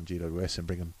gap on GWS and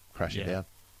bring them crashing down.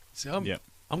 See,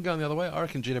 I'm going the other way. I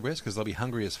reckon GWS because they'll be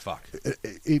hungry as fuck.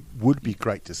 It would be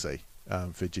great to see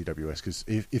for GWS because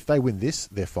if they win this,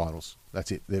 they're finals.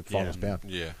 That's it. They're finals bound.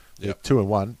 Yeah. They're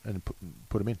 2-1 and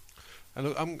put them in. And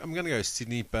look, I'm going to go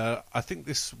Sydney, but I think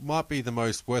this might be the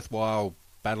most worthwhile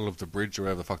battle of the bridge or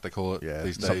whatever the fuck they call it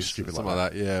these days. Something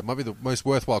like that. Yeah, it might be the most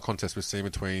worthwhile contest we've seen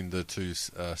between the two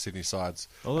Sydney sides.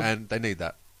 And they need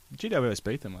that. GWS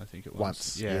beat them, I think, at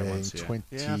once. Yeah, in once.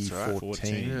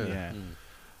 2014.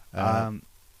 Yeah.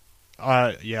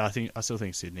 I still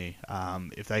think Sydney.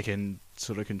 If they can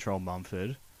sort of control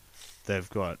Mumford, I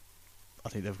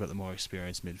think they've got the more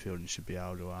experienced midfield and should be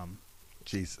able to.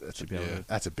 Jeez,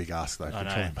 that's a big ask though.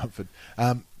 Controlling Mumford.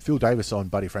 Phil Davis on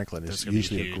Buddy Franklin is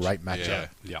usually a great matchup.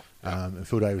 Yeah. And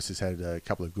Phil Davis has had a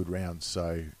couple of good rounds.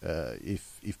 So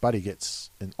if Buddy gets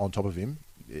on top of him,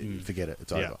 forget it.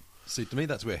 It's over. See, to me,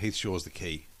 that's where Heath Shaw's the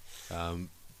key.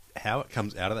 How it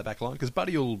comes out of that back line, because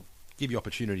Buddy will give you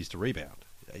opportunities to rebound.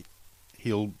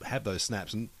 He'll have those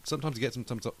snaps, and sometimes he gets them,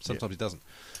 sometimes he doesn't.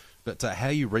 But how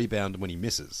you rebound when he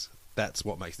misses, that's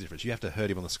what makes the difference. You have to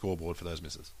hurt him on the scoreboard for those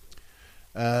misses.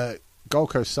 Gold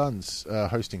Coast Suns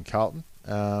hosting Carlton.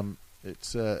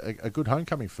 It's a good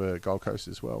homecoming for Gold Coast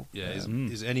as well. Yeah,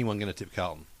 is anyone going to tip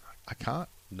Carlton? I can't.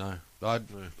 No.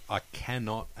 I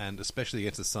cannot, and especially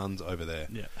against the Suns over there.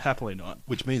 Yeah, happily not.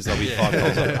 Which means there'll be 5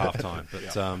 goals at half time.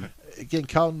 But again,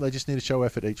 Carlton, they just need to show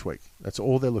effort each week. That's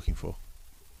all they're looking for.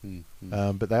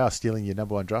 But they are stealing your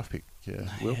number 1 draft pick.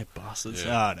 Will. Yeah, bastards.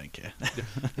 Yeah. I don't care.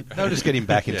 They'll just get him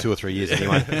back in 2 or 3 years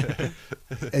anyway.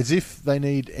 As if they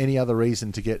need any other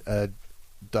reason to get a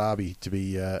derby to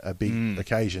be a big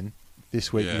occasion.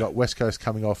 This week you've got West Coast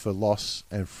coming off a loss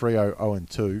and Freo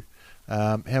 0-2.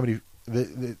 How many?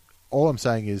 All I'm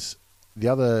saying is the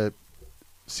other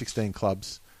 16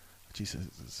 clubs. Jesus,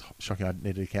 it's shocking. I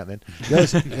needed to count then.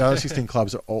 The other 16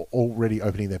 clubs are already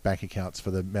opening their bank accounts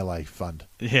for the Melee Fund.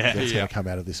 Yeah, that's going to come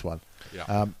out of this one.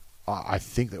 Yeah. I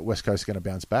think that West Coast is going to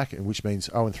bounce back, and which means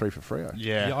 0-3 for Freo.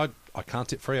 Yeah, I can't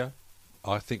tip Freo.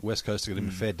 I think West Coast are going to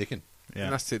be fair dicking. Yeah.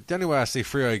 And that's it. The only way I see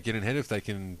Freo getting ahead if they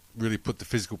can really put the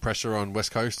physical pressure on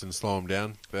West Coast and slow them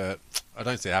down. But I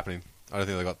don't see it happening. I don't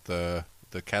think they've got the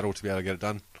cattle to be able to get it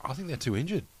done. I think they're too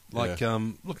injured.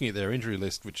 Looking at their injury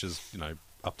list, which is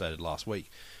updated last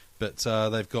week, but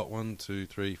they've got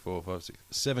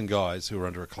 7 guys who are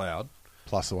under a cloud,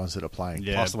 plus the ones that are playing.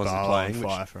 Yeah, plus the ones that are playing.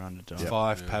 Fife are under.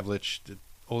 Fife, Pavlich,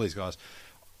 all these guys.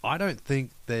 I don't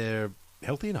think they're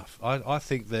healthy enough. I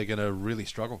think they're going to really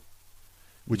struggle.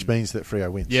 Which means that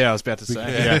Freo wins. Yeah, I was about to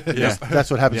say.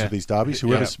 That's what happens with these derbies.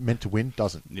 Whoever's meant to win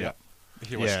doesn't. Yeah.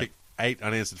 He wants to kick 8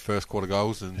 unanswered first quarter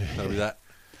goals, and that'll be that.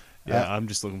 Yeah, I'm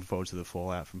just looking forward to the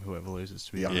fallout from whoever loses,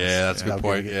 to be honest. Yeah, that's a good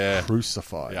point. Yeah.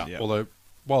 Crucified. Yeah. Although,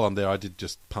 while I'm there, I did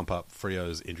just pump up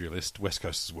Freo's injury list. West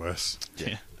Coast is worse.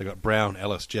 Yeah. They got Brown,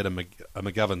 Ellis, Jetta,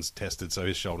 McGovern's tested, so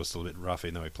his shoulder's still a bit rough,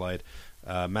 even though he played.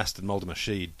 Maston, Mulder,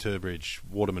 Sheed, Turbridge,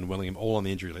 Waterman, Willingham, all on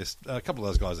the injury list. A couple of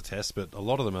those guys are tests, but a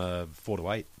lot of them are 4 to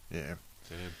 8. Yeah.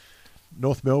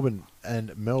 North Melbourne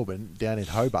and Melbourne down in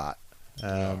Hobart.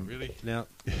 Really? Now,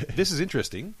 this is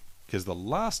interesting, because the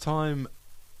last time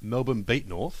Melbourne beat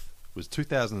North was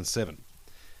 2007.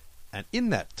 And in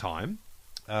that time,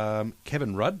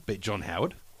 Kevin Rudd beat John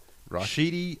Howard. Right.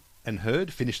 Sheedy and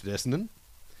Hurd finished at Essendon.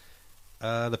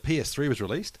 The PS3 was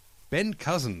released. Ben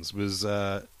Cousins was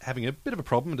having a bit of a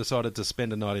problem and decided to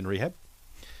spend a night in rehab.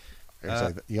 You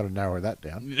got to narrow that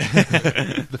down.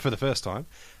 For the first time.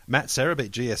 Matt Serra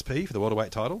beat GSP for the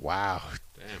welterweight title. Wow.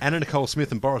 Anna Nicole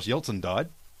Smith and Boris Yeltsin died.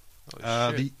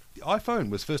 The iPhone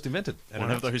was first invented.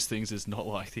 One of those things is not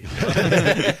like the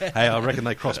other. Hey, I reckon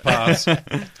they crossed paths.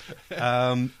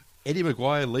 Eddie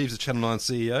Maguire leaves the Channel 9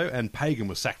 CEO, and Pagan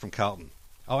was sacked from Carlton.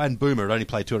 Oh, and Boomer had only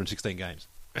played 216 games.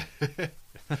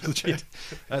 Legit.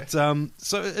 So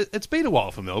it's been a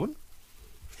while for Melbourne.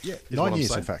 Yeah, 9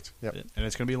 years, in fact. Yep. And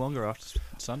it's going to be longer after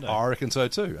Sunday. I reckon so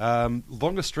too.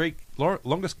 Longest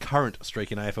current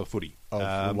streak in AFL footy.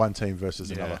 Of one team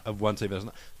versus another. Of one team versus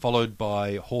another. Followed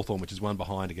by Hawthorn, which is one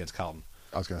behind against Carlton.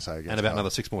 I was going to say against And about another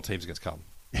 6 more teams against Carlton.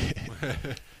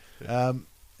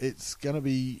 It's going to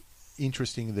be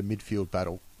interesting in the midfield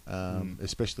battle,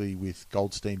 especially with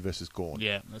Goldstein versus Gawn.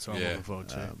 Yeah, that's what I'm looking forward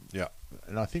to.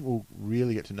 And I think we'll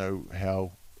really get to know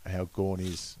how Gawn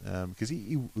is, because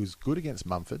he was good against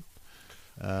Mumford.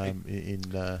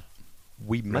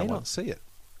 We may not see it.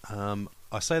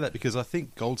 I say that because I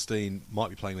think Goldstein might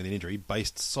be playing with an injury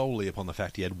based solely upon the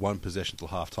fact he had 1 possession till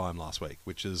half time last week,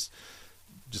 which is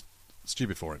just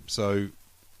stupid for him. So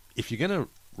if you're going to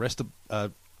rest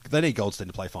they need Goldstein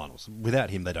to play finals. Without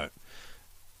him, they don't.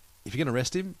 If you're going to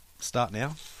rest him, start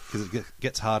now, because it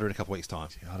gets harder in a couple of weeks' time.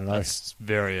 I don't know. It's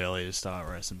very early to start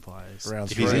resting players. Round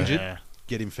if 3. he's injured,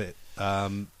 get him fit.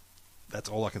 That's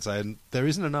all I can say. And there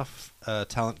isn't enough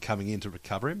talent coming in to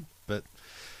recover him, but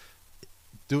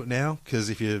do it now, because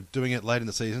if you're doing it late in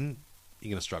the season,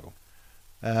 you're going to struggle.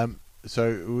 So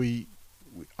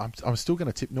I'm still going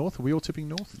to tip North. Are we all tipping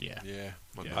North? Yeah. Yeah.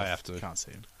 I have to. Can't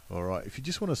see him. All right. If you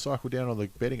just want to cycle down on the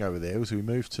betting over there, as we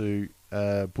move to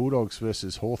Bulldogs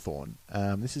versus Hawthorn.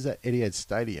 This is at Etihad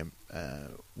Stadium,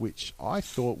 which I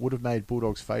thought would have made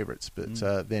Bulldogs favourites, but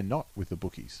they're not with the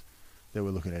bookies that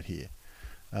we're looking at here.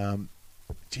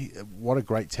 What a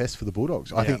great test for the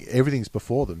Bulldogs. I think everything's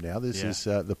before them now. This is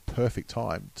the perfect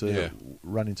time to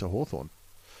run into Hawthorn.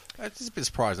 It's a bit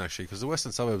surprising, actually, because the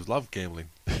Western Suburbs love gambling.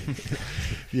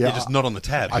 You're just not on the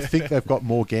tab. I think they've got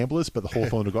more gamblers, but the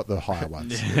Hawthorn have got the higher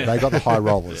ones. They got the high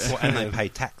rollers. Well, and they pay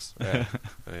tax.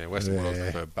 Western Bulldogs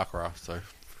prefer baccarat, so...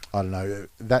 I don't know.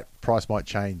 That price might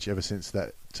change ever since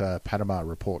that Panama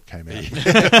report came out.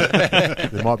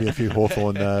 There might be a few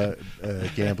Hawthorn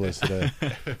gamblers that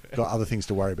have got other things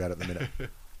to worry about at the minute.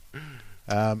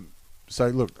 So,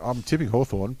 look, I'm tipping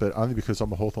Hawthorn, but only because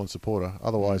I'm a Hawthorn supporter.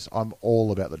 Otherwise, I'm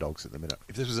all about the Dogs at the minute.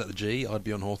 If this was at the G, I'd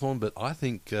be on Hawthorn, but I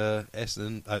think Etihad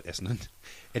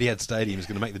Stadium is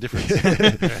going to make the difference. I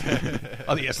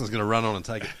think Essendon's going to run on and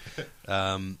take it.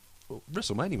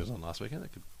 WrestleMania was on last weekend.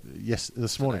 Yes,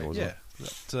 this morning it was on.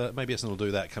 But, maybe Essendon will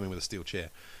do that, come in with a steel chair.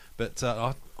 But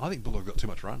I think Bulldogs got too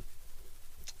much run.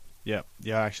 Yeah,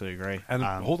 I actually agree. And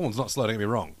Hawthorn's not slow, don't get me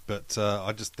wrong, but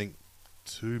I just think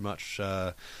too much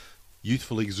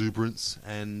youthful exuberance,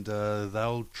 and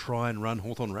they'll try and run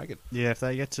Hawthorn ragged. Yeah, if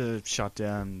they get to shut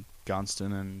down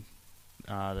Gunston and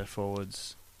their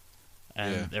forwards,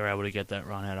 and they're able to get that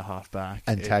run out of half back.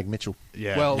 And tag Mitchell.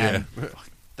 Yeah. Well,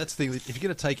 that's the thing. If you're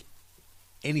going to take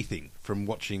anything from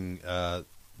watching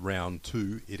round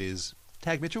 2, it is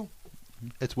tag Mitchell.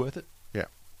 It's worth it. Yeah.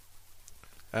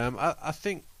 I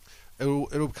think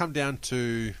it'll come down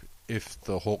to if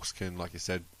the Hawks can, like you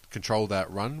said, control that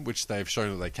run, which they've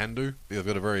shown that they can do. They've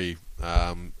got a very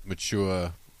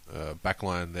mature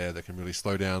backline there that can really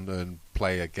slow down and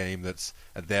play a game that's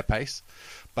at their pace.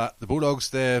 But the Bulldogs,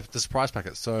 they're the surprise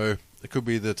packet, so it could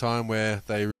be the time where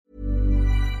they...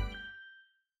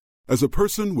 As a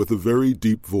person with a very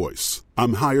deep voice,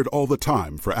 I'm hired all the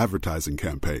time for advertising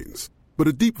campaigns. But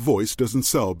a deep voice doesn't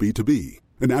sell B2B,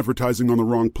 and advertising on the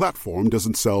wrong platform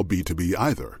doesn't sell B2B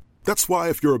either. That's why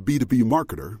if you're a B2B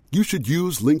marketer, you should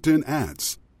use LinkedIn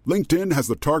ads. LinkedIn has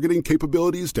the targeting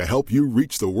capabilities to help you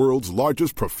reach the world's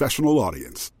largest professional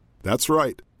audience. That's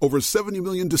right, over 70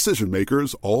 million decision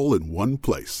makers all in one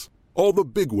place. All the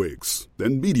big wigs,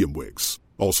 then medium wigs,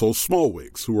 also small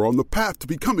wigs who are on the path to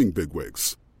becoming big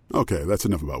wigs. Okay, that's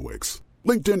enough about wigs.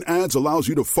 LinkedIn ads allows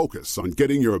you to focus on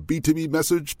getting your B2B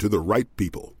message to the right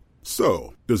people.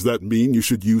 So, does that mean you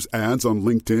should use ads on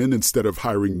LinkedIn instead of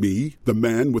hiring me, the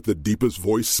man with the deepest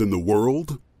voice in the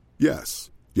world?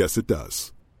 Yes. Yes, it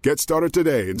does. Get started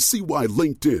today and see why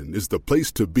LinkedIn is the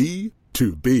place to be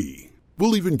to be.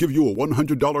 We'll even give you a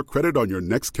 $100 credit on your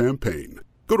next campaign.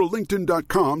 Go to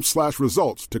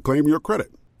linkedin.com/results to claim your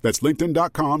credit. That's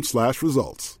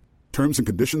linkedin.com/results. Terms and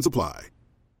conditions apply.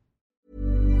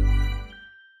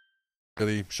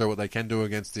 Really show what they can do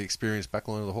against the experienced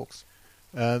backline of the Hawks.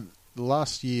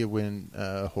 Last year when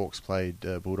Hawks played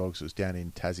Bulldogs, it was down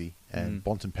in Tassie, and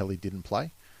Bontempelli didn't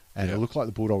play, and it looked like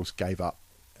the Bulldogs gave up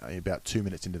about 2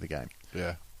 minutes into the game.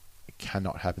 Yeah. It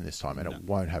cannot happen this time, and it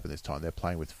won't happen this time. They're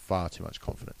playing with far too much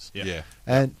confidence. Yeah.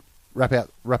 And wrap up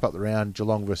the round,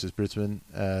 Geelong versus Brisbane,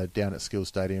 down at Skills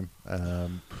Stadium,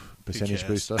 percentage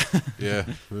booster. Yeah.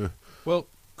 Well,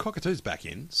 Cockatoo's back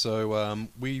in, so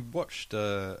we watched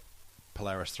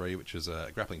Polaris 3, which was a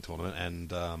grappling tournament, and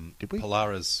did we?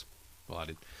 Polaris, well, I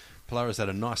did. Polaris had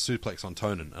a nice suplex on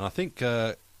Tonin, and I think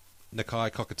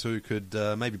Nakai Cockatoo could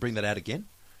maybe bring that out again.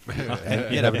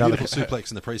 and have a beautiful suplex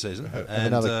in the preseason.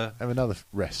 Have another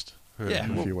rest in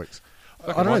a few weeks.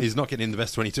 I don't know. He's not getting in the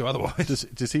best 22 otherwise.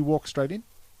 Does he walk straight in?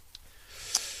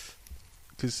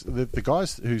 Because the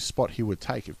guys whose spot he would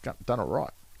take have done it right.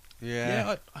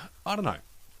 Yeah, I don't know.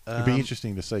 It'd be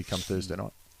interesting to see come Thursday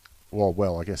night.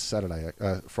 Well, I guess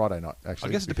Friday night, actually.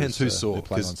 I guess it depends who's sore. They're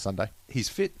playing on Sunday. He's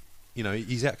fit.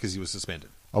 He's out because he was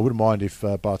suspended. I wouldn't mind if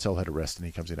Bartel had a rest and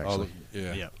he comes in, actually.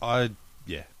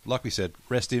 Like we said,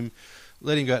 rest him,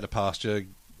 let him go out to pasture,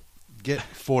 get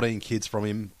 14 kids from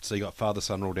him, so you got father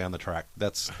son all down the track.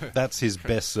 That's his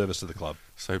best service to the club.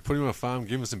 So put him on a farm,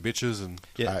 give him some bitches, and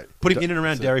put him in and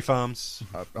around dairy farms.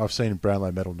 I've seen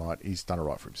Brownlow Medal night. He's done it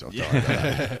right for himself.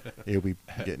 He'll be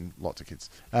getting lots of kids.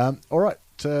 All right,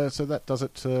 so that does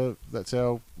it. That's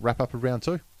our wrap up of round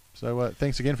 2. So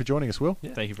thanks again for joining us, Will.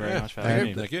 Yeah. Thank you very much for having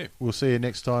me. Thank you. We'll see you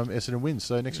next time Essendon wins.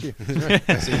 So next year. See you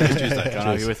next Tuesday. Can't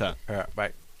argue with that. all right,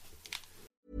 bye.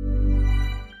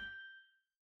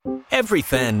 Every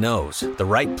fan knows the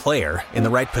right player in the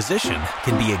right position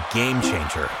can be a game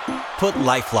changer. Put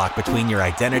LifeLock between your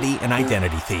identity and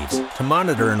identity thieves to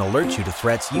monitor and alert you to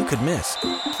threats you could miss.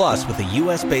 Plus, with a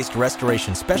U.S.-based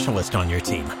restoration specialist on your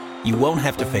team, you won't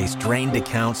have to face drained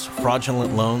accounts,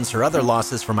 fraudulent loans, or other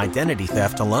losses from identity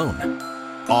theft alone.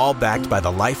 All backed by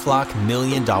the LifeLock $1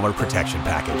 Million Protection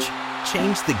Package.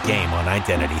 Change the game on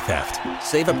identity theft.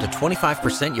 Save up to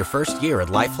 25% your first year at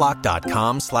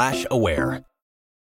LifeLock.com/aware.